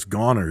 yeah, Yeah. just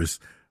goners.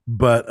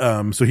 But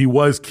so he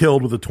was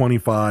killed with a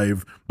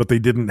 25, but they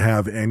didn't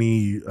have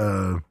any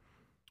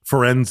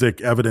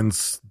forensic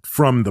evidence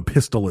from the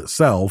pistol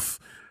itself,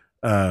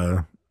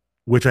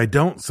 which I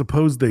don't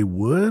suppose they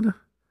would.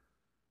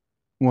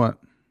 What?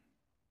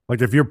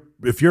 Like if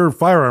your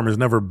firearm has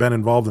never been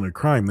involved in a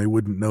crime, they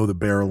wouldn't know the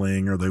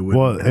barreling, or they wouldn't.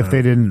 Well, if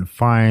they didn't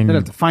find, They'd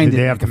have to find it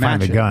They and have to find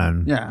match the it.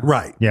 gun. Yeah.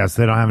 right, Yeah,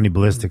 so they don't have any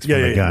ballistics for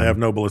the gun. they have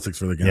no ballistics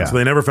for the gun, Yeah. so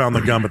they never found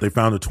the gun, but they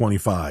found a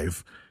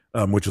 25,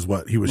 which is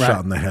what he was Right.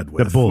 shot in the head The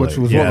with. bullet. Which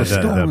was Yeah, what was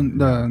the- stolen.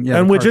 and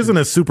the which isn't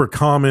cartridge. a super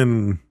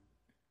common.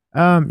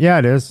 Yeah,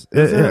 it is.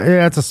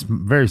 Yeah, it's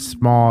very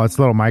small. It's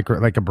a little micro,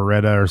 like a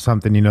Beretta or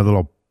something. You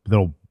know,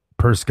 little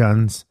purse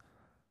guns,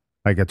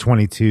 like a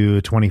 22,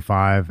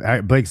 25.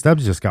 Blake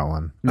Stubbs just got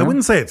one. I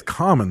wouldn't say it's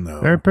common though.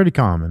 They're pretty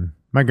common.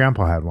 My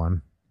grandpa had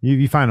one.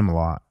 You find them a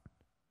lot.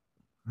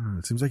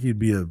 It seems like he'd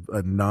be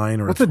a 9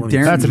 or What's a a 20.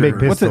 Derringer? That's a big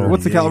pistol.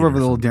 What's the caliber of the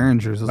little 38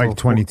 Derringers? Those Like little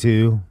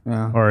 22,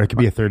 Yeah. or it could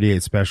be a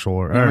 38 special,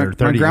 or, Yeah, or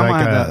 30. my grandma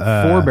like had a,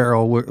 that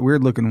 4-barrel,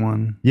 weird looking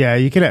one. Yeah,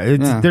 you could.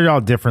 Yeah. They're all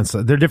different.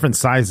 They're different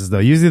sizes though.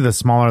 Usually, the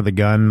smaller the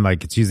gun,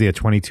 like it's usually a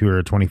 22 or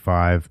a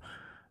 25.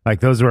 Like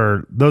those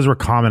were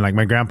common. Like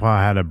my grandpa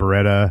had a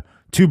Beretta,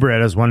 2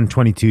 Berettas, one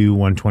 22,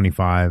 one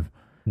 25,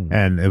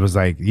 and it was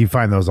like you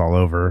find those all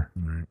over.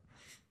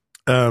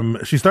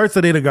 She starts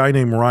to date a guy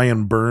named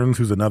Ryan Burns,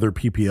 who's another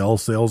PPL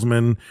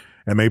salesman,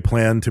 and they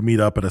plan to meet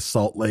up at a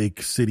Salt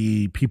Lake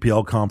City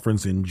PPL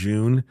conference in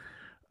June.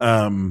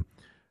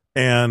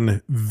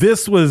 And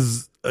this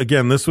was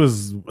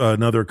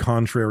another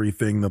contrary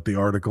thing that the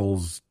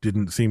articles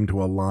didn't seem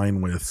to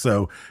align with.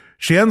 So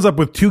she ends up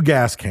with 2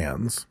 gas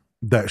cans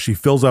that she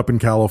fills up in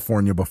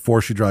California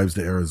before she drives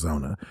to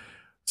Arizona.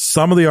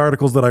 Some of the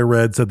articles that I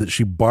read said that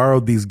she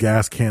borrowed these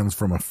gas cans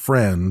from a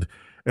friend,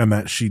 and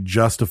that she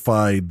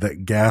justified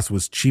that gas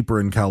was cheaper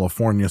in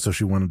California, so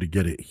she wanted to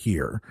get it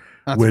here.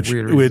 That's a weird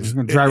reason. Which You're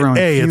gonna drive around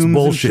with it's fumes and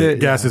bullshit. shit,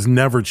 Gas yeah. is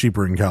never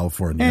cheaper in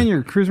California. And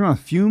you're cruising around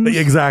with fumes.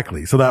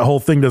 Exactly. So that whole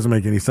thing doesn't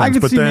make any sense. I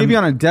could but see then, maybe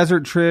on a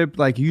desert trip,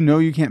 like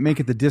you can't make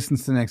it the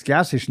distance to the next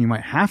gas station. You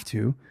might have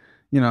to,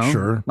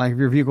 Sure. like if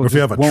your vehicle Or if you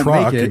just have a won't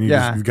truck make it, and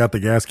you've got the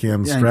gas can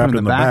Yeah, you strapped put it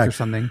in the back or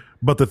something.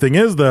 But the thing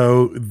is,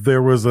 though,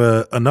 there was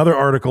another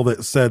article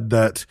that said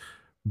that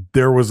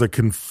there was a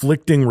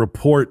conflicting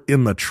report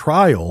in the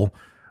trial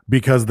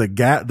because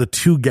the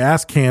 2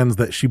 gas cans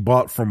that she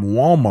bought from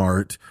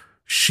Walmart,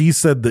 she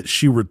said that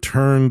she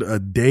returned a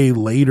day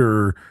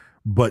later,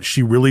 but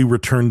she really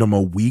returned them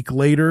a week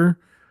later.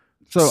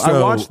 So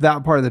I watched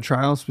that part of the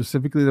trial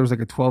specifically. There was like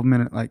a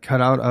 12-minute like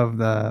cutout of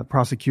the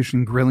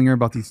prosecution grilling her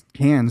about these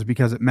cans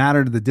because it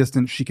mattered the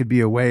distance she could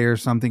be away or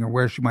something, or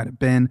where she might have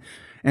been.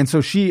 And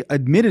so she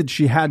admitted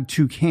she had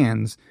 2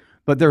 cans,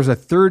 but there was a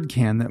third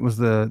can that was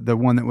the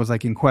one that was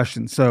like in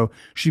question. So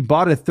she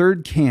bought a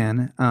third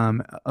can,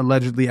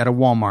 allegedly at a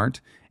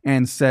Walmart,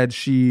 and said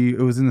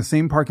it was in the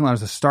same parking lot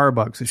as a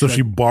Starbucks. So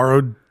she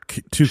borrowed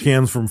 2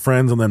 cans from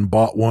friends and then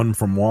bought one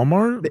from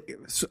Walmart?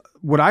 So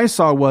what I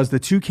saw was the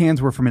 2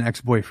 cans were from an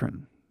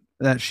ex-boyfriend.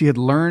 that she had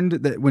learned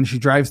that when she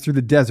drives through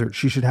the desert,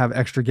 she should have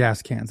extra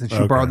gas cans. And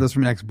she borrowed those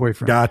from an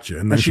ex-boyfriend. Gotcha.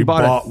 And then she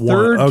bought a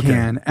third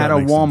can that at a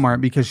makes Walmart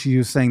sense. because she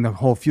was saying the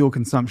whole fuel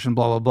consumption,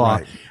 blah, blah, blah.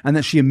 Right. And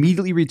that she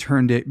immediately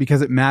returned it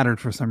because it mattered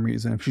for some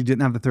reason. If she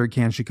didn't have the third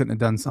can, she couldn't have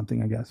done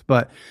something, I guess.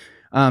 But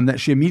that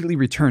she immediately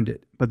returned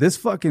it. But this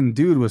fucking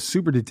dude was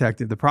super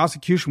detective. The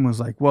prosecution was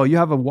like, well, you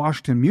have a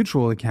Washington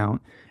Mutual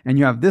account and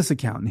you have this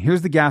account. And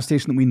here's the gas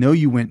station that we know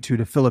you went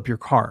to fill up your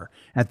car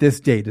at this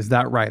date. Is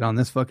that right? On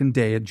this fucking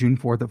day at June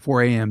 4th at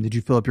 4 a.m., did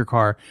you fill up your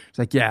car? It's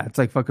like, yeah, it's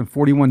like fucking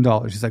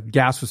 $41. He's like,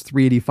 gas was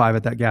 $3.85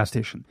 at that gas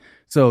station.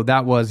 So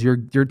that was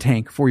your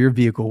tank for your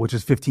vehicle, which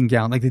is 15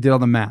 gallon. Like they did all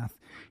the math.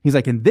 He's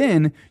like, and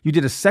then you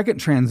did a second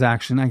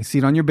transaction. I can see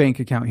it on your bank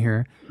account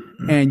here.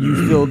 And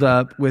you filled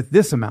up with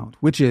this amount,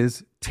 which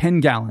is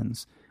 10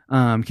 gallons.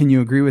 Can you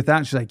agree with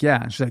that? She's like,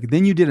 yeah. She's like,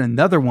 then you did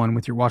another one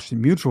with your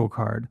Washington Mutual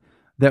card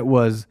that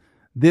was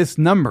this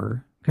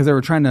number, because they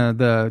were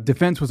the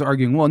defense was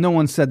arguing, well, no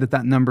one said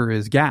that number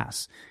is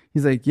gas.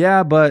 He's like,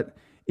 yeah, but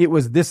it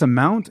was this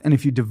amount. And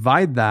if you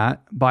divide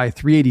that by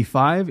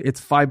 385,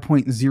 it's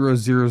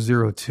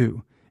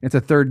 5.0002. It's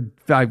a third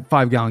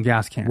 5 gallon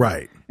gas can.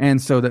 Right. And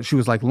so that she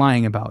was like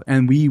lying about.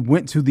 And we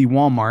went to the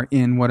Walmart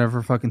in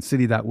whatever fucking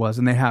city that was,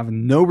 and they have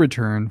no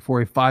return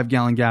for a 5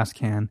 gallon gas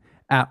can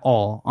at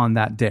all on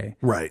that day.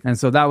 Right. And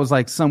so that was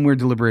like some weird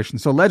deliberation.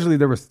 So allegedly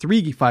there was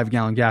 3 5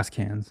 gallon gas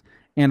cans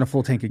and a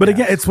full tank of But gas.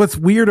 again, it's what's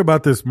weird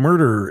about this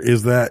murder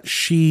is that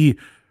she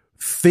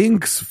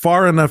thinks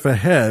far enough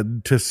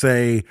ahead to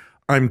say,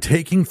 I'm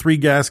taking 3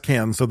 gas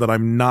cans so that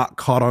I'm not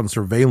caught on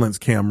surveillance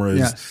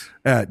cameras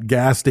at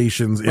gas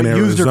stations in But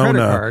used her credit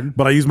Arizona. card.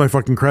 But I used my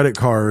fucking credit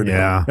card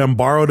and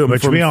borrowed them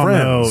Which from we all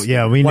friends. know.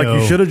 Yeah, we like know.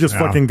 you should have just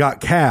Yeah. fucking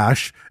got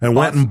cash and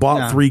went and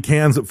bought 3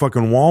 cans at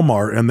fucking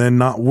Walmart and then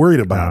not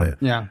worried about it.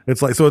 Yeah.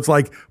 It's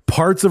like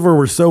parts of her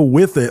were so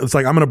with it. It's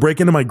like, I'm going to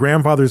break into my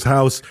grandfather's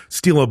house,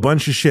 steal a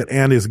bunch of shit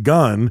and his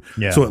gun.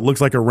 Yeah. So it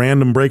looks like a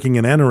random breaking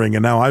and entering.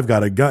 And now I've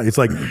got a gun. It's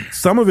like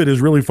some of it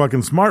is really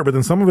fucking smart, but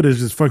then some of it is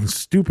just fucking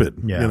stupid,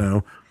 Yeah. you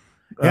know?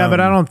 Yeah, but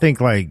I don't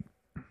think like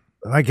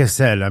I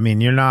said, I mean,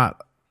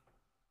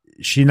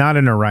 she's not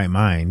in her right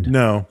mind.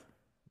 No.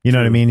 You know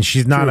what I mean?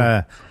 She's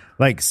not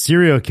like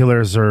serial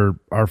killers are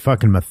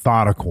fucking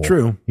methodical.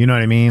 True. You know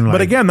what I mean? Like,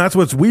 But again, that's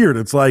what's weird.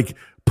 It's like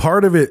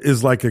part of it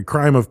is like a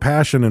crime of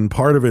passion and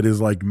part of it is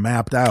like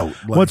mapped out.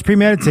 Like, well, it's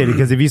premeditated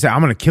because if you say, I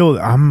am going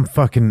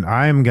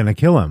to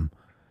kill him.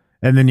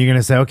 And then you're going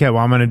to say, okay,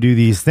 well, I'm going to do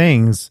these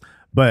things,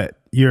 but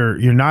you're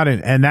not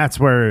in, and that's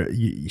where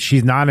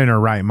she's not in her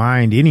right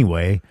mind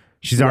anyway.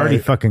 She's already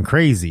fucking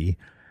crazy,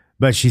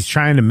 but she's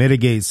trying to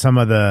mitigate some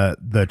of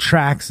the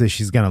tracks that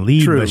she's going to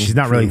leave, but she's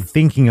not really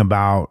thinking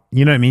about,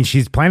 you know what I mean?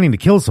 She's planning to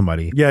kill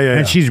somebody.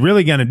 And she's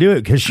really going to do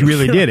it because she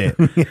really did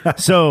it.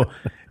 So,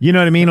 you know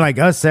what I mean? Like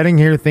us sitting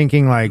here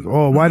thinking like,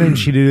 oh, why didn't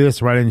she do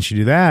this? Why didn't she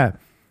do that?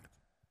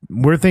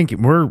 We're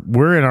thinking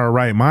we're in our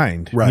right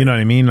mind. Right. You know what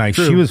I mean? Like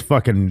she was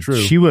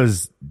she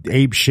was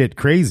ape shit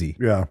crazy.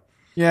 Yeah.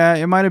 Yeah,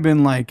 it might have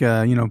been like,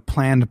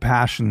 planned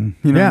passion.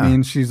 You know what I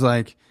mean? She's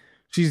like,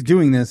 she's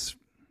doing this,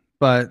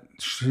 but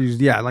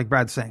she's, like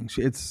Brad's saying,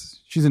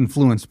 she's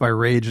influenced by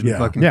rage and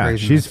fucking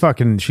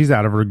craziness. She's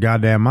out of her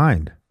goddamn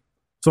mind.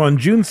 So on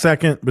June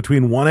 2nd,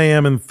 between 1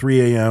 a.m. and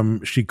 3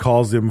 a.m., she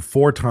calls him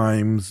 4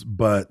 times,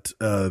 but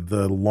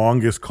the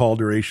longest call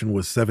duration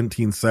was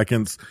 17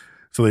 seconds.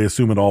 So they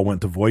assume it all went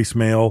to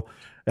voicemail.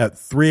 At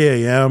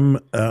 3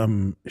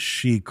 a.m.,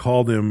 she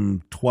called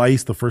him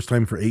twice, the first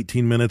time for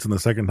 18 minutes and the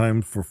second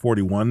time for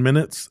 41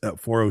 minutes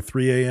at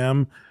 4:03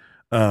 a.m.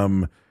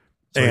 So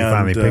he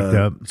finally picked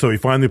up. So he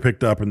finally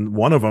picked up, and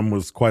one of them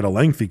was quite a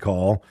lengthy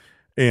call.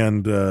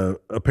 And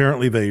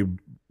apparently there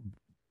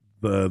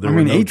were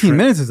no 18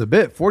 minutes is a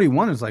bit.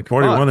 41 is like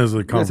 41 is a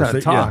You guys had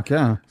conversation. a talk,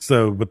 yeah.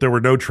 So, but there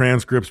were no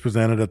transcripts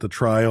presented at the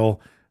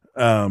trial.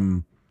 I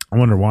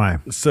wonder why.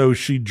 So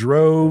she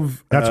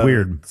drove. That's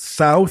weird.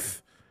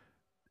 South,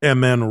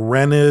 and then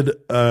rented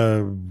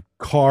a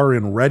car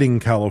in Redding,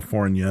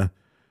 California,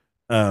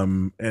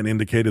 and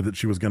indicated that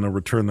she was going to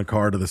return the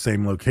car to the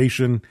same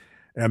location.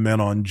 And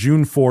then on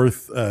June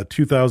 4th,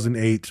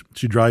 2008,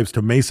 she drives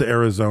to Mesa,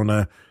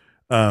 Arizona.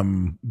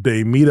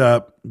 They meet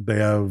up. They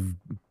have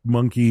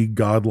monkey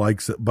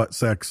godlike butt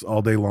sex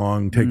all day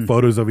long. Take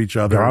photos of each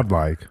other.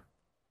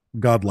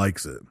 God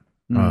likes it.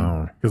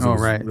 Oh, because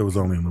right. It was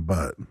only in the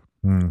butt.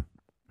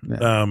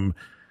 Yeah.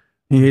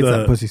 He hates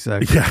that pussy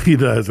sex. Yeah, he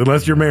does.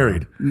 Unless you're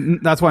married.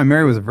 That's why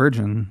Mary was a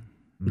virgin.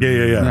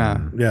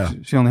 Yeah.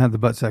 She only had the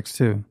butt sex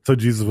too. So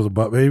Jesus was a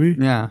butt baby?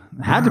 Yeah.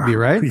 Had to be,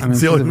 right? I mean, It's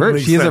she's the only a thing that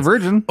makes she is a sense.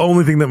 virgin.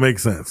 Only thing that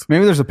makes sense.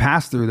 Maybe there's a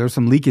pass through. There's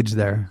some leakage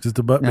there. Just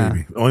a butt Yeah.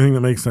 baby. Only thing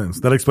that makes sense.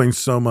 That explains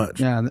so much.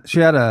 Yeah.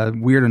 She had a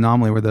weird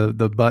anomaly where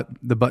the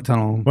butt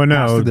tunnel. Well,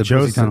 passed no, through the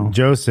pussy tunnel.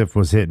 Joseph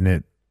was hitting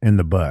it in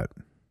the butt.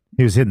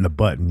 He was hitting the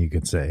button, you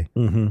could say.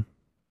 Mm-hmm.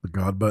 The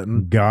God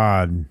button.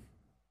 God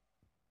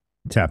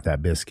tap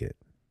that biscuit.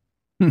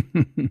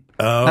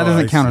 Oh, that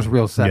doesn't count as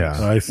real sex.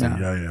 Yeah. I see.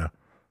 Yeah.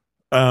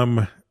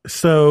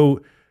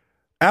 So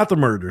at the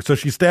murder, so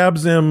she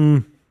stabs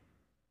him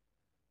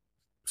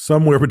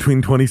somewhere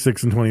between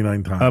 26 and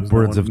 29 times.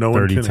 Upwards of no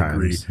one 30 can times.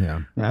 agree.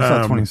 Yeah. Yeah,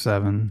 I saw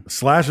 27.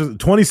 Slash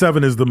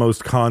 27 is the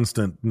most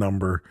constant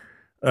number.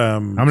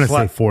 I'm going to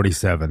say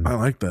 47. I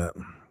like that.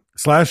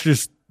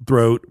 Slashes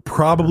throat,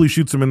 probably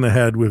shoots him in the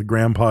head with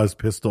grandpa's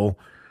pistol.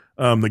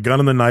 The gun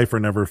and the knife are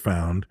never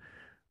found.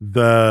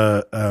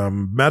 The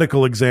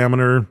medical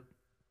examiner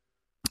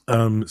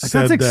said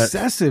that's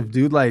excessive,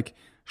 dude. Like,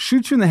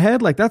 shoot you in the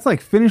head, like that's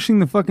like finishing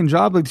the fucking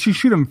job. Like, she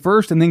shoot him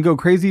first and then go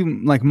crazy,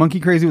 like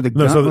monkey crazy with a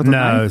gun. With a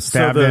knife?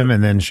 Stabbed him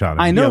and then shot him.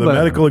 I know, the but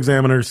medical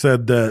examiner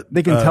said that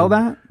they can tell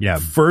that. Yeah.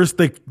 First,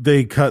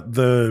 they cut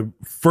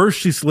first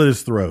she slit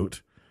his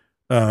throat,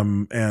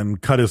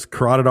 and cut his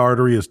carotid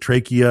artery, his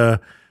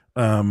trachea,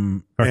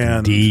 and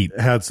deep.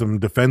 had some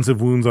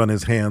defensive wounds on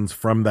his hands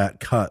from that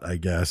cut, I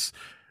guess.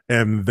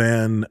 And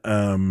then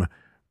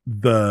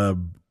the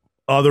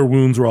other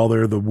wounds were all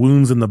there. The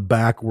wounds in the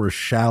back were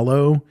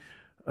shallow,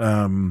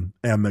 and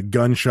the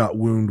gunshot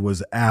wound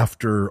was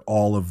after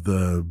all of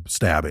the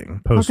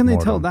stabbing. How can they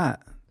tell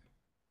that?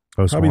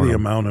 Probably the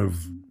amount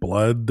of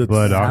blood that's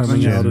blood, coming out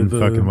oxygen, of the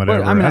fucking whatever.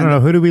 But, I mean, I don't know.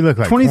 Who do we look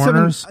like? 27.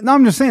 Corners? No,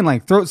 I'm just saying,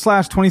 like, throat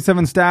slash,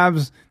 27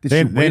 stabs. Did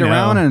she wait know.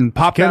 around and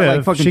pop She that could've.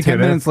 like fucking She 10 could've.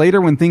 minutes later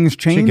when things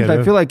changed? I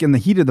could've. feel like in the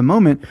heat of the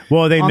moment,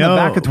 Well, they on know. the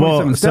back of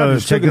 27 stabs, you're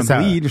still check going this to out.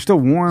 bleed. You're still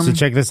warm. So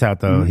check this out,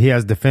 though. He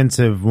has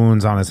defensive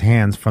wounds on his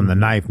hands from the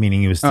knife,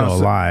 meaning he was still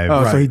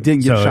alive. So he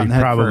didn't get shot in the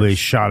head probably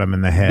first. shot him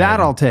in the head.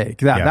 That I'll take.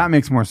 That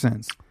makes more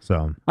sense.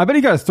 So I bet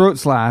he got his throat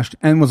slashed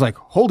and was like,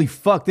 holy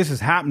fuck, this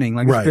is happening.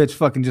 Like, Right. this bitch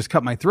fucking just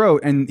cut my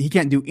throat and he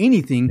can't do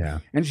anything. Yeah.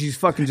 And she's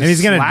fucking just and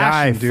he's gonna die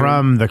slashing, dude.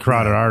 from the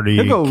carotid artery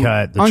He'll go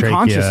cut, the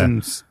unconscious trachea.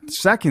 in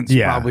seconds,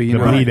 Yeah, probably. You the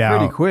know, like, bleed pretty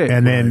out, quick.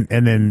 and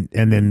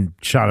then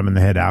shot him in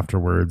the head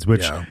afterwards,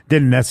 which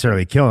didn't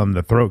necessarily kill him.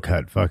 The throat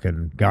cut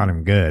fucking got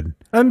him good.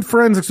 And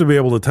forensics would be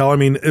able to tell. I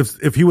mean,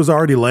 if he was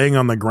already laying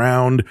on the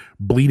ground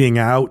bleeding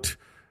out,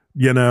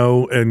 you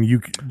know,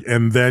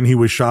 and then he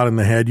was shot in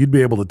the head, you'd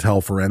be able to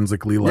tell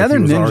forensically, like they're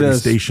he was already ninjas,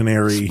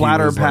 stationary, he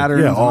splatter was, like,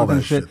 patterns, all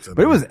that shit. shit's in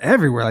But it there. was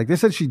everywhere. Like, they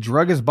said she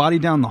drug his body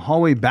down the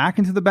hallway back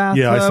into the bathtub.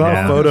 Yeah, I saw all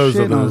this photos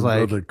shit, of and I was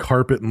like, the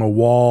carpet and the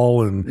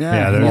wall and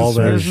Yeah, all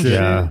that there's shit.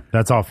 Yeah,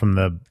 that's all from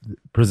the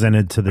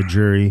presented to the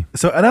jury.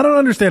 So, and I don't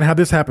understand how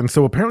this happened.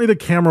 So apparently the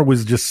camera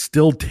was just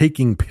still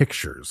taking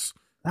pictures.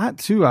 that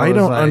too. I was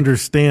don't like,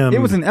 understand. It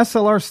was an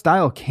SLR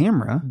style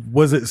camera.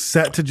 Was it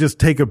set to just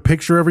take a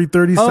picture every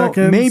 30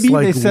 seconds? Maybe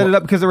Like, they set it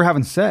up because they were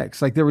having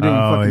sex. Like, they were doing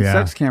fucking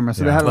sex camera.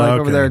 So they had it like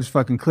over Okay. there, just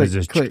fucking click,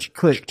 Just click,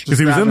 click. Because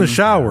he was in the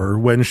shower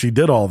when she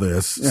did all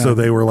this, so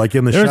they were like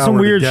in the There shower. were some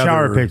weird together.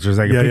 shower pictures,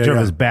 like a picture of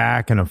his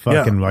back and a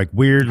fucking like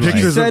weird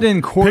pictures, said of,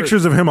 in court-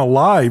 pictures of him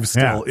alive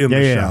still in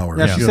the shower.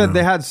 Yeah, she you said know.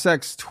 they had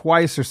sex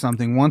twice or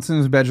something. Once in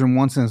his bedroom,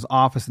 once in his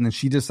office, and then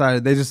they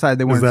decided they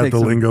Is wanted to that take the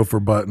some, lingo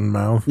for butt and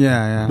mouth?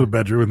 Yeah. The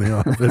bedroom in the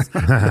office.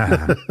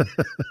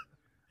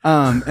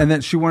 And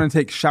then she wanted to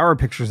take shower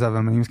pictures of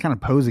him, and he was kind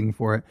of posing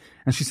for it.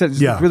 And she said it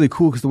just looked really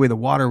cool because the way the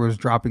water was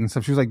dropping and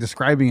stuff. She was like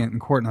describing it in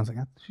court, and I was like,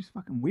 she's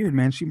fucking weird,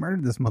 man. She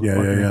murdered this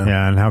motherfucker.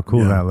 Yeah, and how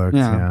cool that looks.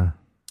 Yeah.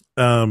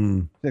 Yeah.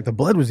 Like, the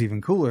blood was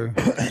even cooler.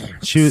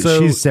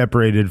 She's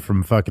separated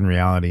from fucking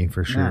reality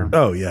for sure.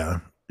 Oh yeah.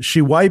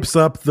 She wipes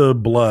up the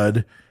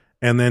blood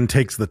and then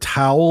takes the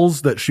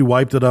towels that she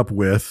wiped it up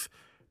with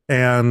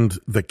and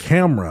the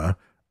camera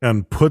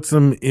and puts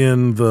them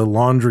in the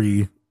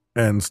laundry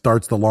and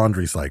starts the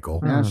laundry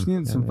cycle. Yeah, she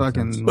needed some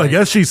fucking. I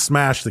guess she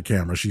smashed the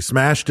camera. She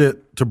smashed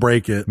it to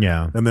break it.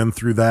 Yeah. And then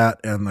through that,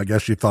 and I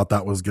guess she thought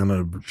that was going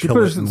to kill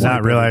put it. her- and Not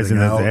wipe realizing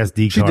that the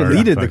everything SD out. She card.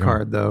 deleted the fucking-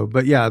 card though,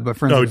 but yeah, but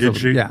friends. Oh, did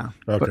she? Yeah.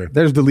 Okay. But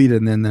there's deleted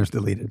and then there's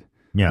deleted.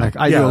 Yeah. Like,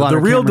 I do a lot the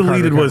of real camera card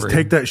deleted was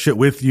recovery. take that shit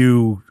with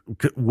you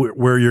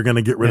where you're going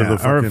to get rid of the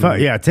or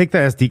fucking take the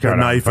SD card,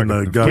 the out knife and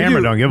fucking- the gun.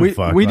 camera. Don't give a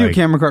fuck. We do like-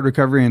 camera card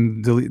recovery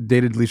and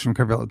data deletion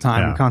recovery all the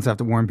time. Yeah. We constantly have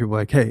to warn people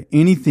like, hey,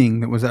 anything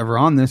that was ever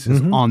on this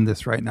is on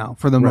this right now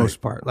for the most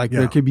part. Like,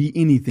 there could be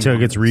anything. So it on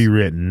gets this.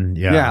 rewritten.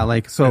 Yeah. Yeah,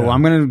 like, so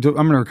I'm gonna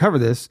recover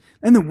this.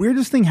 And the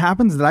weirdest thing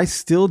happens that I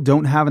still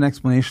don't have an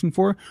explanation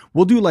for.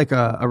 We'll do like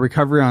a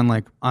recovery on,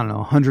 like, I don't know,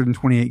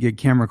 128 gig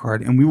camera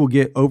card, and we will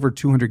get over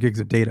 200 gigs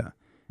of data.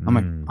 I'm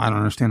like, I don't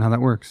understand how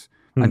that works.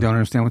 I don't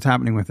understand what's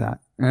happening with that.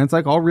 And it's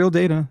like all real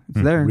data.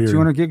 It's there. Weird.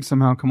 200 gigs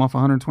somehow come off a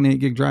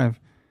 128 gig drive.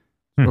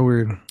 So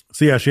weird.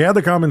 So yeah, she had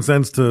the common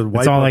sense to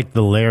wipe It's all up- like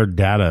the layered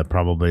data.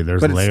 Probably there's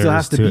But it layers still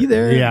has to to be it.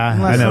 there. Yeah,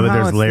 Unless I know, but somehow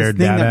there's it's layered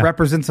this thing data that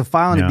represents a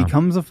file and Yeah. it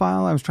becomes a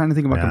file. I was trying to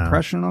think about Yeah.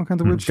 compression and all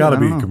kinds of weird shit. Got to I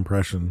be don't know.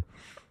 compression.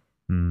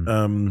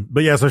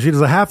 But yeah, so she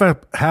does a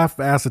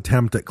half-ass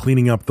attempt at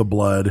cleaning up the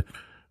blood.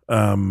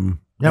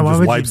 Yeah, and why just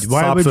would wipes- you?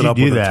 Why sops would it you up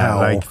do with a that? towel.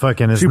 Like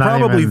fucking, it's She not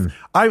probably. even.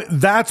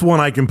 That's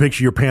when I can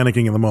picture you're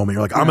panicking in the moment.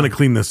 You're like, I'm going to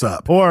clean this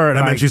up, Or and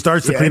then like- she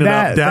starts to yeah, clean it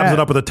that- up, dabs that- it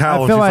up with a towel, I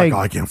and feel she's like, like-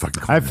 oh, I can't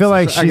fucking. Clean I feel this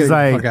like up. I gotta she's get the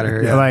like, fuck outta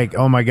here. Yeah. like,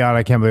 oh my god,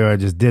 I can't believe I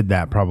just did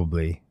that.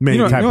 Probably Maybe.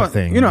 type what- of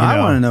thing. you know, I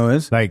wanna know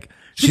is, like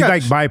she she's got-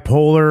 like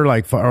bipolar,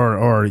 like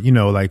or you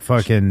know, like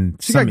fucking.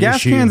 She got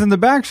gas cans in the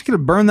back. She could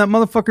have burned that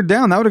motherfucker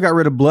down. That would have got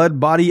rid of blood,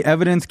 body,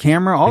 evidence,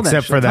 camera, all that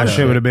Except shit. for that Ton of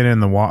shit would have been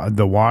in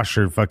the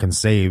washer, fucking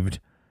saved.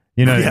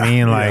 You know what I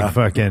mean? Yeah. Like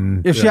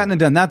fucking. If she hadn't have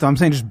done that, though, I'm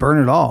saying just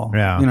burn it all.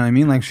 Yeah. You know what I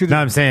mean? Like shoot. No,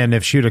 I'm saying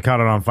if she'd have caught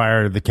it on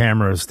fire, the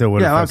camera still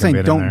would have. Yeah, I'm saying been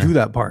in don't there. do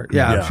that part.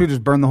 Yeah, Yeah. she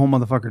just burned the whole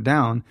motherfucker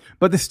down.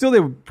 But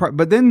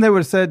but then they would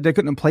have said they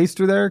couldn't have placed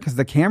her there because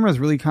the camera is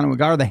really kind of what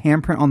got her. The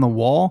handprint on the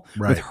wall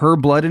with her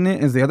blood in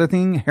it is the other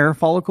thing. Hair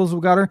follicles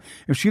what got her.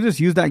 If she just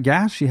used that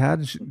gas she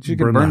had, she could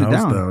Burn burn the it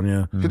house down.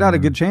 down, yeah. She'd had a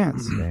good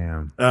chance.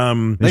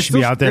 Damn. They should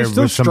be out there They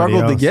still with somebody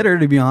struggled to else. get her,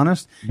 to be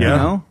honest. Yeah. You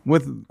know,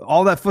 with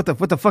all that with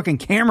the fucking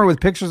camera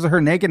with pictures of her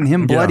naked and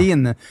him bloody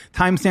and the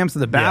timestamps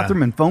of the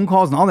bathroom and phone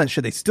calls and all that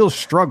shit. They still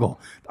struggle.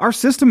 Our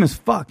system is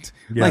fucked.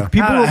 Yeah. Like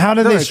people. How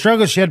did they're they like,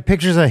 struggle? She had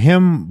pictures of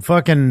him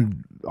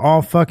fucking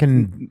all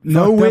fucking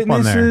no fucked up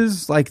on there.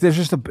 witnesses. Like there's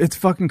just it's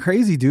fucking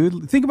crazy,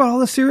 dude. Think about all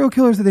the serial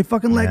killers that they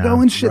fucking let Yeah, go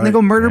and shit. And they right.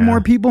 go murder Yeah.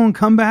 more people and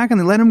come back and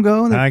they let them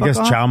go. And they I fuck guess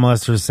off. child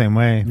molesters the same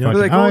way. They're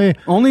Fucking, like, oh, oh, yeah.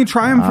 only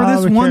try them for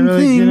this we can't one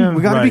really thing. get 'em.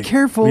 We got to be Right.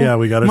 careful. Yeah,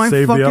 we gotta Might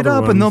save the fuck it other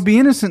up, and they'll ones. be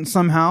innocent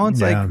somehow.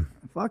 It's Yeah. like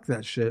fuck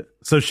that shit.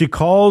 So she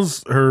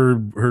calls her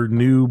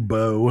new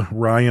beau,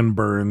 Ryan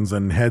Burns,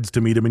 and heads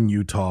to meet him in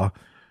Utah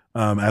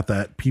at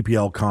that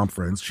PPL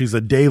conference. She's a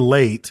day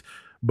late,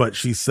 but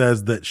she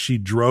says that she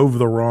drove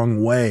the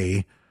wrong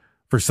way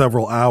for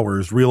several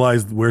hours,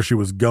 realized where she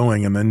was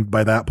going, and then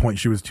by that point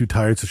she was too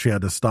tired, so she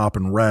had to stop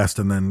and rest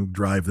and then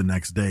drive the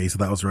next day. So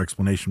that was her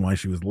explanation why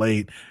she was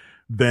late.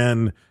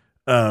 Then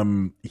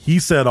he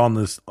said on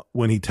this,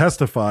 when he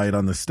testified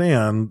on the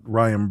stand,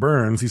 Ryan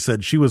Burns, he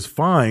said she was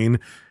fine.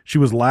 She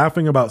was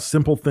laughing about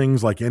simple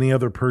things like any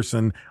other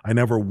person. I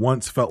never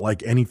once felt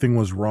like anything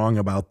was wrong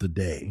about the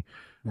day.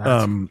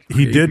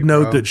 He did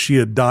note bro. that she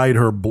had dyed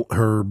her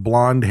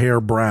blonde hair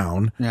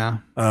brown. Yeah.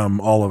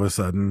 All of a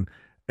sudden,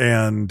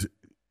 and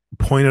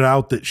pointed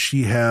out that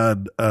she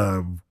had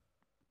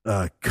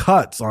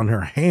cuts on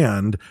her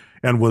hand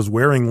and was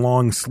wearing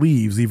long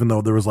sleeves, even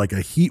though there was like a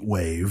heat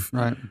wave.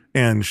 Right.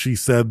 And she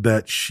said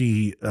that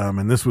she,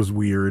 and this was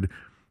weird.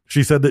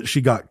 She said that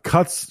she got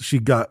cuts. She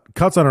got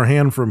cuts on her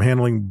hand from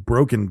handling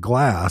broken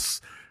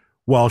glass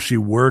while she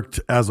worked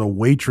as a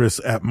waitress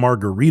at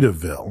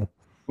Margaritaville.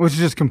 Which is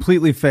just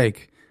completely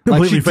fake.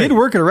 Completely like she fake. did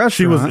work at a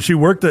restaurant. She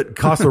worked at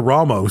Casa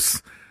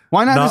Ramos.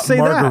 Why not just say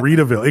that?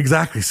 Margaritaville.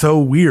 Exactly. So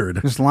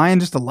weird. Just lying,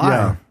 just a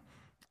lie.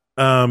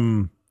 Yeah.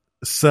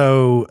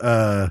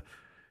 So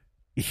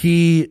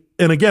he,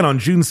 and again on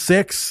June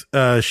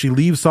 6th, she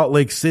leaves Salt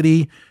Lake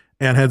City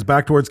and heads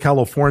back towards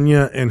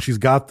California, and she's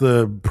got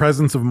the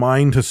presence of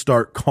mind to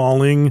start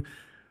calling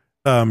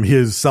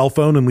his cell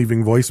phone and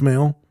leaving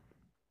voicemail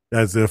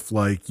as if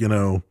like, you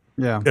know,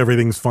 Yeah.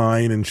 everything's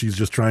fine and she's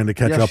just trying to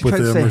catch up she with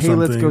tried to him say, or hey, something.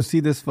 let's go see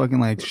this fucking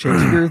like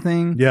Shakespeare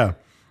thing. Yeah.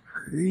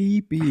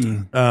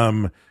 Creepy.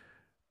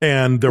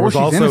 And there Or was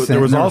she's also innocent. there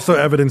was No.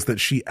 evidence that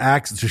she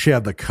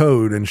had the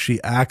code and she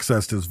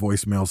accessed his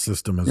voicemail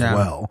system as Yeah.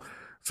 well.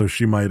 So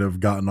she might have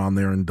gotten on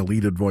there and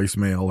deleted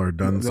voicemail or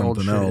done The old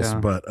something shit, else. yeah.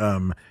 But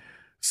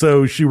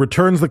so she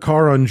returns the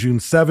car on June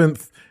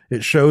 7th.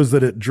 It shows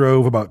that it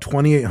drove about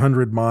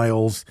 2,800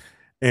 miles,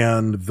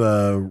 and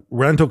the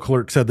rental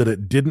clerk said that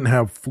it didn't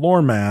have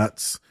floor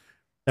mats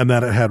and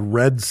that it had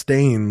red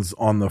stains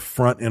on the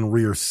front and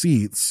rear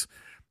seats.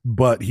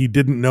 But he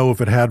didn't know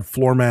if it had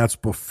floor mats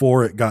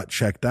before it got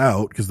checked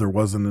out because there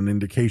wasn't an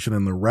indication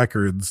in the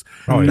records.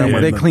 Oh, And yeah.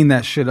 when They the- cleaned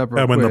that shit up real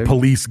And when the quick.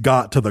 police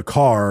got to the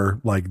car,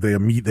 like they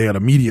had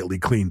immediately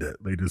cleaned it.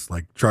 They just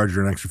like charged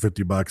her an extra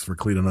 $50 for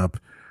cleaning up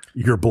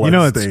your blood You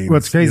know, stains.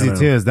 what's crazy you know.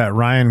 too is that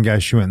Ryan guy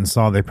she went and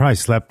saw. They probably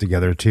slept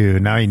together too.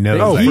 Now he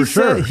knows. Oh, like, for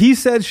sure. He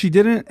said she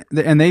didn't,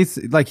 and they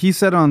like he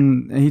said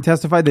he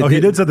testified that Oh, he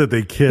did say that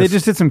they kissed. They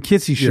just did some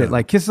kissy shit, Yeah.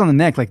 like kisses on the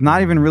neck, like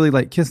not even really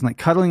like kissing, like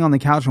cuddling on the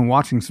couch and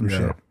watching some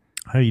shit.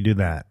 How do you do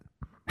that?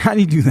 How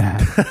do you do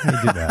that? How do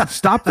you do that?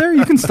 Stop there?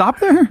 You can stop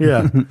there?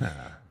 Yeah.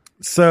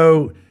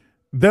 So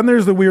then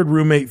there's the weird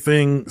roommate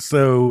thing.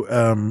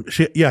 So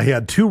he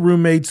had two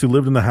roommates who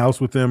lived in the house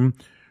with him.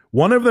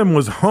 One of them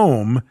was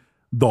home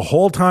the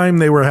whole time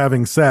they were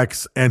having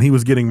sex, and he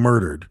was getting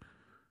murdered,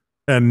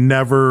 and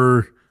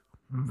never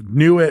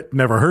knew it,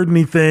 never heard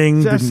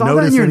anything. See, I didn't saw that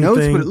notice in your notes,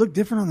 anything. but it looked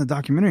different on the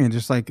documentary, and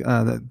just like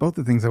that, both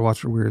the things I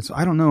watched were weird. So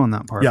I don't know on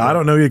that part. Yeah, I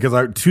don't know yet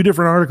because two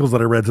different articles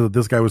that I read said that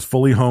this guy was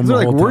fully home. They're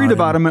the like whole worried time.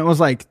 about him. It was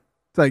like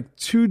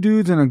two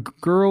dudes and a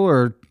girl,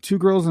 or two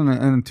girls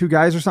and two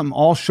guys or something,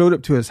 all showed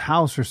up to his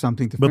house or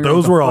something. To But figure out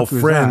those what the were all fuck he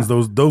was friends.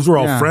 at. Those were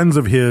all Yeah. friends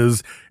of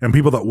his and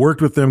people that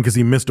worked with him because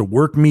he missed a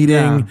work meeting.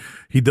 Yeah.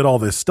 He did all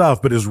this stuff,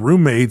 but his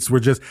roommates were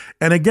just.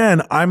 And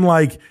again, I'm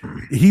like,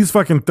 he's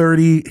fucking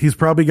 30. He's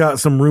probably got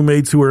some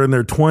roommates who are in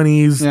their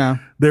 20s. Yeah.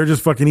 They're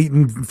just fucking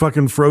eating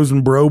fucking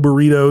frozen bro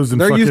burritos and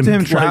They're fucking, used to him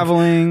like,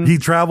 traveling. He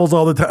travels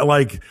all the time.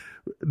 Like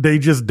they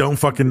just don't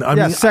fucking. I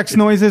mean, sex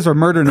noises or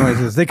murder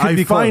noises. They could I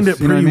be find close,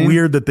 it you know pretty what I mean?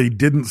 weird that they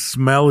didn't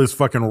smell his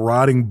fucking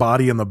rotting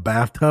body in the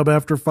bathtub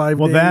after 5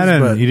 Well, days. that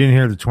and but- you didn't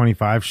hear the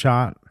 25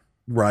 shot.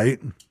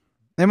 right.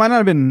 They might not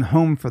have been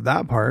home for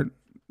that part.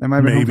 They might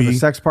have been home for the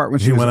sex part when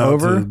she he was went out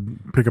over. to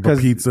pick up a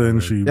 'Cause- pizza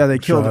and she Yeah, they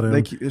killed shot him.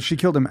 him. She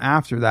killed him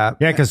after that.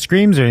 Yeah, because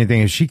screams or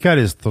anything. If she cut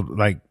his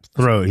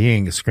throat. He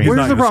ain't screaming.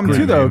 Where's the problem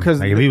too, though? Because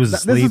like if he was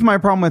this asleep, is my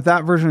problem with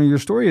that version of your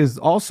story. Is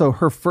also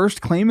her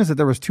first claim is that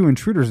there was 2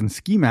 intruders in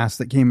ski masks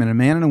that came in, a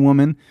man and a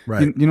woman.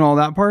 Right. You know all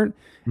that part.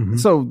 Mm-hmm.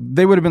 So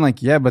they would have been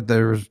like, yeah, but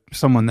there was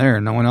someone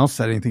there. No one else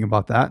said anything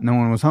about that. No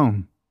one was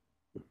home.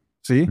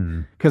 See,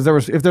 because there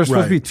was if there's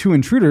supposed to be 2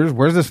 intruders,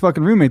 where's this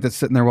fucking roommate that's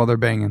sitting there while they're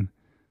banging?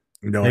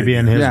 No maybe idea.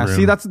 in his Yeah, room.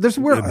 see,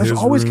 there's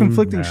always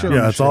conflicting shit.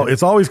 Yeah, on it's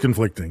it's always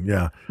conflicting.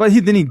 Yeah, but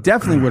then he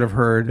definitely would have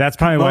heard. That's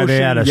probably why they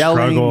had a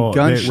yelling, struggle. They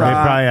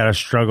gunshot. probably had a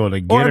struggle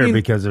to get her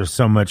because there's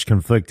so much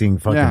conflicting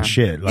fucking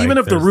shit. Like, even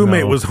if the there's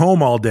roommate no- was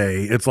home all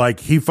day, it's like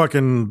he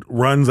fucking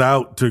runs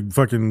out to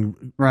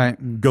fucking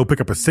go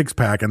pick up a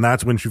 6-pack, and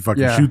that's when she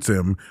fucking shoots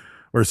him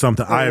or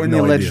something. Or I have when no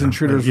the alleged idea.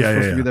 intruders were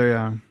supposed to be there.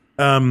 Yeah.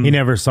 he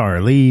never saw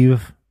her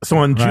leave. So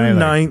on June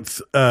Right,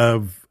 9th,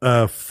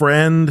 a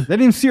friend. They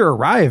didn't see her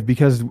arrive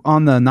because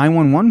on the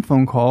 911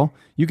 phone call,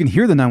 you can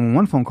hear the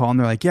 911 phone call, and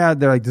they're like,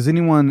 does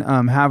anyone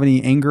have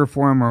any anger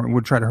for him or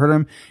would try to hurt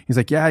him? He's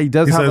like, yeah, he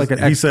does have like an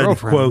ex-girlfriend. He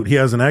said, quote, he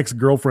has an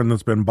ex-girlfriend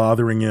that's been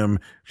bothering him.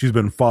 She's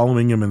been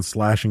following him and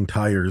slashing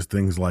tires,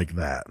 things like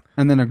that.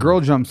 And then a girl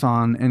jumps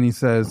on and he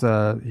says,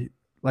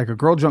 like a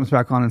girl jumps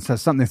back on and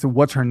says something. They said,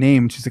 what's her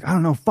name? And she's like, I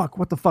don't know. Fuck.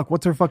 What the fuck?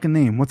 What's her fucking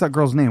name? What's that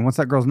girl's name? What's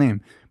that girl's name?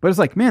 But it's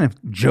like, man, if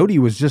Jody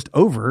was just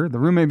over, the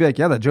roommate would be like,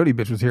 yeah, that Jody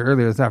bitch was here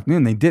earlier this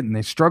afternoon. They didn't.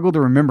 They struggled to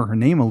remember her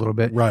name a little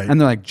bit. Right.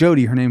 And they're like,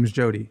 Jody, her name is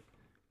Jody.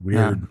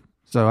 Weird. Yeah.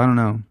 So I don't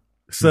know.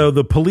 So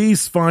the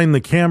police find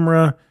the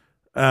camera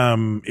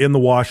in the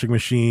washing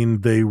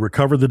machine. They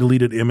recover the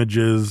deleted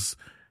images.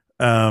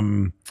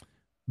 The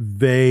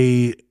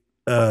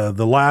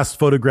last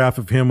photograph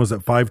of him was at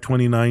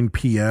 5:29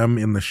 p.m.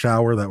 in the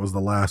shower. That was the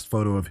last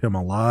photo of him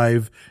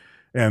alive.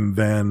 And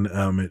then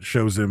it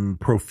shows him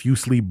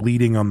profusely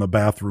bleeding on the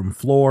bathroom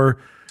floor.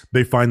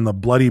 They find the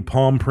bloody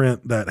palm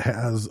print that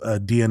has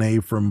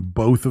DNA from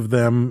both of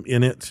them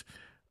in it.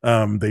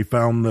 They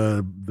found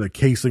the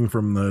casing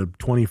from the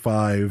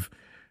 25.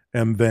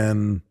 And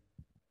then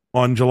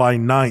on July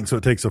 9th, so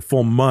it takes a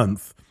full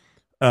month,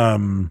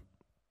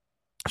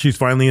 she's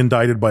finally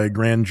indicted by a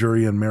grand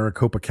jury in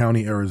Maricopa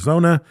County,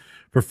 Arizona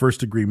for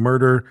first-degree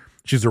murder.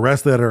 She's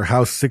arrested at her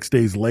house 6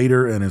 days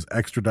later and is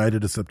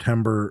extradited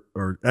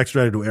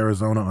to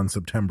Arizona on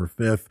September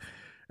 5th.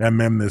 And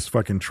then this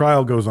fucking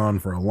trial goes on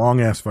for a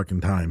long-ass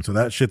fucking time. So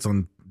that shit's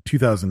on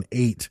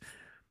 2008,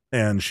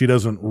 and she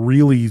doesn't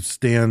really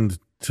stand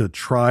to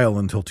trial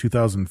until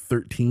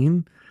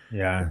 2013.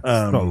 Yeah,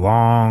 so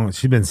long.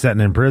 She's been sitting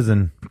in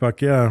prison.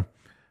 Fuck yeah.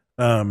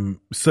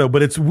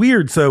 But it's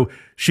weird. So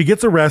she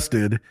gets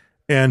arrested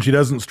and she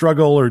doesn't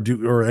struggle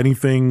or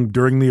anything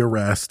during the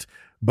arrest.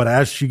 But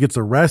as she gets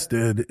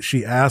arrested,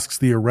 she asks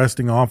the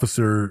arresting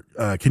officer,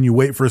 can you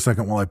wait for a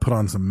second while I put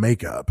on some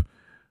makeup?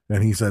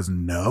 And he says,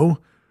 no.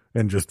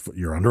 And just,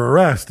 you're under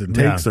arrest, and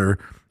takes her.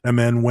 And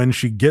then when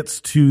she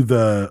gets to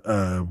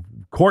the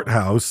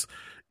courthouse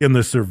in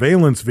the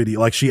surveillance video,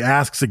 like she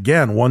asks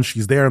again, once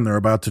she's there and they're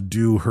about to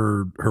do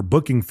her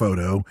booking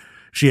photo,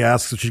 she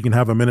asks if she can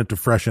have a minute to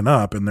freshen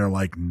up, and they're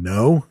like,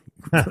 no.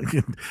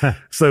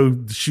 So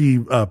she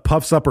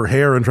puffs up her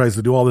hair and tries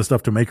to do all this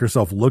stuff to make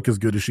herself look as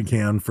good as she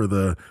can for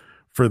the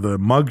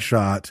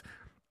mugshot.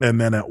 And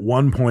then at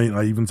one point,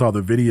 I even saw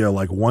the video,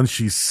 like once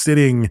she's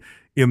sitting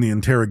in the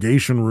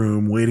interrogation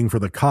room waiting for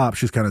the cop,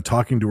 she's kind of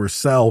talking to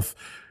herself,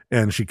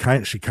 and she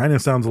kind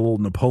of sounds a little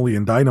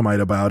Napoleon Dynamite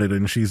about it.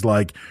 And she's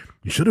like,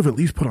 you should have at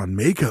least put on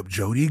makeup,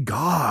 Jody.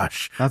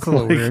 Gosh. That's a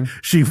little weird.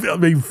 She, I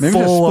mean, maybe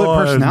full a split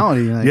on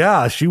personality. Like.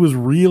 Yeah. She was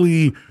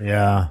really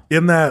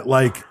in that,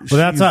 like,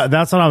 well,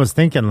 that's what I was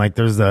thinking. Like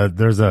there's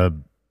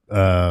a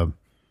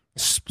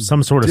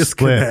some sort of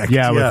disconnect,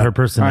 split. With her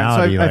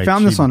personality. Right, so I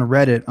found this on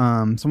Reddit.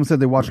 Someone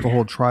said they watched the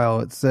whole trial.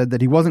 It said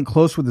that he wasn't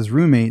close with his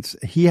roommates.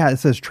 It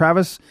says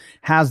Travis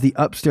has the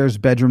upstairs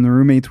bedroom. The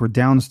roommates were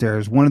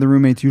downstairs. One of the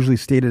roommates usually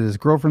stayed at his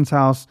girlfriend's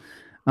house.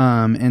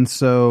 And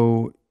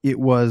so it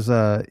was,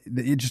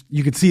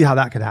 you could see how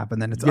that could happen.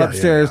 Then it's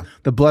upstairs,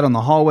 the blood on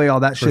the hallway,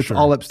 all that shit's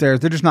all upstairs.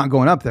 They're just not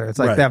going up there. It's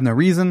like they have no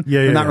reason.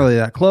 They're not really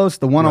that close.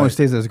 The one always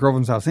stays at his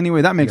girlfriend's house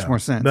anyway. That makes more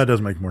sense. That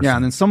does make more sense. Yeah.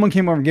 And then someone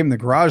came over and gave him the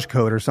garage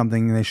code or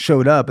something, and they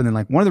showed up, and then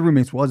like one of the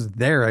roommates was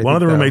there. One of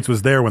the roommates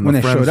was there when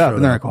they showed up,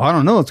 and they're like, oh, I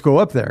don't know. Let's go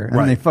up there.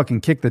 And they fucking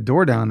kicked the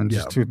door down and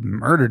just to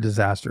murder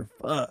disaster.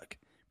 Fuck.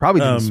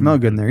 Probably didn't smell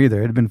good in there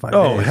either. It had been 5 days.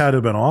 Oh, it had to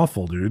have been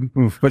awful, dude.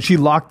 Oof. But she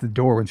locked the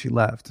door when she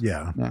left.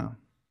 Yeah. Yeah.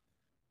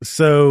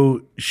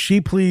 So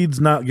she pleads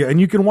not, and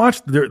you can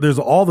watch, there's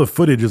all the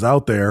footage is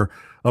out there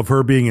of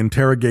her being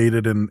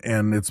interrogated,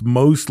 and it's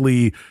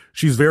mostly,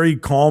 she's very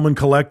calm and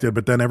collected,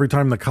 but then every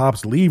time the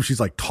cops leave, she's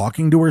like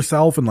talking to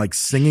herself and like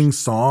singing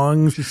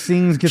songs. She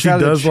sings, gets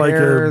out of the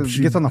chair,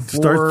 she gets on the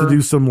floor. Starts to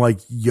do some like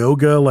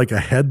yoga, like a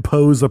head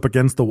pose up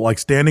against like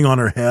standing on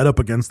her head up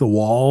against the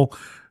wall.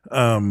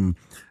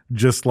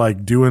 Just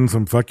like doing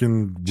some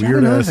fucking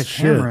weird ass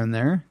shit. There's a camera in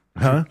there.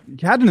 Huh? You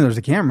had to know there's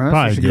a camera.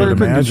 Probably So she couldn't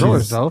control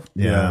herself.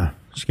 Yeah.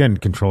 She couldn't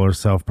control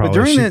herself probably.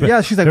 But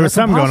during she's like, there was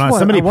something going on.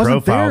 Somebody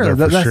profiled her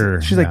for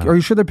sure. She's like, are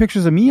you sure they're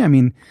pictures of me? I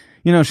mean,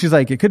 you know, she's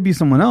like, it could be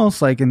someone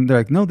else. Like, and they're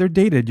like, no, they're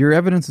dated. Your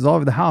evidence is all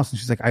over the house. And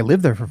she's like, I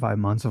lived there for 5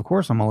 months. Of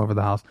course I'm all over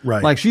the house.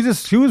 Right. Like, she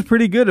was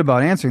pretty good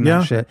about answering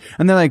that shit.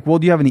 And they're like, well,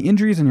 do you have any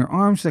injuries in your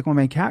arm? She's like, well,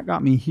 my cat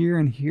got me here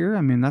and here.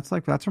 I mean, that's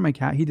where my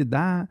cat, he did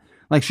that.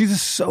 Like, she's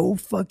just so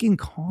fucking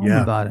calm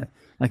about it.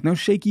 Like, no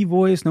shaky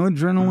voice, no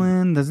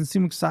adrenaline, doesn't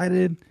seem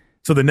excited.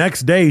 So the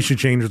next day she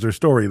changes her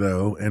story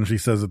though, and she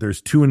says that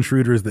there's 2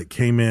 intruders that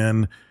came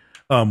in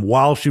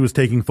while she was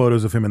taking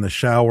photos of him in the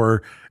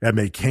shower, and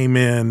they came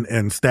in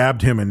and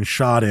stabbed him and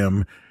shot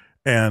him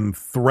and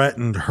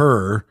threatened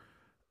her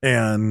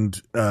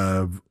and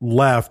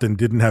left and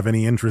didn't have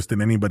any interest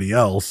in anybody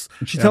else.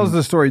 And she tells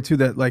the story too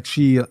that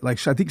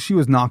I think she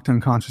was knocked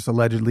unconscious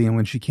allegedly, and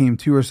when she came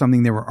to or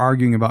something, they were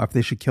arguing about if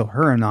they should kill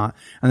her or not,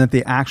 and that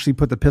they actually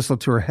put the pistol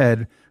to her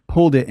head,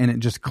 pulled it, and it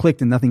just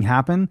clicked and nothing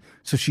happened.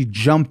 So she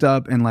jumped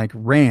up and like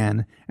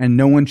ran, and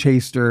no one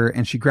chased her,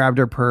 and she grabbed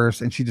her purse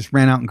and she just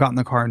ran out and got in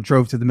the car and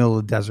drove to the middle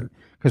of the desert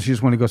because she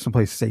just wanted to go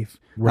someplace safe.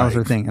 That was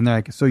her thing. And they're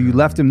like, so you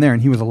left him there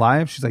and he was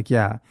alive? She's like,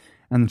 yeah.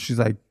 And she's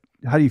like,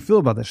 how do you feel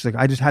about this? She's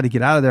like, I just had to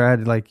get out of there. I had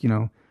to, like, you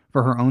know,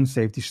 for her own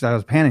safety. She said, I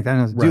was panicked. I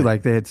didn't know what to do.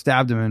 Like, they had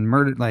stabbed him and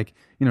murdered, like,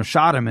 you know,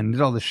 shot him and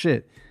did all this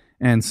shit.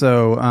 And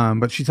so,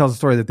 but she tells the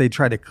story that they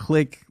tried to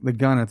click the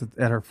gun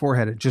at her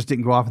forehead. It just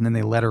didn't go off, and then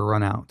they let her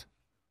run out.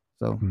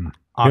 So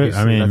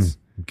obviously, that's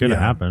could have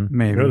happened.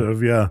 Maybe could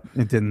have, yeah.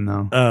 It didn't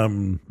though. I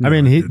mean,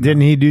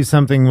 didn't he do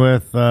something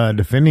with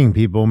defending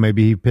people?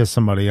 Maybe he pissed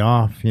somebody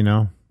off. You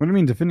know, what do you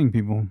mean defending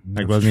people?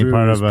 Like, wasn't he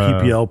part of a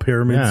PPL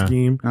pyramid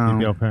scheme?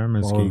 PPL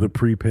pyramid scheme. The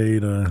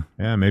prepaid.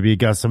 Yeah, maybe he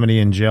got somebody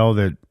in jail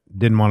that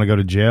didn't want to go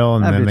to jail,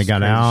 and then they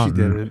got out. She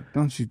did it.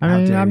 Don't you? I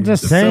mean, I'm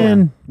just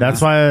saying.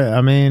 That's why. I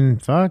mean,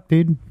 fuck,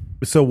 dude.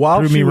 So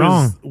while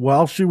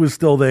she was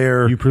still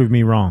there, you proved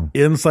me wrong.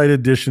 Inside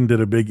Edition did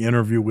a big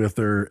interview with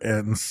her,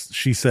 and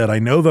she said, I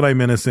know that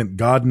I'm innocent.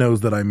 God knows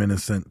that I'm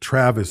innocent.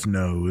 Travis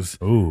knows.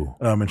 Ooh.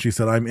 And she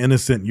said, I'm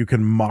innocent. You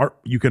can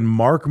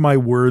mark my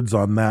words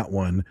on that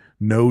one.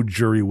 No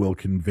jury will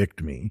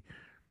convict me.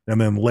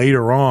 And then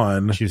later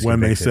on,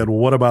 when they said, well,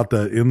 what about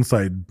the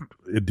Inside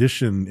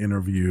Edition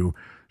interview?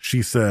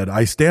 She said,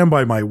 I stand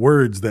by my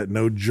words that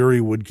no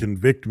jury would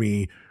convict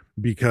me,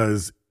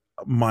 because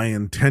my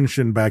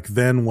intention back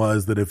then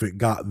was that if it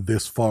got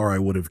this far, I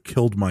would have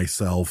killed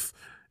myself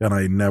and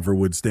I never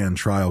would stand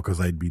trial because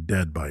I'd be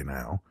dead by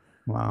now.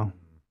 Wow.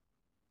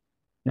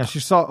 Yeah,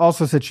 she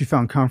also said she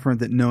found comfort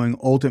that knowing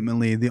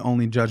ultimately the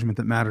only judgment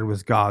that mattered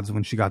was God's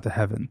when she got to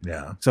heaven.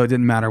 Yeah. So it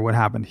didn't matter what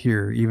happened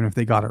here, even if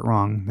they got it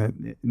wrong,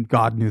 that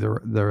God knew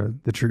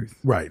the truth.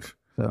 Right.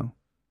 So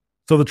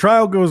the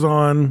trial goes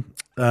on.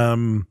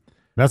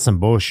 That's some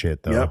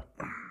bullshit, though.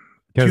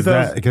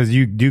 Yep. Because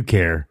you do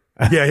care.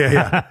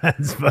 Yeah.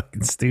 It's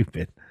fucking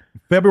stupid.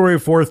 February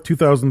 4th,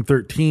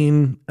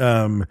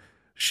 2013,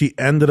 she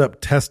ended up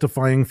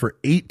testifying for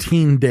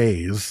 18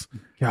 days.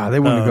 Yeah,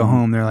 they wanted to go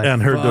home. They're like,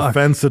 and her fuck.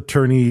 defense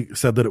attorney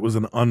said that it was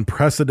an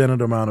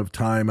unprecedented amount of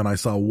time. And I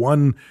saw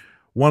one,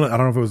 I don't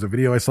know if it was a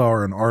video I saw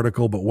or an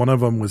article, but one of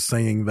them was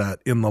saying that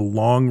in the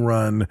long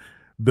run,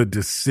 the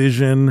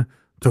decision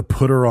to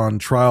put her on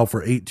trial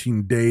for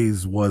 18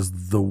 days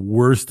was the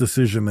worst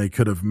decision they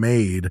could have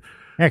made.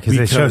 Yeah, because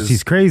it shows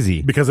she's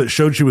crazy. Because it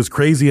showed she was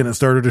crazy, and it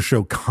started to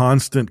show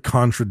constant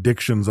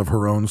contradictions of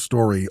her own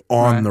story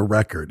on the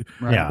record.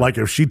 Right. Yeah. Like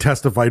if she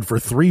testified for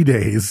 3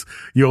 days,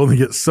 you only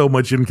get so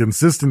much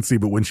inconsistency.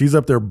 But when she's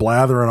up there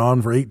blathering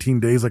on for 18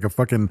 days like a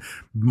fucking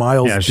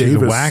Miles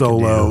Davis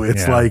solo,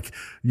 it's like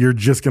you're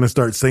just going to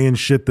start saying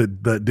shit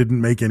that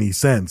didn't make any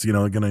sense, you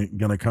know, going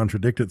to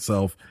contradict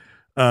itself.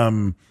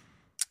 And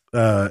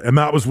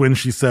that was when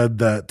she said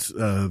that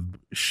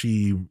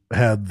she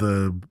had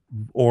the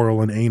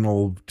oral and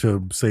anal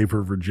to save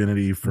her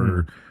virginity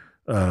for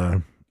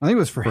I think it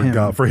was for him.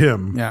 God, for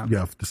him. Yeah,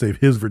 to save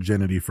his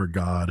virginity for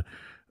God.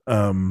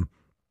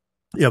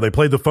 They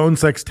played the phone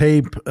sex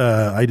tape.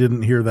 I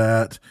didn't hear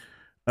that.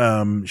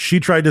 She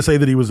tried to say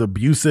that he was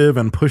abusive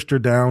and pushed her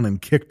down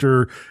and kicked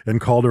her and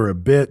called her a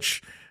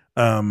bitch.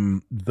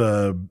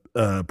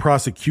 The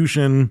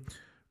prosecution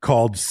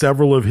called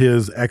several of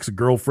his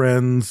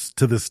ex-girlfriends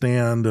to the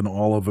stand, and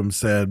all of them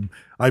said,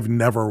 I've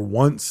never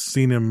once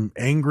seen him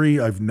angry.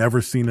 I've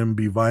never seen him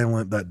be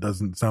violent. That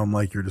doesn't sound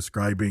like you're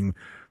describing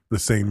the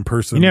same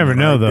person. You never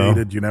know,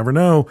 though. You never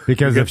know.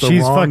 Because if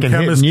she's fucking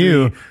hitting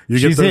you,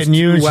 she's hitting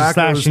you and she's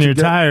slashing your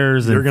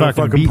tires and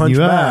fucking beating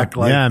you up.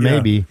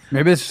 Maybe.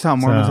 Maybe it's just how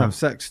Mormons have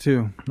sex,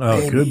 too. Oh,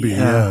 it could be,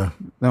 yeah.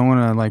 They don't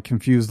want to, like,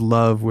 confuse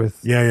love with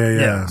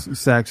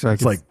sex. Like,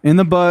 it's like in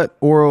the butt,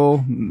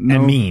 oral,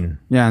 and mean.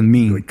 Yeah, and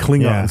mean. Like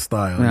Klingon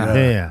style.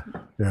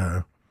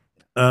 Yeah.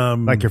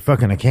 Like you're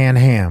fucking a canned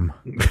ham.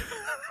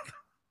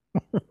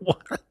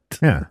 What?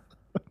 Yeah.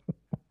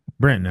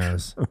 Brent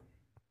knows.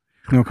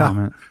 No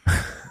comment.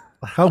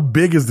 How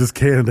big is this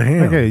canned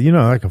ham?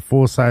 Like a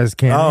full-size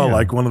canned ham.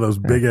 Like one of those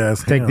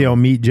big-ass Take the old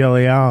meat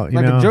jelly out.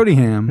 Like a Jody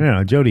ham.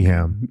 Yeah, Jody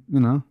ham. You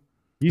know?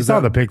 You saw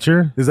the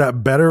picture. Is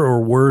that better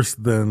or worse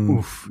than...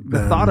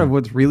 The thought of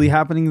what's really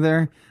happening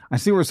there, I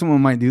see where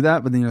someone might do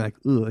that, but then you're like,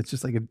 ooh, it's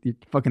just like you're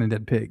fucking a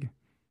dead pig.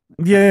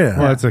 Yeah.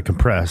 Well, it's a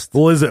compressed.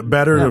 Well, is it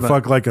better Yeah, to but-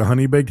 fuck like a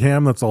honey baked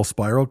ham that's all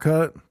spiral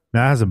cut?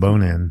 That has a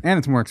bone in. And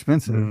it's more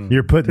expensive.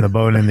 You're putting the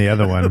bone in the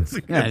other one.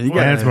 Yeah, you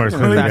Yeah, it's more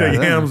Honey expensive.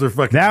 baked hams are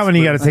fucking. That one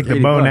you got to take the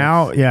bone $80.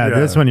 out. Yeah, Yeah.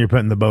 this one you're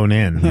putting the bone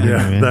in. You know Yeah,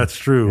 what I mean? that's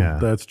true. Yeah.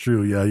 That's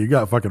true. Yeah, you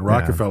got fucking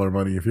Rockefeller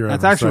money if you're.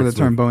 That's having actually where sex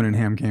the term with- bone and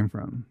ham came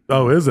from.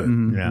 Oh, is it?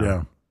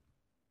 Yeah.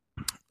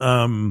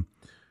 Yeah.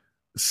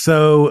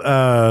 So.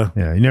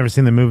 Yeah, you never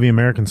seen the movie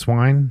American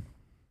Swine?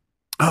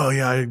 Oh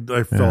yeah,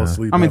 I fell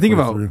asleep. I mean, think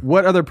halfway about through.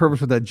 what other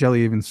purpose would that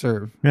jelly even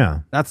serve? Yeah.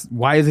 That's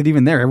why is it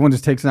even there? Everyone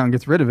just takes it out and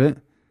gets rid of it.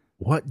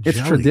 What It's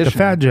jelly? tradition. The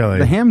fat jelly.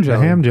 The ham jelly.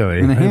 The ham jelly.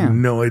 And the I have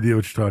ham. no idea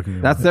what you're talking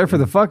about. That's there for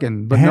the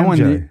fucking. But Ham no one.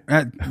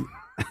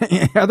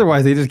 jelly.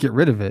 Otherwise, they just get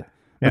rid of it.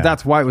 But Yeah.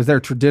 that's why it was there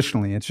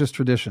traditionally. It's just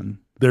tradition.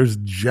 There's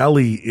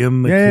jelly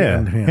in the Yeah,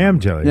 canned ham. ham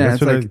jelly. Yeah, That's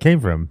it's where like it came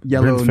from.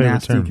 Yellow, Brent's favorite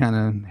nasty term. kind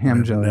of ham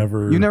I've jelly.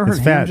 never- You never heard It's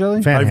of fat ham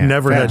jelly? Fat I've ham,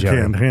 never fat had jelly.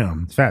 canned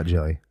ham. It's fat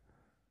jelly.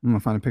 I'm gonna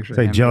find a picture. It's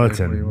like of ham jelly for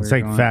gelatin. you It's where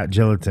like you're fat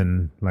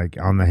gelatin, like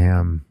on the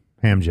ham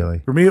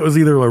jelly. For me, it was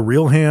either a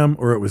real ham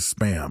or it was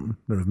Spam.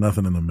 There was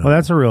nothing in the middle. Well,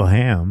 that's a real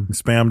ham.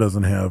 Spam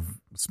doesn't have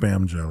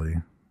Spam jelly.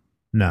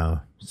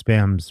 No,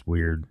 Spam's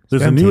weird.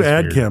 There's Spam a new tastes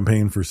ad weird.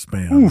 campaign for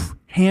Spam. going. Oof,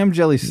 ham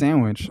jelly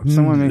sandwich.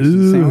 Someone makes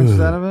sandwiches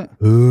out of it.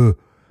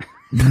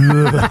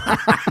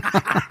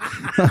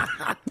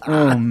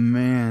 Oh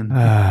man.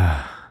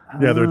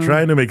 Yeah, they're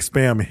trying to make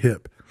Spam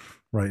hip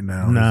right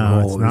now. No,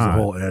 there's it's there's not. a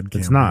whole ad campaign.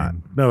 It's not.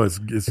 No, it's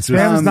just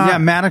Spam's not- Yeah,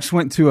 Maddox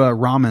went to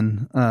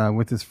ramen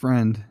with his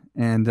friend,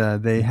 and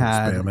they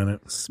had Spam in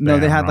it. no,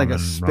 they Spam had like a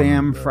ramen,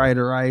 spam ramen. fried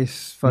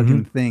rice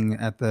fucking thing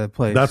at the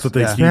place. That's what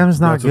they Yeah. keep.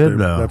 Spam's not that's what good, they-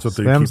 though. That's what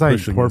they Spam's keep like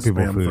pushing poor is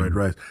people Spam food. fried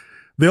rice.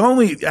 The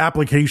only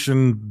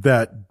application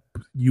that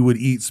you would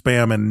eat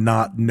Spam and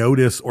not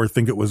notice or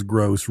think it was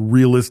gross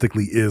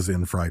realistically is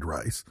in fried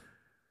rice.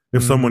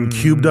 If someone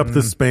cubed up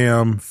the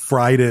Spam,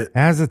 fried it, It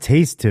has a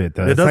taste to it,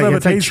 though. It It's does like, have a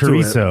it's like taste to it.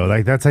 chorizo.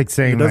 Like that's like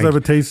saying It does like, have a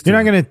taste You're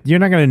to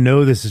not gonna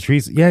know this is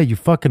chorizo. Yeah, you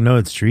fucking know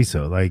it's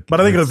chorizo. Like, but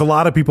I think it's- if a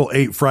lot of people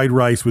ate fried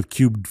rice with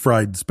cubed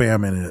fried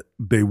Spam in it,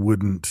 they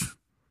wouldn't.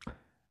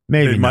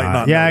 maybe they might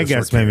not Yeah, I notice or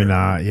guess maybe care.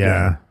 not.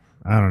 Yeah.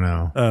 I don't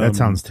know. That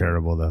sounds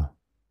terrible though.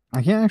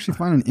 I can't actually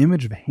find an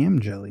image of ham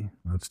jelly.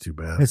 That's too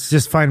bad. It's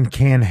just find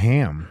canned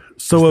ham.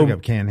 So Just a- look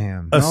up canned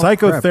ham. A all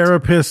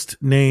psychotherapist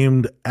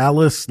named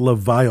Alice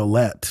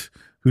LaViolette,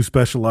 who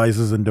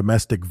specializes in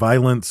domestic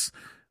violence.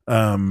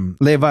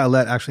 Les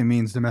Violette actually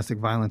means domestic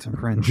violence in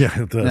French.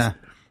 Yeah, it does.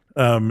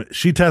 Yeah.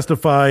 She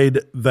testified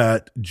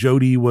that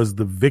Jody was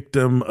the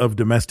victim of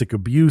domestic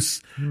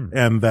abuse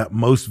and that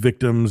most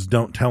victims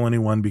don't tell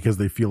anyone because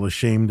they feel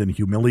ashamed and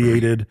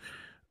humiliated.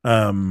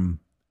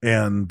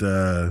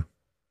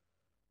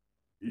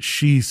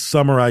 She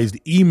summarized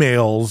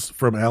emails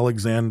from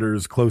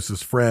Alexander's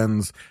closest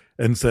friends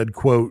and said,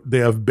 quote, they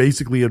have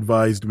basically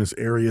advised Miss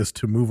Arias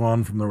to move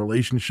on from the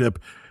relationship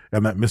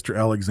and that Mr.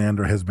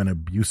 Alexander has been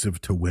abusive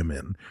to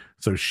women.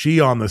 So she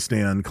on the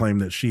stand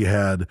claimed that she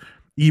had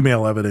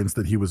email evidence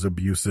that he was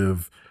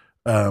abusive,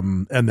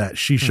 and that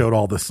she showed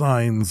all the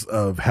signs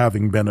of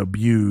having been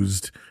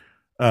abused.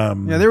 Yeah,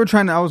 they were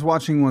trying to. I was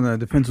watching when the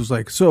defense was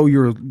like, "So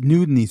you're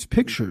nude in these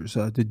pictures.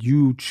 Did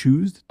you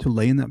choose to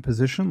lay in that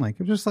position?" Like it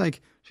was just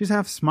like she's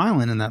half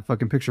smiling in that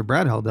fucking picture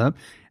Brad held up,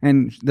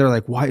 and they're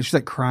like, "Why?" She's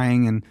like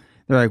crying, and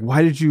they're like,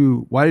 "Why did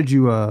you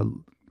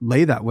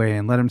lay that way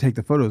and let him take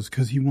the photos?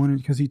 Because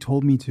he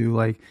told me to."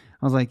 Like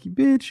I was like,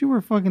 "Bitch, you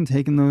were fucking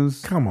taking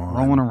those, Come on.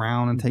 rolling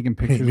around and taking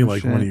pictures." Paint me and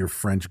like shit. one of your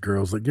French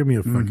girls. Like, give me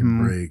a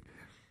fucking break.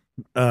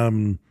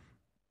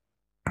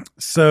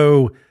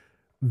 So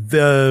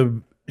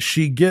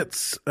she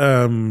gets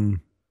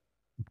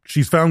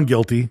she's found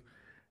guilty,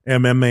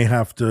 and then they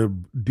have to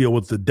deal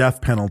with the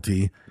death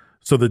penalty.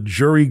 So the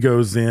jury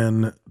goes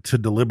in to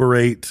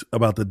deliberate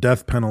about the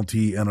death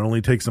penalty, and it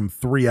only takes them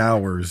 3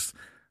 hours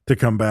to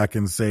come back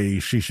and say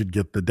she should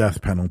get the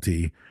death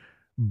penalty.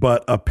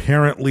 But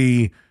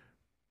apparently,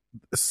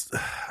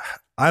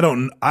 I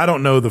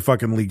don't know the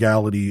fucking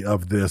legality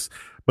of this,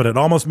 but it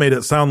almost made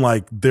it sound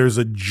like there's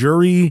a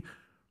jury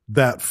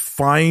that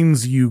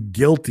finds you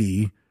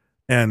guilty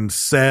and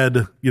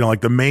said,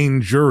 like the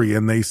main jury,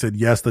 and they said,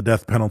 yes, the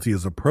death penalty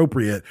is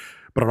appropriate.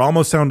 But it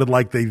almost sounded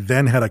like they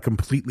then had a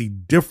completely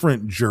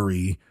different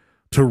jury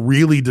to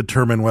really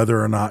determine whether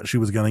or not she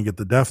was going to get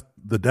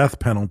the death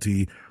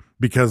penalty,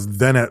 because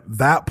then at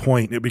that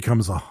point it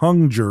becomes a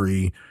hung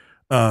jury,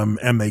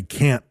 and they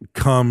can't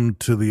come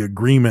to the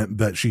agreement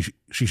that she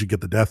should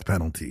get the death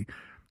penalty.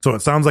 So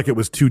it sounds like it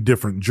was two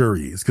different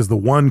juries, because the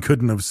one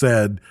couldn't have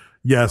said,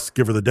 yes,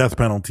 give her the death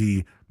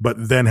penalty, but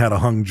then had a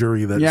hung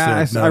jury that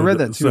said no. I read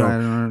that too. So, I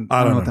don't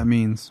know what that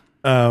means.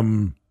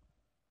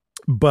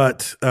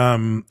 But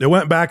it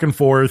went back and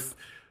forth,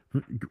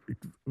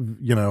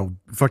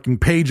 fucking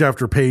page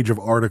after page of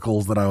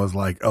articles that I was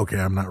like, okay,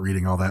 I'm not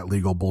reading all that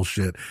legal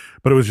bullshit.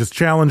 But it was just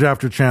challenge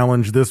after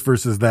challenge, this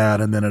versus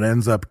that, and then it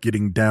ends up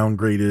getting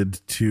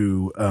downgraded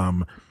to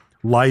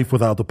life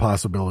without the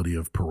possibility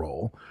of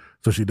parole.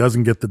 So she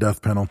doesn't get the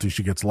death penalty.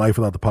 She gets life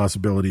without the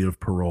possibility of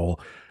parole.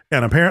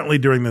 And apparently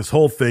during this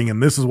whole thing,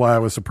 and this is why I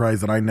was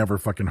surprised that I never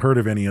fucking heard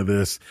of any of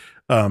this,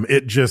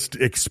 it just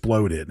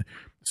exploded.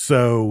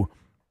 So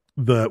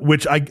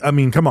which I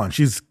mean, come on,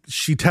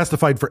 she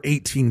testified for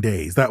 18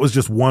 days. That was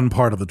just one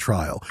part of the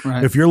trial.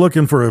 Right. If you're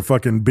looking for a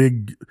fucking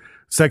big,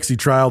 sexy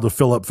trial to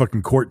fill up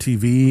fucking court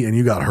TV and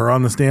you got her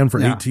on the stand for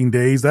 18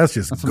 days, that's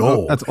just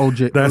gold. That's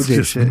OJ. That's OJ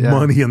just shit, yeah.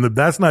 money. And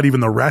that's not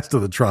even the rest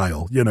of the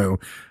trial, you know?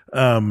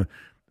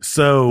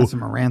 So That's a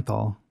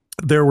Moranthal.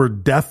 there were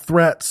death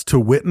threats to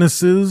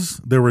witnesses.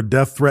 There were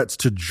death threats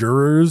to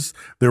jurors.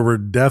 There were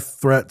death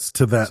threats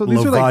to that So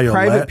these are like LaViolette.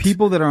 private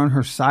people that are on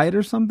her side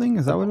or something?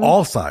 Is that what it is?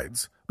 All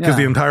sides. Because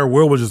Yeah. the entire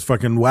world was just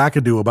fucking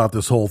wackadoo about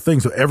this whole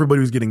thing. So everybody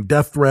was getting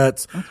death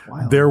threats. That's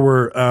wild. There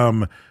were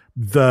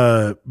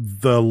the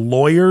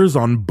lawyers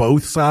on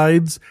both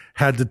sides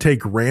had to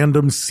take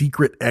random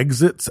secret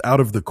exits out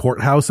of the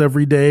courthouse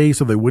every day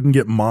so they wouldn't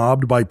get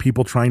mobbed by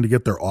people trying to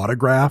get their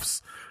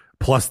autographs,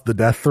 plus the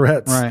death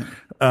threats.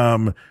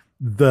 Right.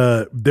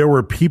 There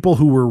were people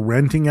who were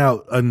renting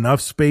out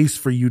enough space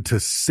for you to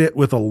sit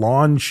with a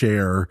lawn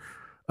chair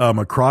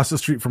across the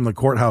street from the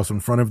courthouse in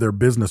front of their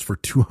business for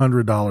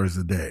 $200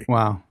 a day.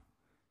 Wow.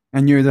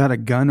 And you either had a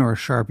gun or a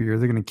Sharpie. You're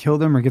either going to kill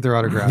them or get their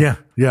autograph.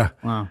 Yeah.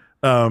 Wow.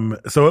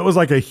 So it was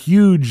like a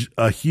huge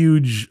trial.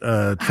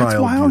 That's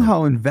wild deal.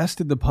 how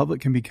invested the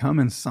public can become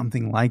in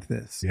something like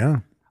this. Yeah.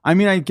 I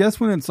mean, I guess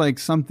when it's like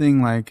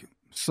something like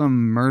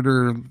some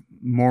murder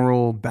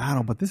moral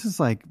battle, but this is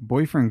like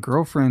boyfriend,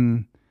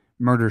 girlfriend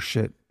murder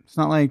shit. It's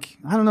not like,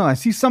 I don't know. I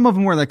see some of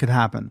them where that could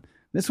happen.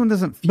 This one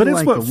doesn't feel But it's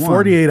like what, the one.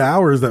 48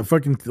 hours that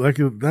fucking, like,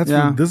 that's,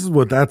 Yeah. this is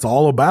what that's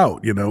all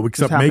about, you know,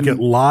 except make it happened-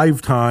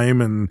 live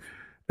time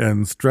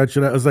and stretch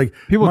it out. It's like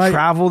People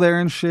travel there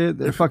and shit.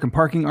 They're fucking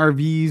parking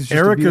RVs. Just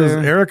to be there.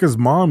 Erica's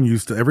mom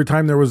used to, every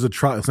time there was a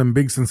trial, some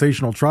big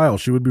sensational trial,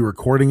 she would be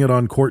recording it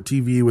on court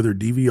TV with her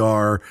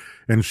DVR,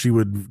 and she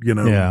would, you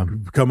know,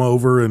 come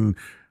over and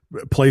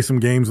play some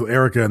games with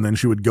Erica, and then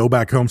she would go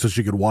back home so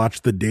she could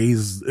watch the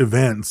day's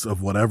events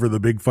of whatever the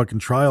big fucking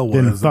trial was.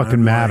 Didn't And fucking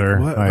I'm matter.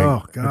 Like, what? Like,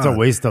 Oh god, it's a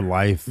waste of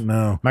life.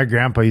 No. My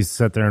grandpa used to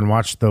sit there and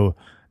watch the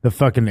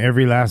fucking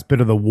every last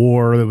bit of the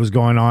war that was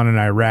going on in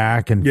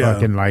Iraq and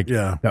fucking like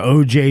the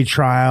OJ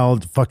trial,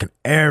 fucking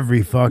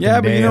every fucking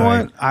Yeah, but day. you know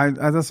like, what? I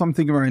that's what I'm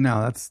thinking about right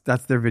now.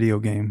 That's their video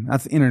game.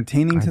 That's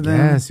entertaining to them.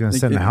 Yes, you want to Like,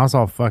 sit in the house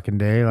all fucking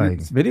day. Like,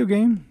 it's a video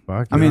game.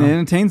 Fuck I mean, yeah. it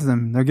entertains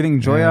them. They're getting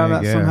joy out of I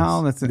that guess.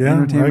 somehow. That's yeah,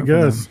 entertainment.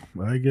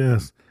 I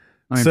guess.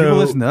 I mean, So- people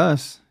listen to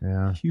us.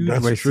 Yeah, Huge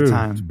That's waste true. of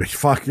time.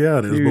 Fuck yeah,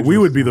 it is. Huge But we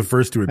waste would be of the time.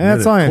 first to admit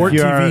that's it. only if Court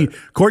you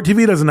Court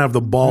TV doesn't have the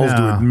balls to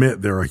No.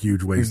 admit they're a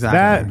huge waste. of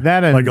Exactly. time.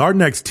 that and Like our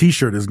next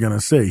T-shirt is going to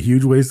say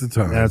 "huge waste of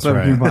time." That's Love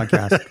right. King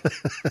podcast.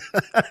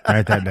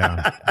 Write that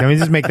down. Can we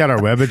just make that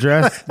our web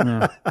address?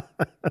 Yeah,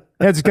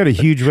 just go to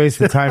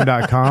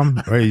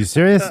hugewasteoftime.com. Are you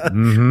serious?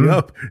 Mm-hmm.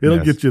 Yep, it'll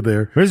Yes. get you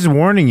there. We're just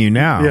warning you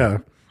now. Yeah.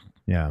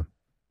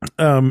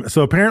 Yeah.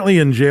 So apparently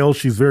in jail,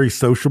 she's very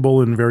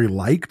sociable and very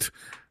liked.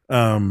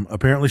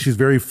 Apparently she's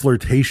very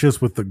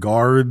flirtatious with the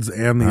guards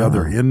and the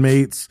other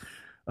inmates.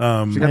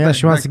 got Yeah, that-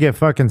 she wants to get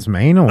fucking some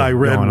anal. I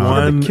read going on.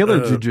 one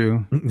Killer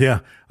juju. Yeah,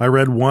 I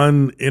read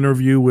one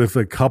interview with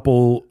a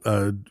couple,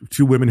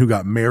 two women who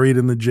got married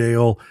in the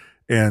jail,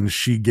 and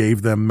she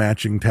gave them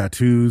matching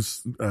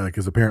tattoos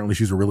because apparently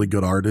she's a really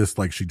good artist.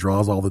 Like she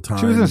draws all the time.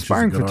 She was an and she's a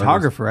inspiring good artist.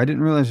 photographer. I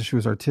didn't realize that she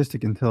was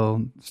artistic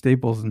until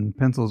staples and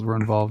pencils were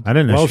involved. I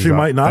didn't know Well, she she was,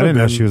 might not I have didn't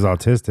know been- she was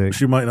autistic.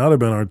 She might not have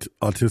been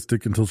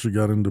autistic until she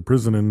got into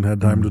prison and had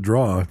time to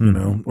draw, you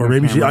know, or No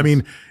maybe she, I cameras.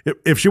 mean,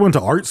 if she went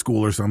to art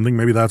school or something,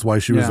 maybe that's why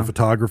she was Yeah. a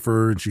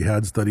photographer and she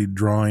had studied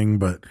drawing.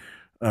 But,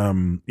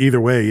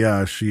 either way,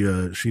 yeah,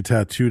 she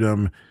tattooed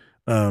him.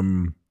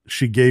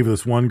 She gave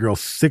this one girl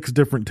 6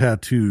 different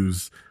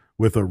tattoos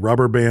with a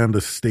rubber band, a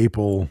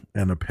staple,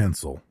 and a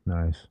pencil.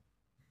 Nice.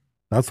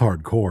 That's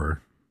hardcore.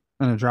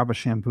 And a drop of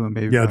shampoo and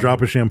baby Yeah, powder.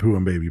 drop of shampoo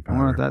and baby I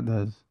wonder what powder. that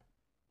does.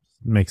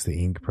 Makes the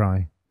ink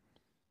probably.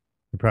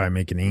 They're probably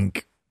making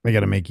ink. They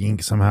got to make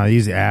ink somehow. They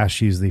use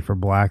ash usually for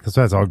black. That's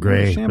why it's all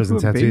gray. Shampoo Prison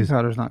and baby tattoos.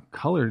 powder is not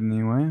colored in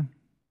any way.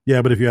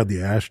 Yeah, but if you add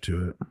the ash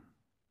to it.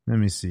 Let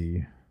me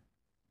see.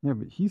 Yeah,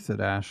 but he said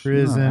ash. You know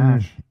Prison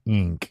ash.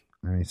 ink.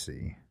 Let me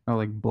see. Oh,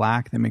 like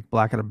black. They make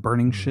black out of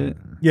burning shit.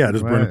 Yeah,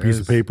 just burn a What piece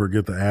is- of paper,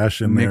 get the ash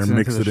in Mix there, it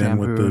mix into it the in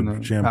with shampoo the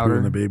and the shampoo powder.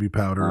 and the baby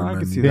powder. Oh, I and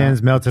can then see that.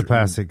 Bands melted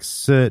plastic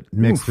soot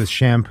mixed Oof. with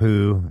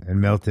shampoo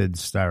and melted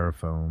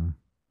styrofoam.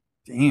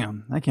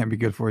 Damn, that can't be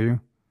good for you.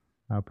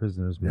 How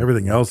prisoners make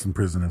everything else in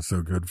prison is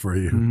so good for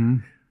you. Mm-hmm.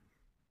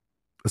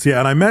 So yeah,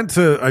 and I meant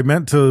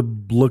to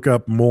look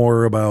up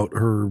more about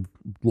her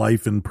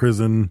life in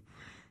prison.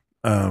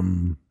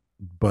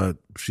 But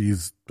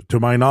she's, to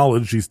my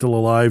knowledge, she's still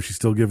alive. She's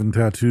still giving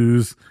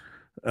tattoos.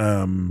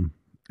 And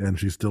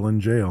she's still in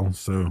jail.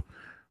 So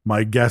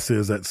my guess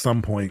is at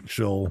some point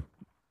she'll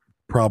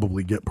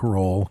probably get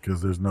parole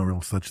because there's no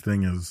real such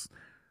thing as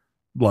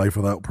life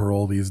without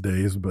parole these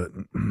days. But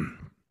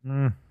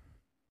All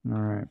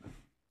right.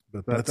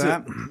 but That's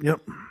that's that? it.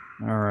 Yep.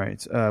 All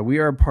right. We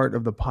are part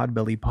of the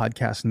Podbelly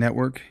Podcast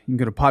Network. You can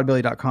go to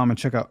podbelly.com and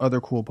check out other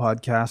cool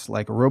podcasts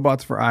like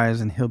Robots for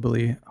Eyes and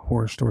Hillbilly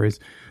Horror Stories.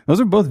 Those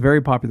are both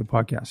very popular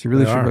podcasts. You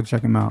really should go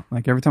check them out.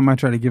 Like every time I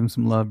try to give them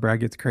some love, Brad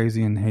gets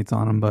crazy and hates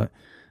on them. But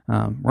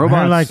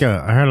Robots...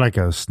 I heard like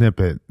a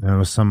snippet. And it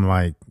was some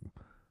like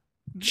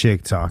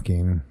chick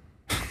talking.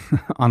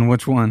 On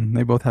which one?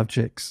 They both have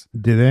chicks.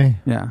 Do they?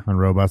 Yeah. On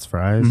Robots for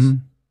Eyes?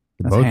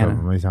 Mm-hmm. Both Hannah. of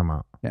them. What are you talking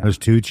about? Yeah. There's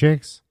 2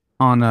 chicks?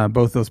 On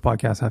both those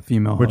podcasts have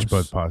female Which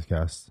hosts. both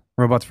podcasts?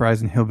 Robots for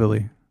Eyes and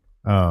Hillbilly.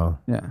 Oh.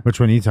 Yeah. Which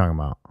one are you talking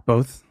about?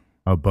 Both.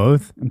 Oh,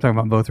 both? I'm talking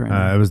about both right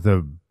now. It was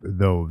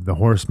the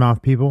horse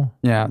mouth people?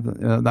 Yeah,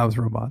 that was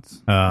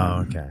Robots.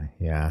 Oh, okay.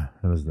 Yeah,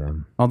 it was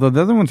them. Although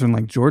the other ones are in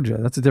like Georgia.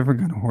 That's a different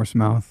kind of horse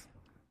mouth.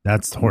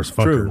 That's horse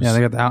fuckers. Yeah,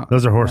 they got the out.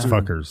 Those are horse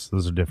fuckers.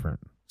 Those are different.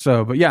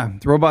 So, but yeah,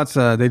 the Robots,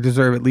 they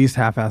deserve at least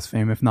half-ass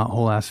fame, if not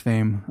whole-ass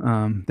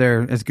fame.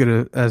 They're as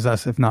good as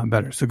us, if not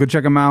better. So go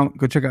check them out.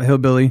 Go check out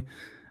Hillbilly.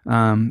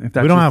 If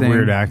that's we don't have thing.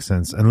 weird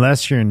accents.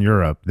 Unless you're in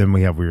Europe, then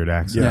we have weird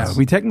accents. Yeah,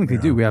 we technically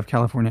do. We have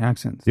California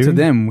accents. Do To we?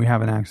 them, we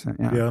have an accent.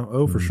 Yeah. Yeah.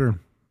 Oh, for sure.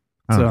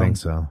 I don't think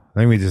so. I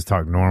think we just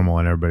talk normal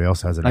and everybody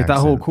else has an Like accent.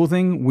 that whole cool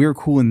thing, we're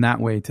cool in that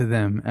way to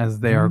them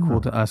as they are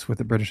cool to us with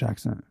the British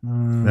accent.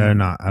 They're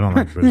not. I don't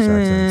like British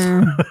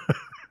accents.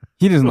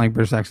 He doesn't like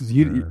British accents.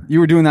 You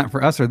were doing that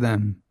for us or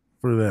them?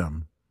 For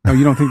them. Oh,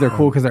 you don't think they're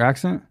cool because their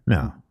accent?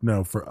 No.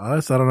 No, for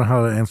us, I don't know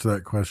how to answer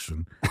that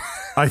question.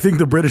 I think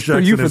the British For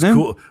you, accent for is them?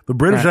 cool. The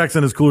British Right.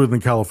 accent is cooler than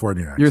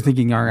California accent. You're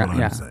thinking our What I'm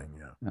yeah. saying,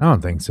 yeah. I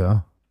don't think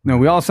so. No,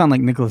 we all sound like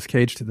Nicolas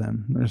Cage to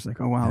them. They're just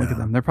like, oh wow, look at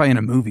them. They're probably in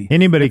a movie.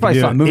 Anybody They can probably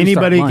do saw a it. movie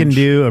star Anybody at can lunch.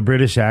 do a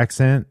British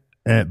accent,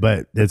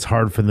 but it's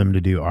hard for them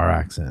to do our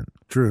accent.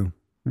 True.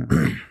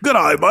 Good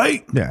eye,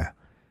 mate. Yeah.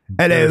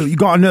 Hello, you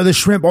got another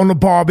shrimp on the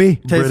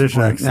barbie? British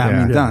accent. Yeah, I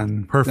mean, Yeah.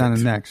 done. Perfect. Done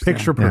and next.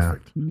 Picture yeah.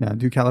 perfect. Yeah,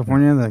 do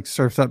California, like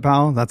surfs up,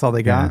 pal. That's all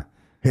they got.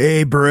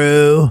 Hey,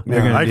 bro.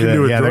 Yeah, I can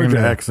do a they're Georgia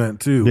gonna- accent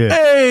too. Yeah.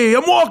 Hey,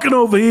 I'm walking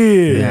over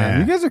here. Yeah,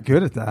 you guys are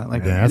good at that.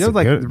 Like, Yeah, you're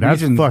like the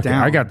that's regions fucking.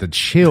 down. I got the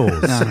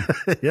chills. Yeah.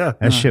 Yeah.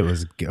 That shit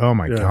was. Oh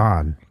my Yeah.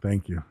 god.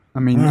 Thank you.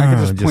 I mean, I could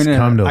just Just point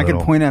come to at. a I could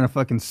little- point at a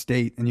fucking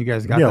state, and you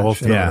guys got Yeah, that we'll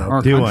shit. fill it Yeah, out. Or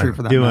a do country one.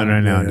 for that Do one matter.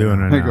 right now. Yeah, Do one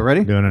right There now. you go.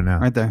 Ready? Doing it now.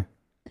 Right there.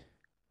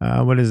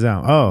 What is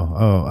that?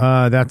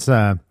 That's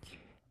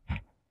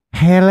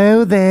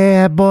hello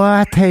there, boy.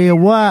 I tell you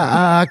what,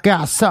 I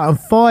got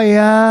something for you.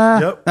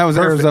 Yep. That was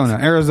Perfect.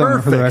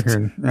 Arizona for the Perfect.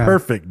 record. Yeah.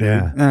 Perfect,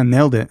 dude. Yeah.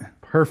 Nailed it.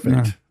 Perfect.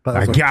 Yeah. That I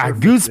was a got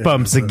perfect goosebumps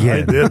answer.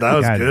 again. I did. That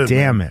was God good.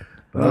 damn man. it.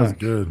 That was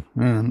good.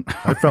 Man.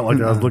 I felt like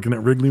I was looking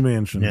at Wrigley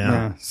Mansion.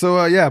 Yeah. So,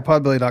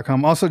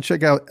 podbelly.com. Also,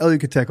 check out El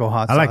Yucateco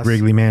Hot I Sauce. like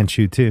Wrigley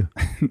Manchu too.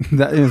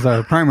 That is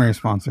our primary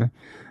sponsor.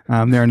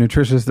 They're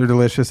nutritious. They're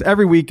delicious.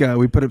 Every week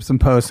we put up some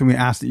posts and we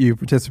ask that you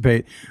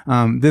participate.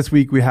 This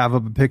week we have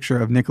up a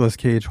picture of Nicolas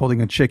Cage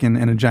holding a chicken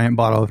and a giant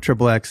bottle of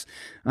XXX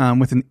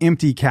with an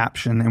empty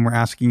caption, and we're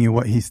asking you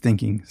what he's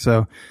thinking.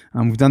 So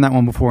we've done that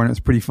one before, and it's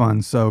pretty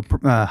fun. So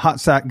Hot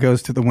Sack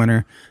goes to the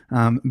winner.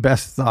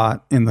 Best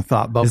thought in the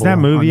thought bubble. Is that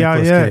movie on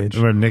out Nicolas yet? Cage.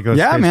 Where Nicolas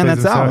Yeah, Cage man,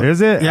 plays that's himself? out.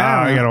 Is it? Yeah,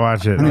 Oh, I man. gotta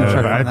watch it. I need to check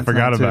it out. I That's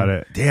forgot out, too. about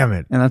it. Damn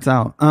it. And that's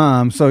out.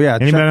 So yeah,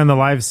 Anybody on the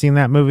live seen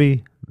that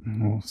movie?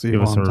 We'll see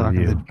Give while us I'm a talking.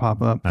 review. They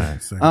pop up. All right.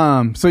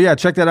 So yeah,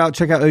 check that out.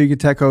 Check out El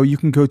Yucateco. You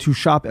can go to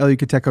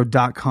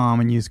shopelucateco.com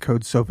and use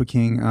code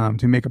SofaKing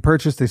to make a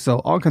purchase. They sell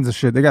all kinds of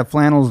shit. They got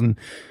flannels and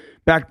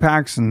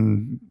backpacks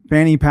and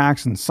fanny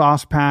packs and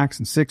sauce packs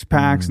and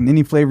 6-packs and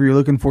any flavor you're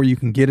looking for, you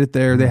can get it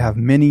there. They have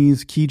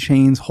minis,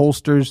 keychains,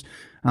 holsters,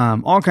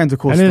 all kinds of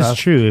cool That stuff.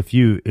 is true. If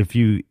you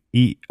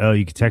eat El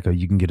Yucateco,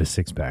 you can get a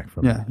 6-pack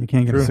from Yeah, it. you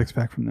can get a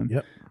 6-pack from them.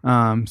 Yep.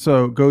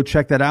 So go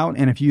check that out.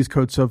 And if you use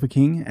code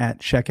SofaKing at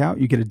checkout,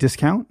 you get a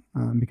discount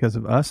because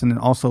of us. And it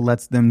also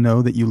lets them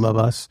know that you love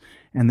us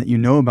and that you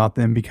know about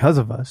them because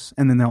of us.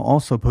 And then they'll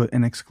also put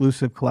an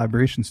exclusive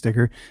collaboration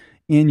sticker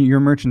in your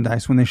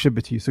merchandise when they ship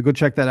it to you. So go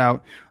check that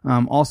out.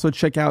 Also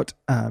check out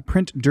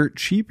Print Dirt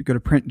Cheap. You go to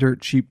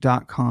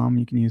printdirtcheap.com.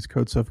 You can use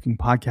code SofaKing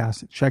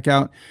Podcast at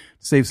checkout.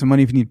 Save some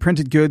money if you need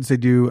printed goods. They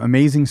do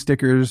amazing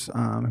stickers.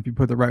 If you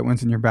put the right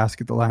ones in your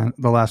basket, they'll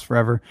last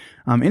forever.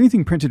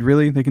 Anything printed,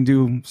 really. They can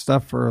do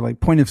stuff for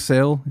like point of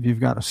sale. If you've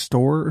got a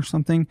store or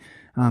something,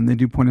 they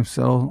do point of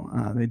sale.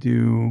 They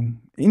do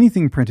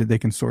anything printed they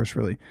can source,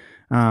 really.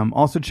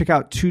 Also check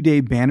out 2-day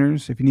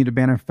banners. If you need a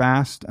banner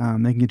fast,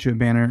 they can get you a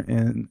banner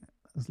in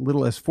as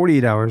little as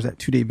 48 hours at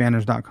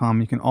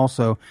 2daybanners.com. You can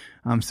also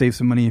save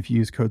some money if you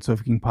use code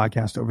SofaKing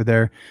Podcast over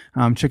there.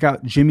 Check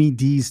out Jimmy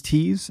D's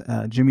Tees,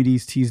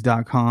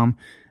 jimmydstees.com.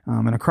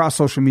 And across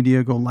social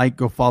media, go like,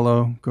 go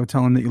follow, go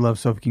tell him that you love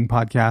SofaKing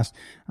Podcast.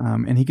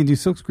 And he can do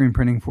silkscreen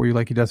printing for you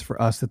like he does for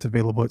us. That's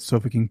available at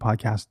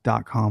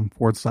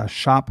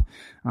sofakingpodcast.com/shop.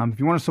 If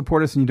you want to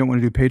support us and you don't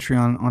want to do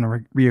Patreon on a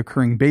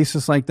reoccurring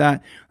basis like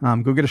that,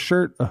 go get a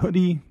shirt, a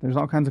hoodie. There's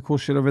all kinds of cool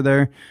shit over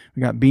there.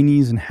 We got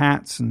beanies and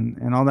hats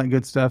and all that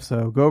good stuff.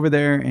 So go over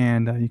there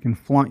and you can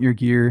flaunt your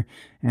gear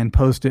and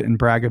post it and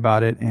brag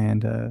about it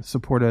and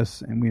support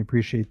us. And we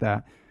appreciate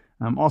that.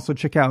 Also,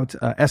 check out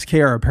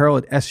SKR Apparel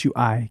at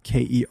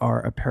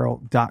SUIKER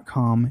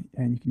apparel.com.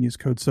 And you can use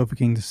code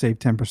SofaKing to save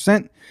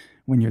 10%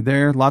 when you're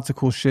there. Lots of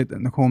cool shit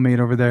that Nicole made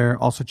over there.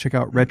 Also, check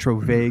out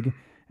RetroVague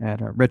at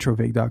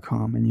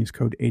retrovague.com and use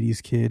code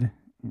 80skid.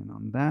 And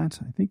on that,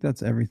 I think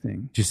that's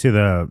everything. Did you see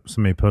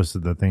somebody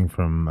posted the thing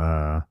from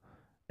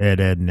Ed,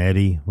 and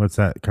Eddie? What's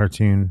that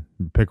cartoon?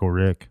 Pickle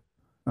Rick?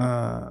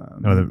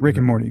 Rick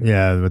and Morty.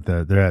 Yeah,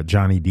 they're at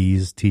Johnny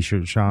D's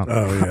t-shirt shop.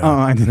 Oh, yeah. Oh,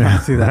 I did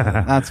not see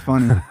that. That's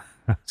funny.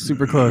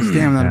 Super close.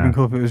 Damn, that'd have been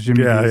cool if it was Jimmy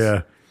D's.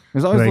 Yeah.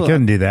 There's always They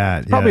couldn't do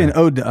that. Probably yeah. an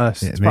ode to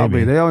us. Yeah, It's probably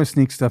maybe. they always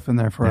sneak stuff in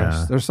there for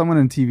us. There's someone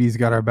in TV's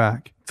got our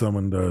back.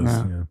 Someone does.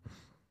 Yeah.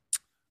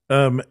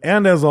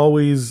 And as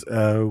always,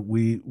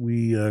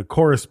 we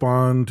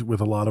correspond with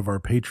a lot of our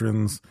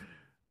patrons,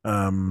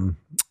 and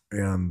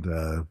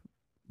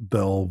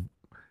they'll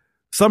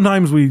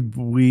sometimes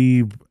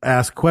we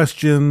ask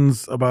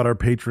questions about our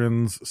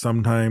patrons.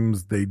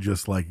 Sometimes they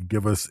just like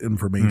give us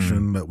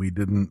information that we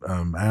didn't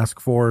ask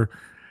for.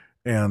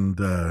 And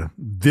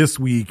this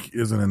week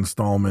is an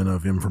installment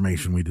of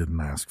information we didn't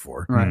ask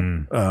for.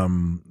 Right.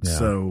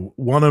 So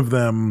one of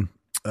them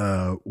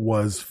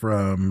was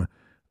from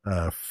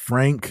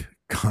Frank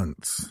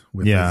Kuntz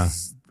with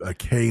a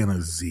K and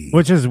a Z.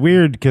 Which is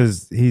weird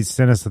because he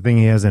sent us the thing.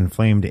 He has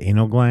inflamed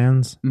anal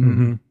glands.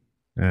 Mm-hmm.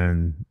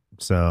 And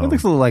so. It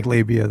looks a little like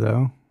labia,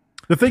 though.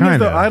 The thing is,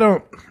 though,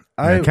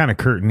 kind of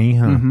curtainy,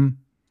 huh? Mm-hmm.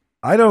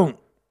 I don't.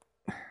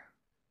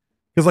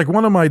 Because like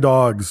one of my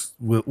dogs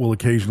will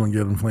occasionally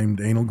get inflamed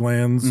anal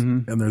glands,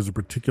 and there's a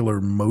particular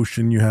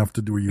motion you have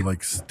to do where you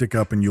like stick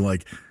up and you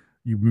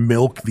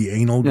milk the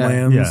anal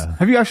glands. Yeah.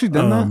 Have you actually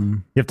done that?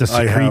 You have to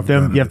secrete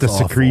them. You have to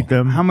secrete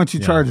them. How much you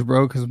charge,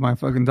 bro? Because my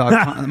fucking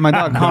dog, my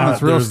dog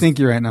Comet's real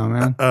stinky right now,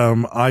 man.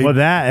 Well,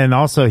 that and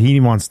also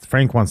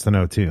Frank wants to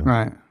know too.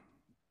 Right.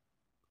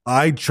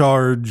 I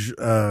charge.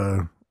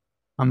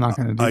 I'm not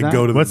going to do I that.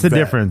 go to What's the the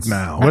vet difference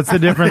now. What's the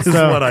difference? Is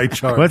though? what I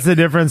charge. What's the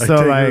difference I though?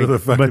 take her to the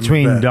Like fucking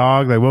between vet.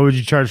 dog, like what would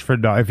you charge for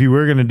a dog? If you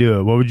were going to do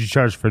it, what would you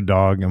charge for a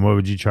dog, and what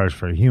would you charge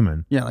for a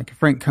human? Yeah, like a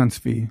Frank Kuntz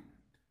fee.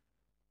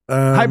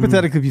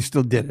 Hypothetically, if you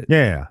still did it.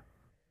 Yeah.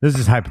 This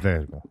is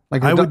hypothetical.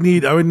 Like I would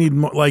need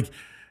more. Like,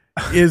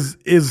 is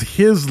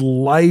his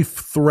life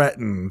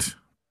threatened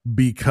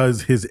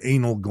because his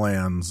anal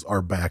glands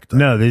are backed up?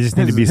 No, they just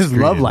need to be. His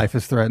secreted. love life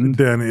is threatened.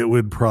 Then it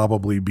would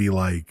probably be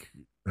like.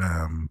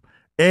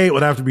 A, it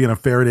would have to be in a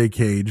Faraday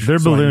cage. They're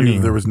so I knew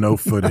ballooning. there was no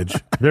footage.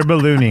 They're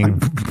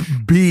ballooning.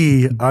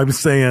 B, I'm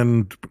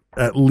saying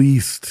at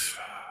least,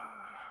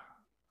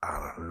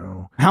 I don't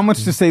know. How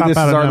much to say Pop this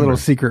is out a our number. little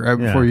secret right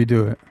before you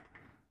do it?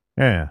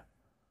 Yeah.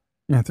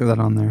 Yeah, throw that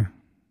on there.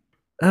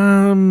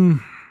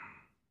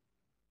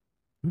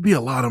 It'd be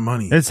a lot of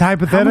money. It's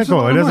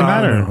hypothetical. It doesn't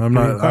matter. I'm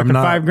not. I'm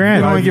not. $5,000.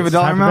 You don't wanna give a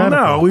dollar amount?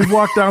 No, we've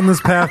walked down this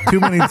path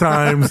too many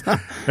times,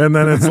 and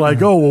then it's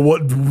like, oh well,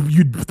 what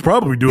you'd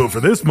probably do it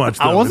for this much.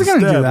 I though, wasn't going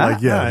to do instead. that.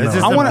 Like, yeah, it's no.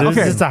 just I want to. This is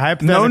Okay, just a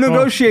hypothetical. no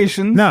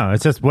negotiations. No,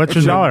 it's just what's your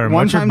It's a dollar?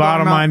 What's your one-time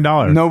bottom amount. line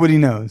dollar? Nobody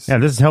knows. Yeah,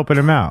 this is helping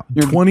him out.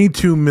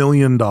 $22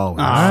 million. All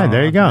right,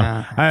 there you go.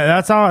 yeah.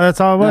 That's all it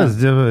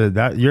was.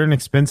 That, you're an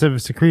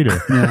expensive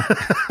secretor.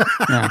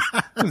 Yeah.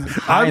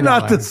 I'm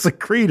not the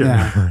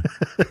secretor.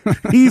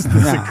 He's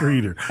the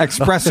secretor.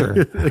 Expressor.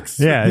 Yeah, He's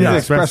yeah, an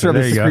expressor of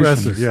There you go.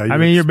 secretions. Yeah, I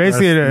mean, you're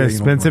basically express an the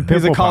expensive anal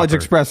He's a pimple college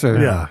popper.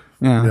 expressor. Yeah.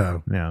 Yeah.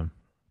 Yeah,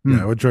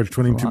 Yeah, I would charge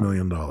 $22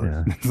 million.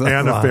 Yeah.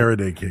 And a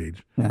Faraday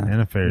cage.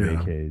 and a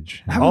Faraday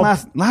cage. Having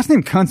last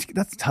name Kuntz,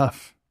 that's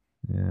tough.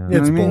 Yeah, know It's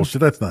what I mean?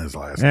 bullshit. That's not his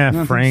last name. yeah. You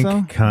don't Frank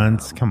think so?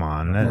 Kuntz. Come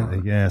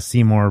on,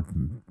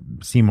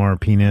 Seymour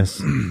penis.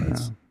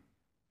 That's-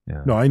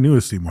 Yeah, No, I knew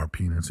a Seymour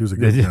penis. He was a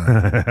good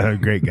guy.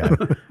 great guy.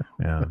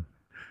 Yeah,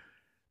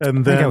 And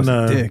I think I then was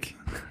a dick.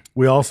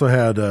 we also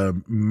had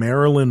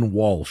Marilyn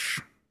Walsh.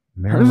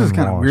 Hers is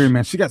kind of Walsh. weird,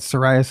 man. She got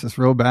psoriasis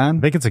real I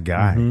bad, think it's a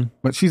guy.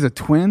 but she's a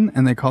twin,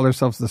 and they call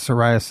themselves the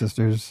Psoriasis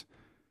Sisters.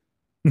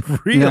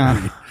 Really?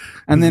 Yeah.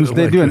 And then Is it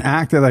they like do an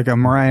act, like a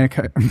Mariah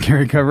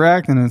Carey cover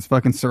act, and it's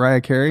fucking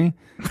Soraya Carey.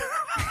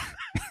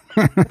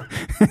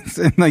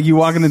 And like you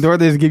walk in the door,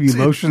 they just give you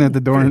lotion at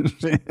the door and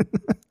shit.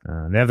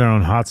 They have their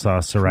own hot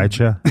sauce,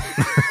 sriracha.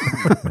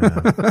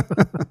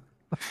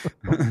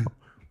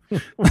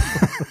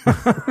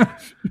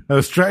 I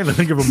was trying to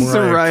think of a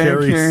Mariah Mariah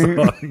Carey Carey.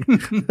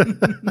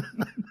 song.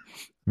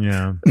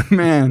 Yeah.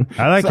 Man,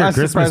 I like her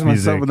Christmas surprised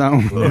myself music. with that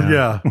one.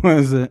 Yeah. What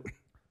is it?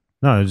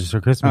 No, just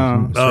her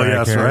Christmas. Oh,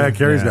 yeah. Soraya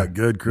Carey's Yeah. got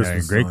good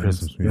Christmas great songs.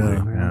 Christmas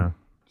music. Yeah.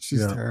 She's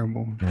Yeah.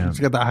 terrible. Yeah.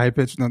 She got that high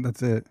pitch note.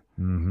 That's it.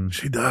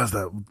 She does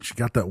that. She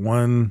got that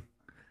one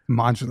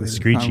Modulated. The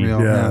screechy. It's not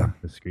real. Yeah.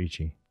 The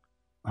screechy.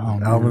 Oh,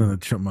 man. Alvin and the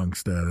Chipmunk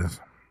status.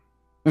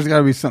 There's got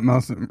to be something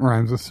else that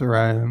rhymes with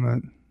Soraya,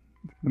 but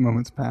the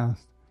moment's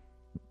passed.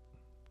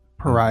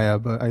 Pariah,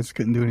 but I just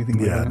couldn't do anything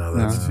with Yeah, it. no,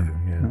 that's too.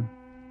 Yeah.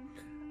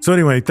 So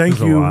anyway, thank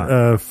There's a you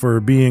lot. for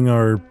being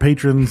our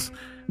patrons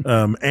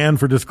and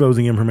for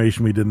disclosing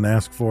information we didn't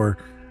ask for.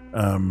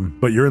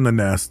 But you're in the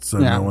nest, so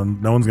Yeah.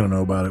 no one's going to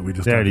know about it. We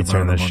just They already talked about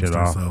turned it this amongst shit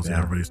off. ourselves. Yeah, Yeah.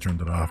 everybody's turned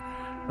it off.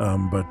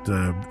 But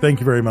thank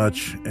you very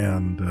much,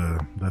 and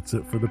that's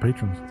it for the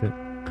patrons. That's it.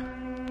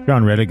 you're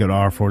on Reddit, go to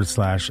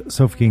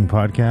r/Sofa King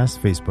Podcast,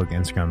 Facebook,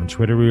 Instagram, and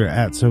Twitter. We are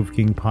at Sofa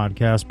King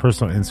Podcast.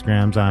 Personal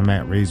Instagrams, I'm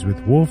at Raised with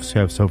Wolves.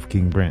 You have Sofa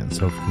King Brent and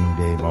Sofa King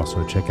Dave.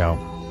 Also check out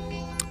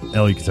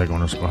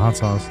LUKitego_Hot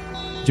Sauce,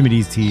 Jimmy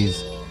D's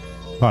Teas,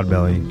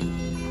 Podbelly,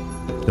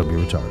 don't be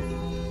retarded.